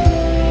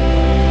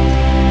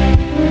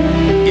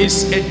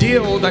 It's a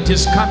deal that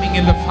is coming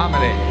in the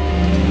family.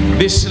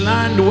 This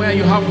land where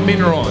you have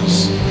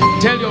minerals.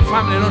 Tell your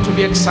family not to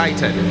be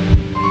excited.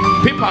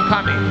 People are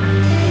coming,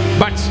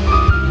 but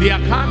they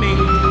are coming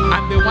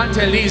and they want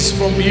a lease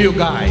from you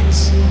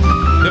guys.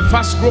 The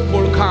first group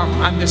will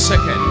come and the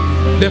second.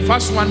 The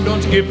first one,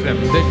 don't give them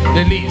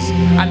the lease,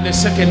 and the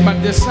second,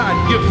 but the third,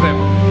 give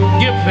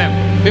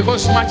them,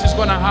 because much is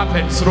going to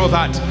happen through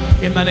that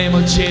in the name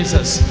of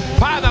Jesus.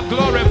 Father,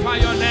 glorify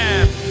your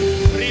name.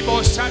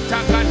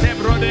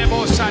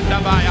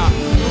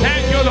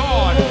 Thank you,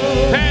 Lord.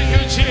 Thank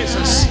you,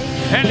 Jesus.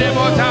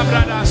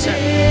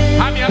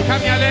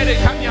 Come here, lady,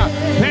 come here.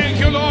 Thank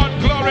you, Lord.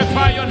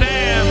 Glorify your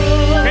name.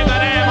 In the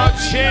name of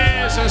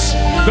Jesus.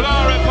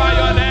 Glorify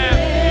your name.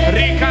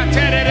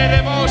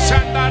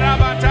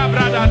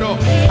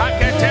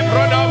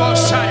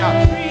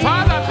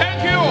 Father,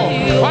 thank you.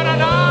 What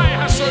an eye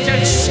has so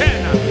yet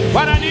seen.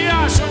 What an ear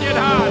has so yet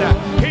heard.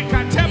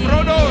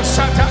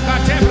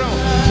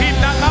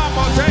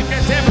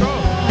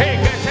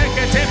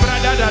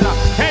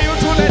 Hey, you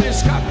two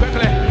ladies, come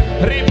quickly.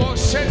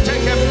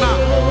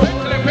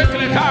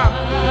 Quickly come.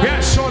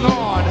 Yes, oh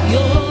Lord.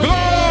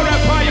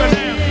 Glorify your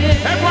name.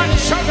 Everyone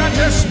shout at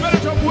the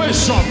Spirit of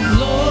wisdom.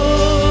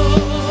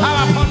 Come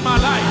upon my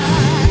life.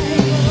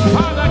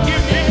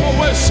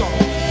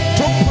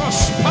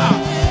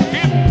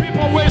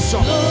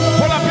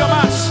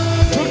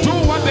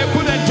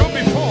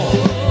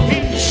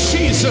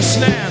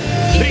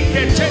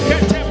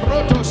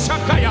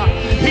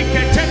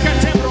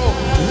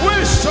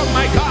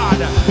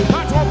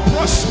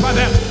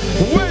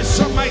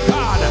 Wisdom, my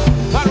God,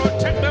 that will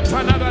take them to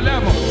another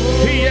level.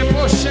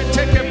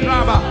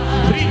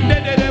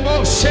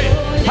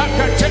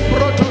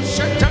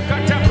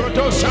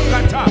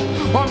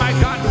 Oh my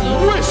God,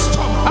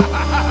 wisdom.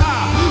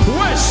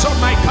 Wisdom,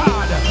 my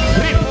God.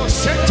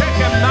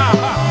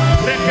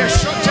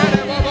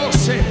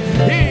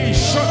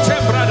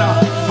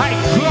 I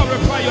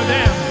glorify your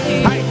name.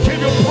 I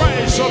give you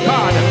praise, oh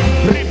God.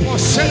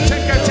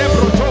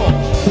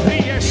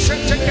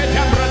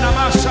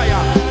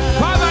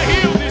 Father,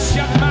 heal this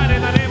young man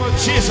in the name of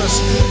Jesus.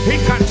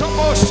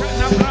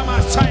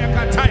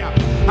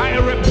 I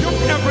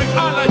rebuke every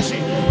allergy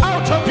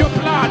out of your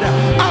blood,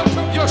 out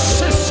of your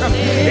system,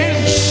 in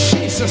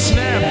Jesus'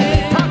 name.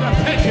 Father,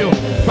 thank you.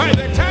 By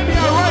the time he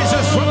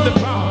arises from the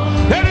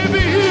ground, let him be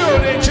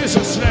healed in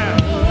Jesus' name.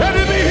 Let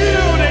him be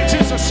healed in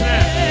Jesus'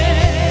 name.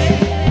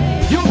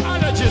 You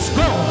allergies,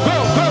 go,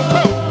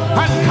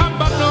 and come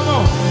back no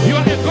more. You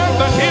are the God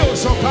that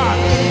heals, oh God.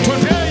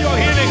 Today you're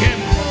healing him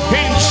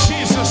in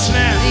Jesus'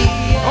 name.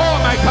 Oh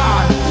my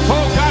God.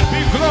 Oh God,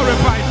 be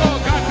glorified. Oh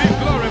God, be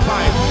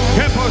glorified.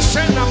 Hey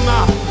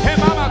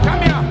mama,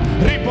 come here.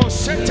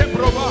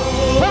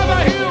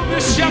 Father, heal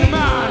this young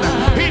man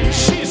in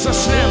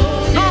Jesus' name.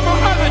 No more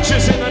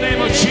allergies in the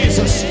name of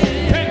Jesus.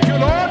 Thank you,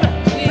 Lord.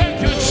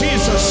 Thank you,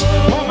 Jesus.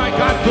 Oh my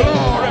God,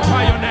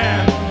 glorify your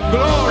name.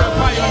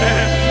 Glorify your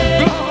name.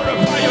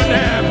 Glorify your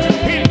name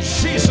in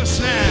Jesus'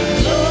 name.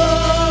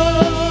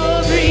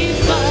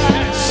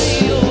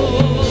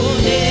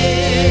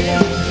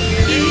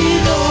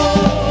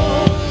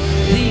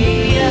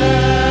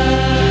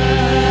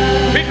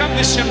 Pick up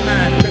this young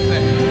man quickly.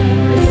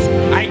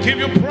 I give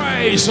you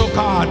praise, oh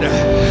God.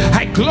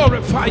 I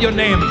glorify your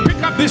name.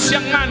 Pick up this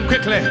young man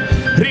quickly.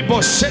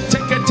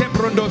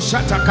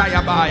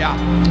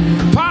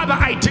 Father,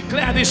 I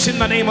declare this in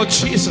the name of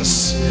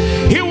Jesus.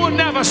 He will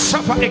never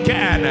suffer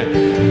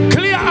again.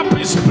 Clear up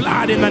his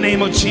blood in the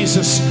name of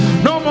Jesus.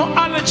 No more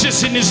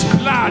allergies in his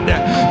blood.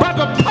 By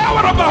the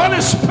power of the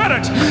Holy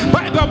Spirit,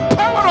 by the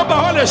power of the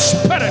Holy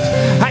Spirit,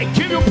 I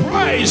give you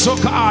praise, oh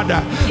God.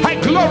 I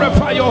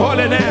glorify your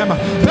holy name.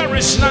 There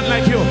is none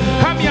like you.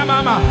 Come here,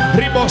 mama.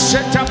 Let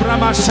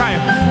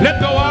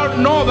the world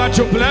know that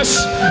you bless.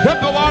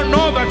 Let the world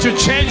know that you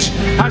change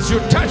as you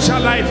touch her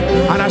life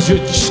and as you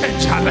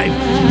change her life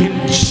in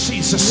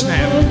Jesus'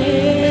 name.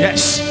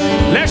 Yes.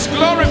 Let's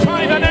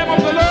glorify the name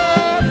of the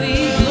Lord.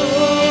 We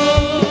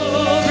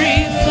glorify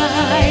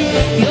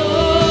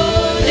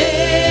your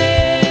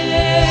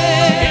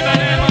name. In the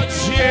name of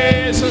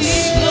Jesus.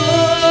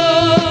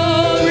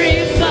 We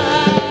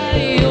glorify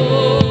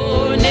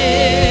your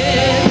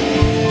name.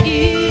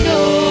 In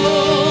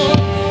all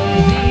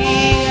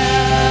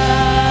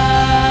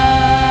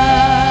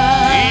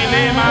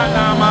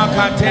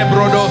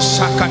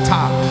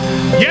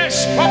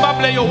Yes,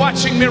 probably you're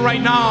watching me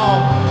right now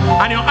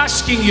and you're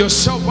asking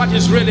yourself what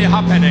is really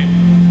happening.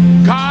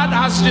 God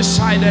has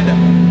decided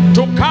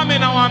to come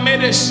in our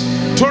midst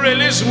to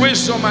release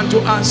wisdom unto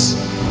us,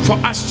 for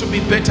us to be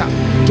better,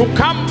 to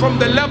come from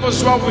the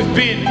levels where we've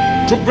been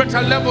to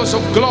greater levels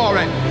of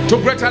glory, to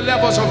greater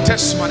levels of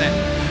testimony.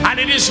 And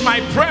it is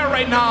my prayer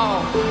right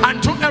now,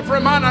 and to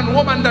every man and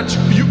woman that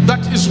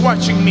is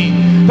watching me,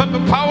 that the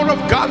power of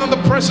God and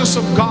the presence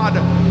of God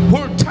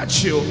will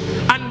touch you,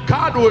 and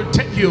God will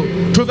take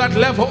you to that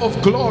level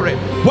of glory.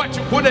 What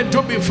you couldn't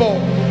do before,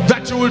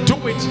 that you will do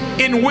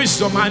it in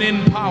wisdom and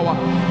in power,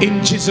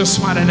 in Jesus'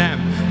 mighty name.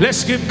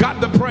 Let's give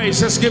God the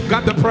praise. Let's give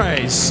God the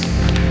praise.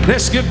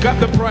 Let's give God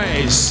the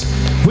praise.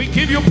 We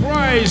give you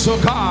praise,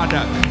 oh God.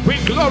 We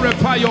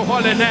glorify your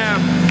holy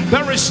name.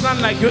 There is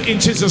none like you in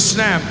Jesus'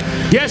 name.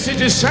 Yes,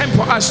 it is time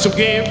for us to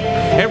give.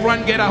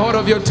 Everyone get a hold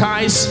of your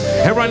tithes.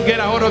 Everyone get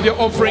a hold of your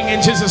offering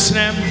in Jesus'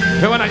 name.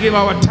 We're going to give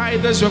our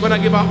tithes. We're going to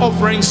give our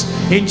offerings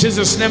in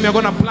Jesus' name. We're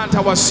going to plant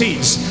our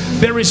seeds.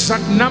 There is a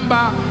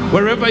number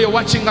wherever you're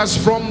watching us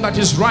from that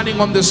is running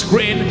on the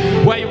screen,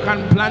 where you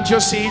can plant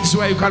your seeds,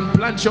 where you can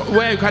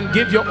where you can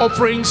give your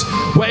offerings,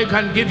 where you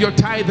can give your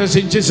tithes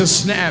in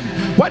Jesus' name.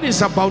 What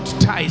is about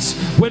tithes?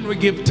 When we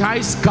give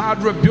tithes,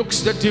 God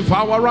rebukes the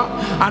devourer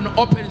and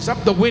opens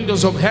up the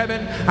windows of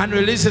heaven and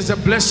releases a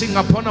blessing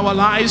upon our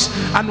lives.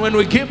 And when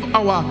we give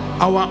our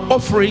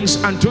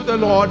offerings unto the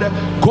Lord,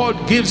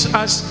 God gives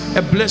us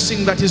a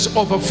blessing that is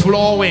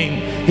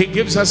overflowing. He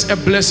gives us a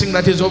blessing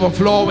that is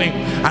overflowing.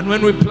 And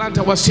when we plant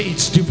our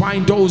seeds,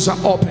 divine doors are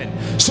open.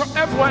 So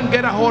everyone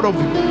get a hold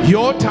of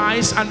your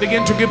tithes and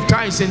begin to give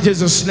tithes in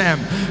Jesus' name.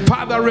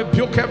 Father,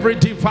 rebuke every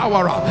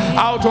devourer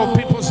out of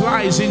people's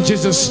lives in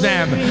Jesus'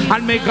 name.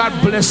 And may God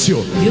bless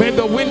you. May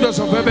the windows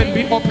of heaven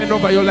be opened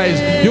over your lives.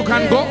 You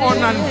can go on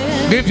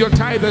and give your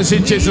tithes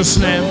in Jesus'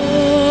 name.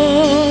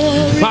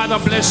 Father,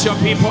 bless your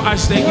people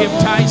as they give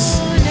tithes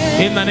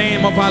in the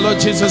name of our Lord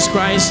Jesus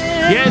Christ.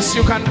 Yes,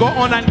 you can go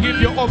on and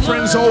give your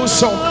offerings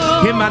also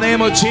in the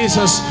name of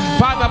Jesus.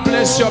 Father,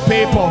 bless your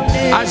people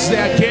as they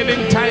are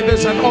giving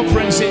tithes and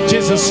offerings in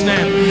Jesus'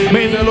 name.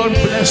 May the Lord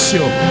bless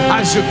you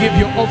as you give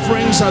your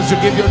offerings, as you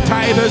give your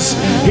tithes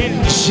in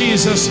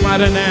Jesus'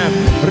 mighty name.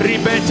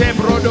 Ribete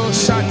brodo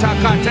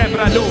satakate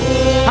brado.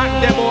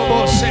 Ande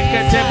bobo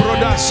sekete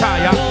broda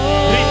Masaya.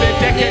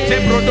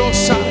 Ribeteke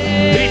brodosa.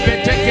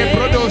 Ribeteke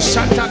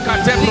brodosa.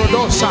 Takate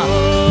brodosa.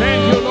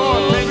 Thank you,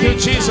 Lord. Thank you,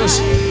 Jesus.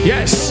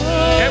 Yes.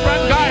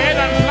 Everyone, go ahead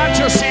and plant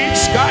your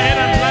seeds. Go ahead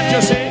and plant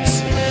your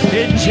seeds.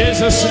 In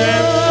Jesus'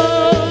 name.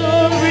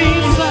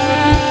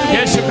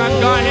 Yes, you can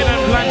go ahead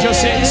and plant your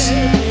seeds.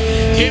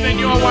 Even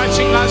you are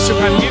watching us, you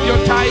can give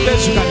your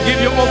tithes, you can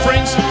give your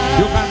offerings,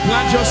 you can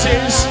plant your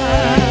seeds.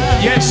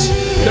 Yes,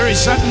 there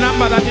is that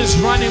number that is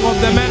running of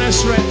the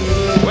ministry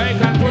where you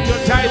can put your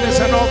tithes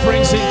and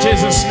offerings in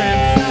Jesus'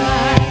 name.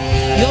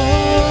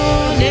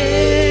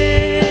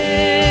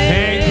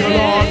 Thank you,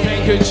 Lord.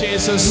 Thank you,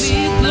 Jesus.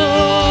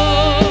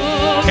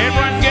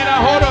 Everyone, get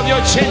a hold of your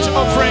change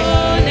offering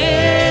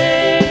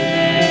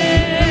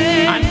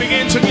and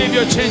begin to give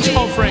your change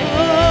offering.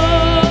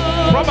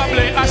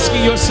 Probably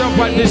asking yourself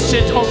what this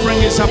change offering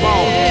is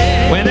about.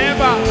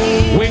 Whenever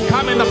we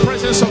come in the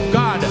presence of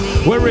God,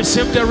 we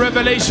receive the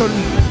revelation.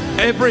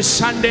 Every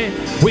Sunday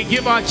we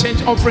give our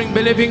change offering,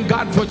 believing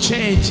God for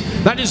change.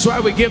 That is why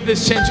we give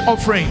this change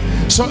offering.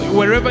 So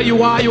wherever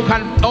you are, you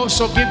can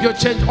also give your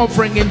change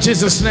offering in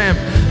Jesus' name,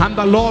 and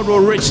the Lord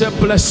will richly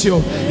bless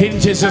you in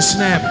Jesus'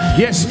 name.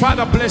 Yes,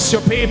 Father, bless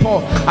your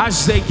people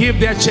as they give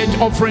their change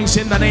offerings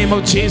in the name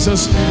of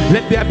Jesus.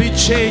 Let there be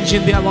change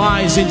in their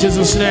lives in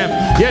Jesus' name.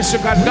 Yes, you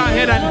can go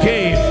ahead and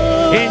give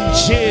in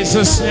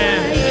Jesus'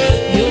 name.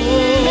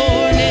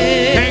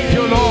 Thank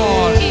you,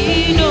 Lord.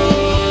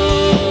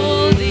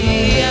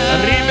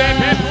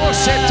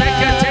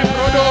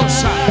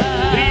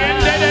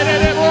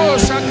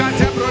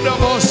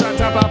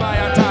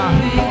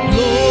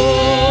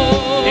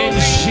 In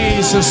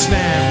Jesus'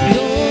 name.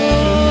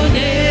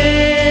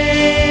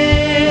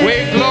 We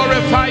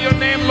glorify your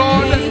name,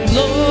 Lord,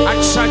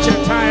 at such a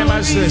time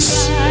as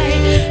this.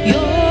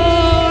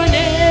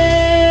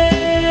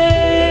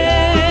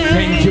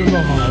 Thank you,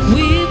 Lord.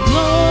 We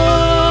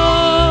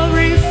glorify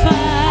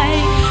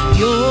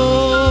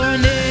your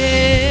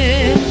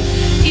name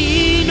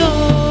in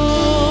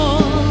all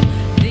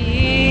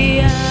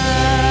the earth.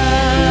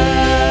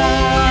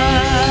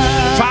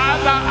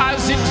 Father,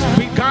 as it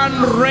began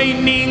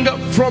raining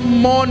from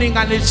morning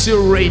and it's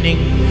still raining,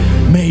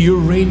 may you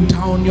rain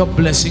down your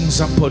blessings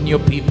upon your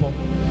people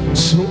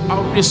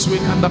throughout this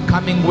week and the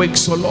coming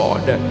weeks, oh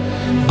Lord.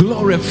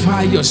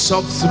 Glorify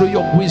yourself through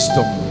your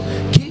wisdom.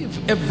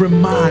 Every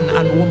man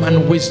and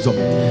woman wisdom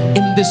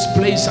in this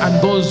place,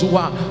 and those who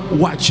are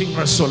watching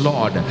us, oh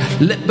Lord,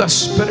 let the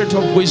spirit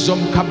of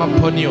wisdom come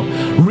upon you.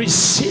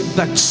 Receive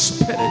that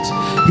spirit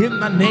in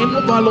the name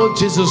of our Lord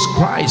Jesus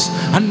Christ,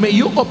 and may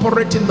you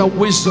operate in the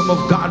wisdom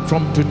of God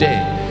from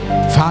today.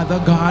 Father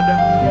God,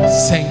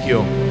 thank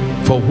you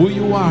for who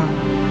you are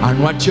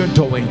and what you're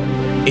doing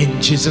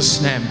in Jesus'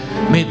 name.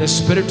 May the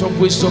spirit of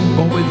wisdom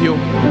go with you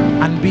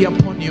and be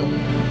upon you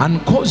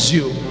and cause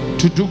you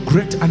to do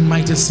great and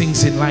mighty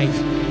things in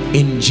life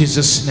in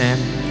Jesus' name.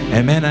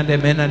 Amen and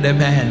amen and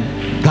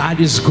amen. God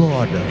is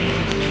God.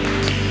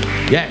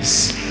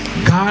 Yes,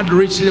 God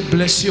richly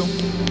bless you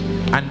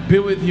and be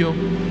with you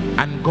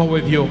and go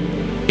with you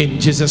in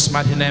Jesus'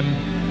 mighty name.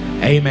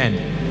 Amen.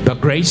 The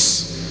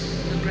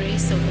grace The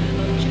grace of the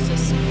Lord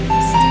Jesus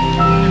Christ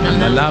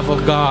and the love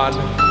of God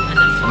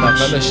and the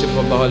fellowship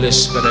of the Holy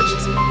Spirit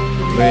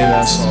with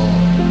us all.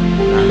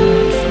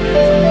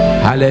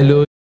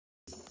 Hallelujah.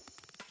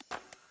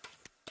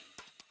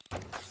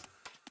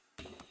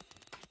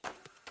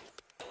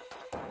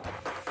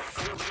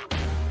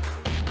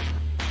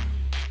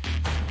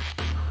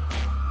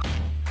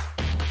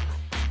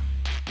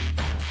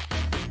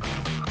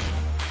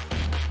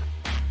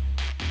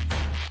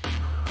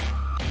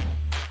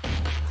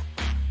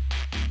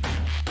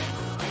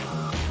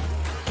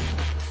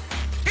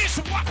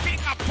 Working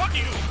upon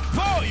you,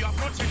 though you have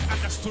not yet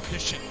understood the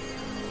shape.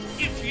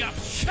 If you have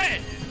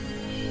fed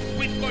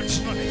with God's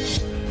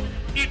knowledge,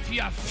 if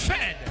you have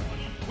fed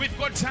with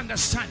God's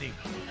understanding,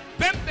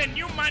 then the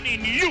new man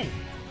in you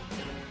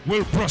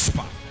will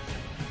prosper.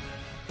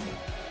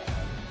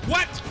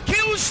 What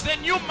kills the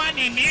new man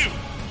in you,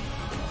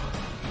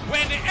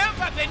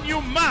 whenever the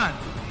new man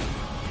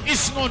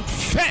is not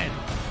fed